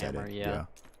cock the reset hammer, it. yeah.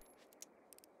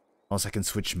 Unless I can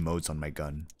switch modes on my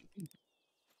gun.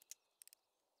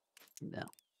 No,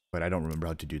 But I don't remember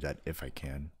how to do that if I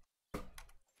can.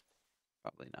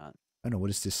 probably not. I don't know, what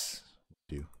does this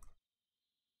do?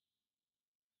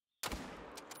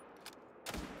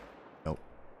 Nope.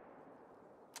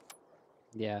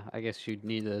 Yeah, I guess you'd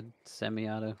need a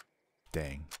semi-auto.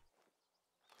 Dang.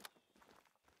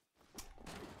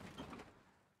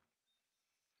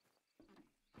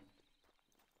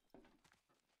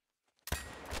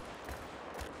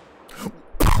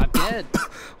 I'm dead.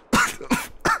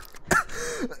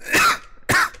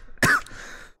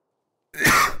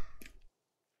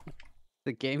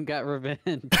 The game got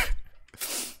revenge.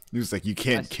 He was like, you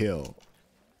can't kill.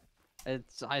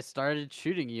 I started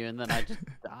shooting you and then I just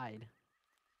died.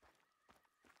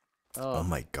 Oh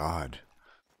my god.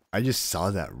 I just saw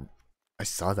that. I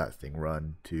saw that thing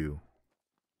run too.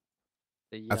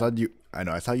 Yeah.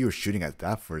 I thought you were shooting at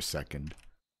that for a second.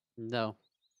 No.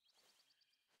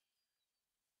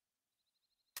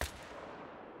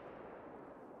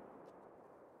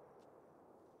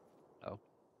 Oh,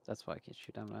 that's why I can't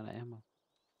shoot. I'm out of ammo.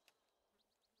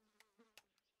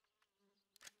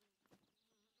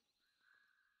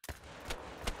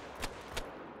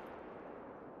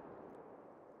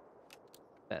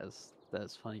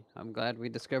 That's funny. I'm glad we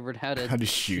discovered how to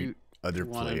shoot other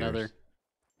one players. another.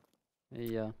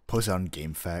 Yeah. Post it on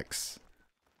GameFAQs.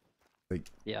 Like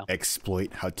Yeah.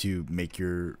 exploit how to make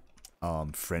your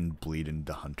friend bleed in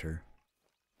the hunter.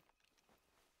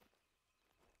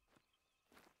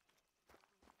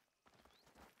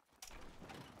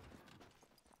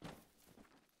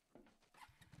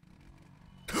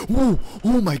 Whoa!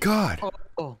 Oh my god!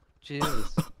 Oh,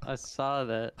 Jesus. I saw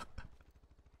that.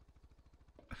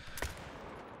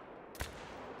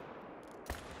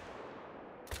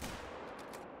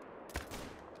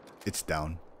 It's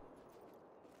down.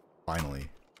 Finally.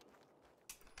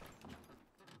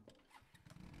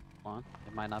 Hold on.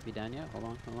 It might not be down yet. Hold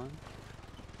on.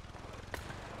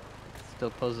 Still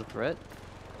pose a threat.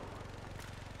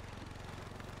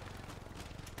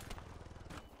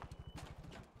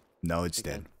 No, it's Think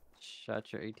I dead.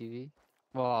 Shot your ATV.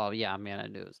 Well, yeah, I mean, I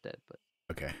knew it was dead, but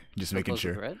Okay, just still making pose a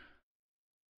sure. threat?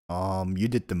 You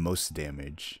did the most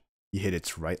damage. You hit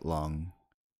its right lung,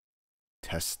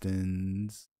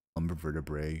 intestines, lumbar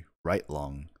vertebrae, right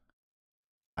lung.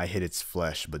 I hit its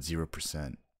flesh, but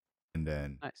 0%. And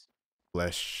then Nice.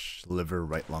 flesh, liver,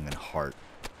 right lung, and heart.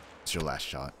 It's your last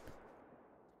shot.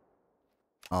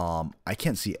 I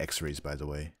can't see X-rays, by the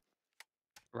way.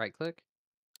 Right click.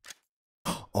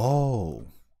 Oh,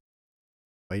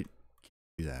 wait,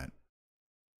 do that.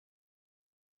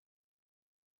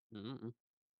 Mm-mm.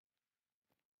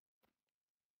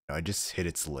 No, I just hit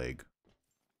its leg.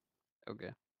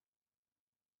 Okay.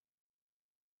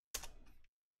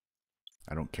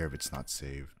 I don't care if it's not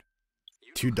saved.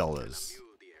 You $2. know how to tell a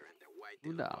mule deer and a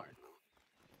white-tailed $2. hart, no?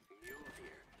 Mule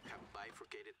deer have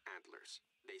bifurcated antlers.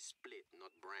 They split,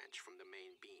 not branch, from the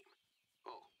main beam.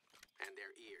 Oh, and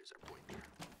their ears are pointier.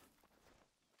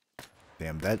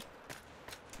 Damn, that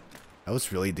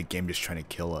was really the game just trying to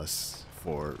kill us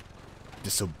for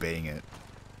disobeying it.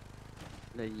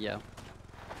 Yeah.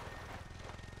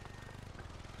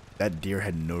 That deer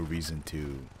had no reason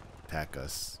to attack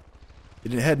us.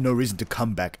 It had no reason to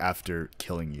come back after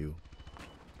killing you.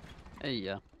 Hey,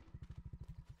 yeah.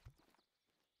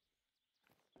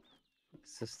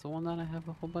 Is this the one that I have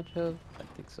a whole bunch of? I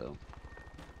think so.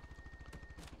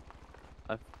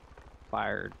 I've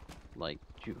fired like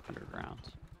 200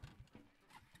 rounds.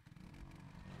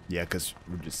 Yeah, because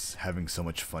we're just having so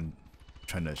much fun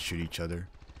trying to shoot each other.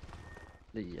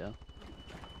 Yeah.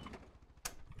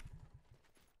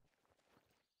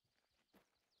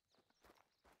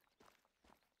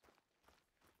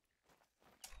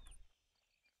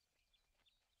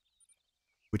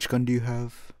 Which gun do you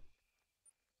have?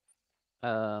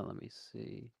 Let me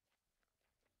see.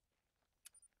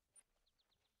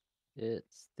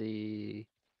 It's the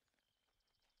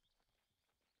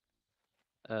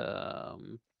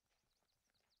um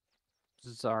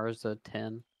Zarza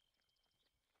 10.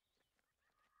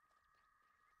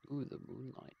 Ooh, the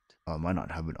moonlight. I might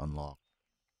not have it unlocked.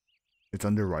 It's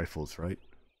under rifles, right?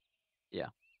 Yeah.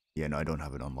 Yeah, no, I don't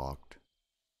have it unlocked.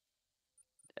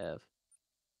 F.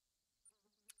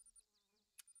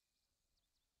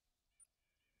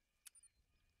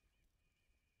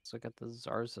 So I got the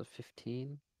Zarza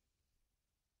 15.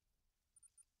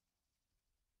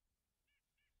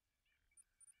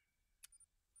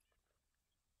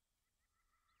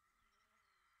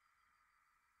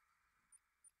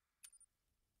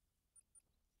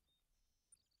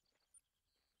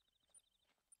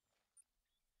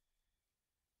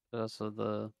 Also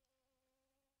the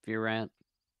Virant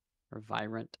or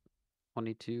Virant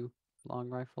 22 long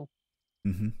rifle.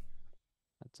 Mm-hmm.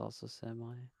 That's also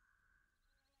semi.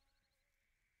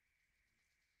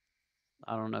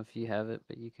 I don't know if you have it,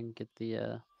 but you can get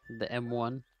the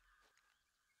M1.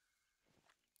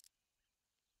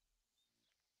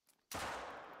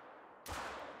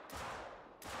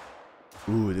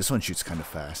 Ooh, this one shoots kind of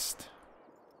fast.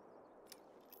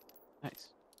 Nice.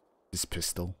 This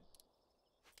pistol.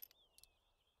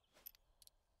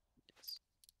 Yes.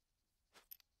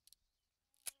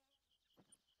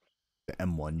 The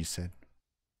M1, you said?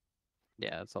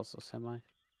 Yeah, it's also semi.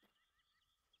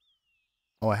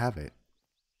 Oh, I have it.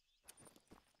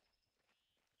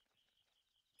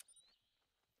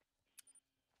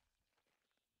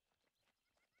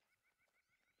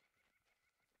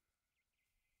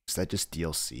 Is that just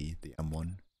DLC, the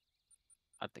M1?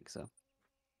 I think so.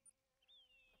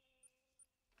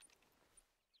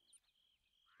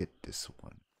 Get this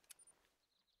one.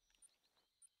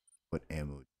 What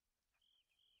ammo?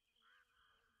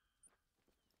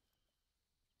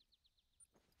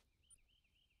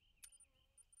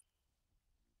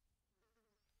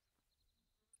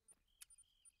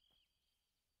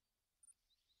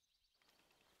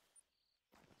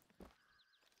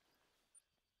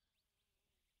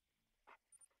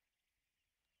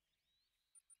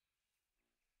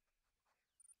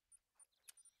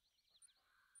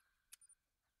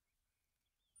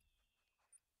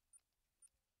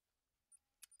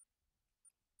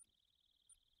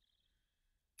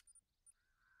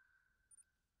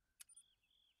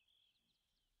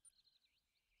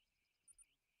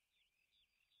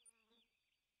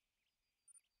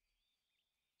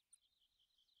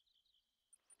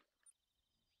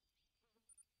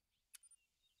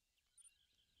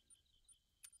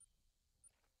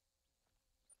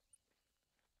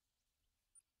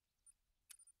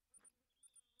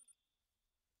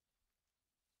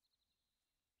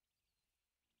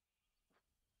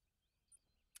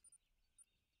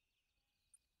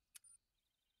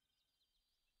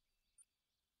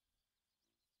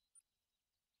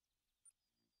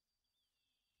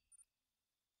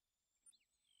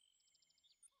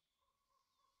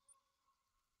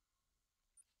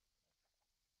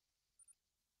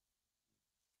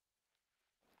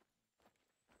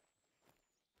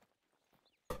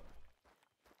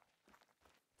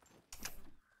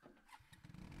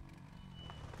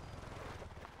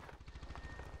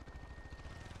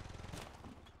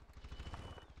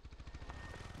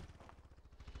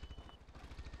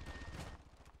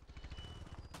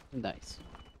 Nice.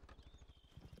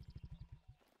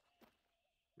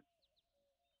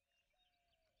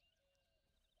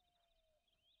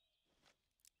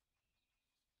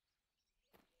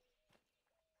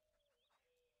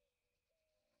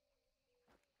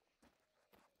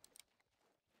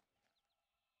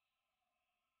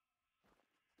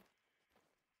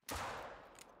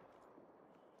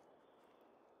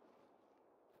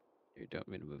 You don't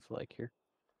mean to move like here.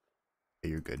 Yeah,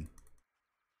 you're good.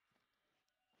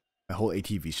 My whole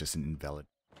ATV is just an invalid.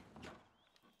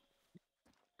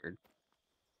 Weird.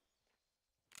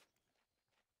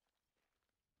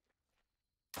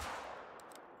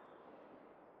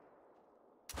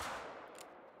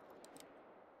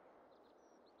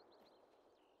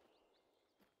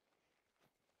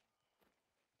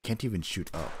 can't even shoot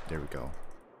up. There we go.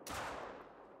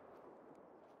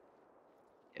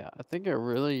 Yeah, I think it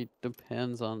really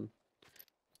depends on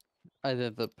either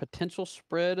the potential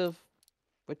spread of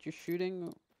what you're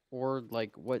shooting or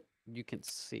like what you can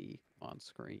see on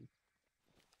screen.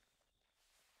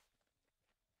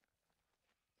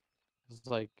 It's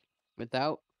like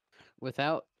without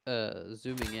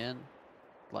zooming in,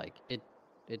 like it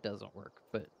doesn't work.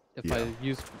 But if Yeah.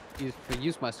 I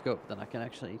use my scope, then I can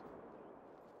actually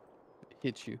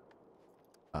hit you.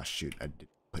 Ah, shoot, I did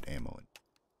put ammo in.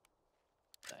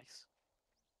 Nice.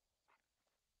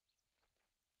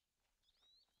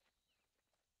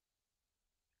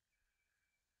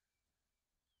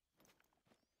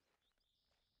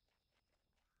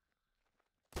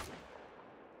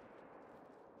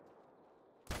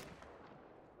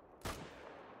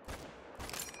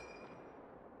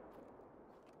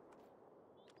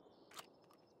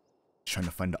 Trying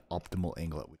to find the optimal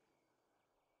angle that we.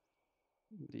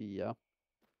 Yeah.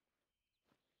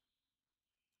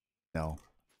 No,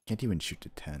 can't even shoot the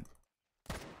tent.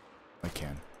 I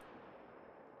can.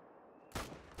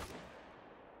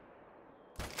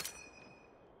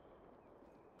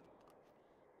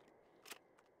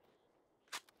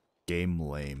 Game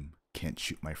lame. Can't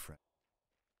shoot my friend.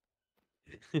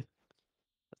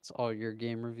 That's all your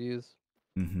game reviews.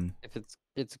 Mm-hmm. If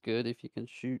it's good if you can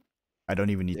shoot I don't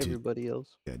even need to. everybody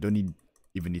else. Yeah, I don't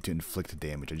even need to inflict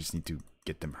damage. I just need to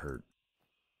get them hurt.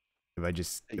 If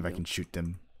I can shoot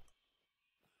them.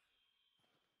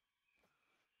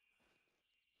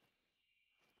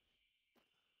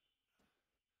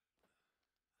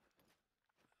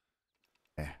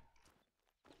 Eh.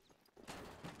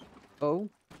 Oh.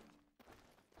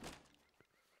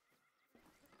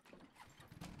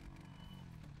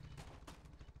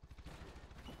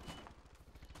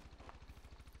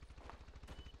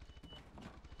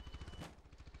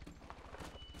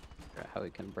 Figure out how we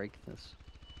can break this.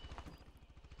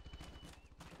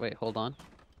 Wait, hold on.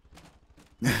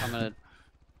 I'm gonna.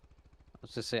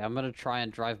 Let's just say I'm gonna try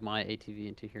and drive my ATV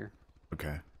into here.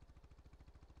 Okay.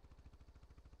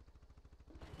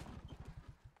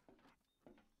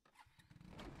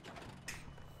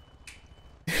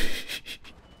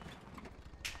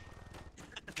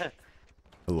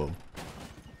 Hello.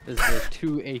 This is a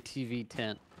 2 ATV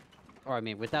tent. Or I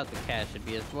mean, without the cash, it'd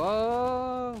be as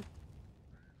whoa.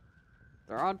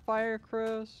 They're on fire,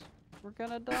 Chris. We're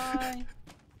gonna die.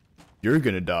 You're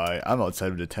gonna die. I'm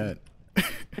outside of the tent.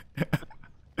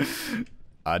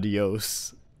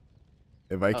 Adios.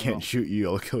 If I can't no. shoot you,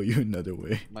 I'll kill you another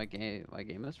way. My game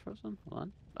is frozen. Hold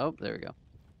on. Oh, there we go.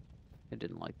 It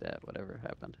didn't like that. Whatever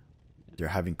happened. You're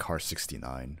having car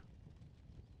 69.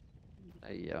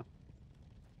 Yeah.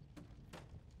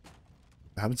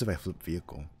 What happens if I flip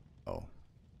vehicle? Oh.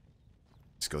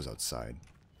 This goes outside.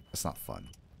 That's not fun.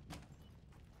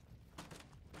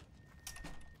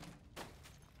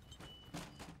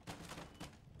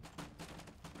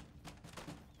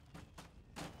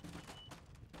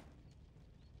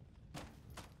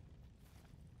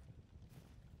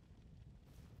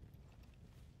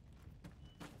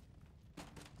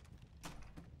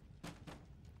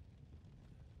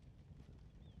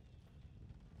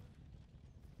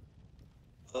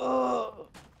 Oh.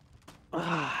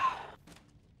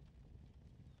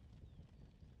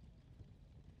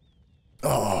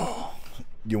 Oh.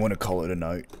 You want to call it a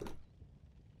night?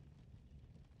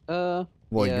 Well,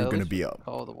 yeah, you're at gonna least be we up.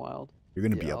 Call the wild. You're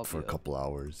gonna Yeah, be I'll up for a couple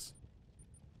hours.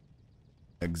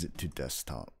 Exit to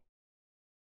desktop.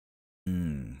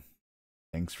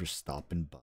 Thanks for stopping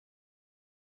by.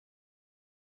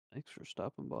 Thanks for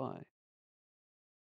stopping by.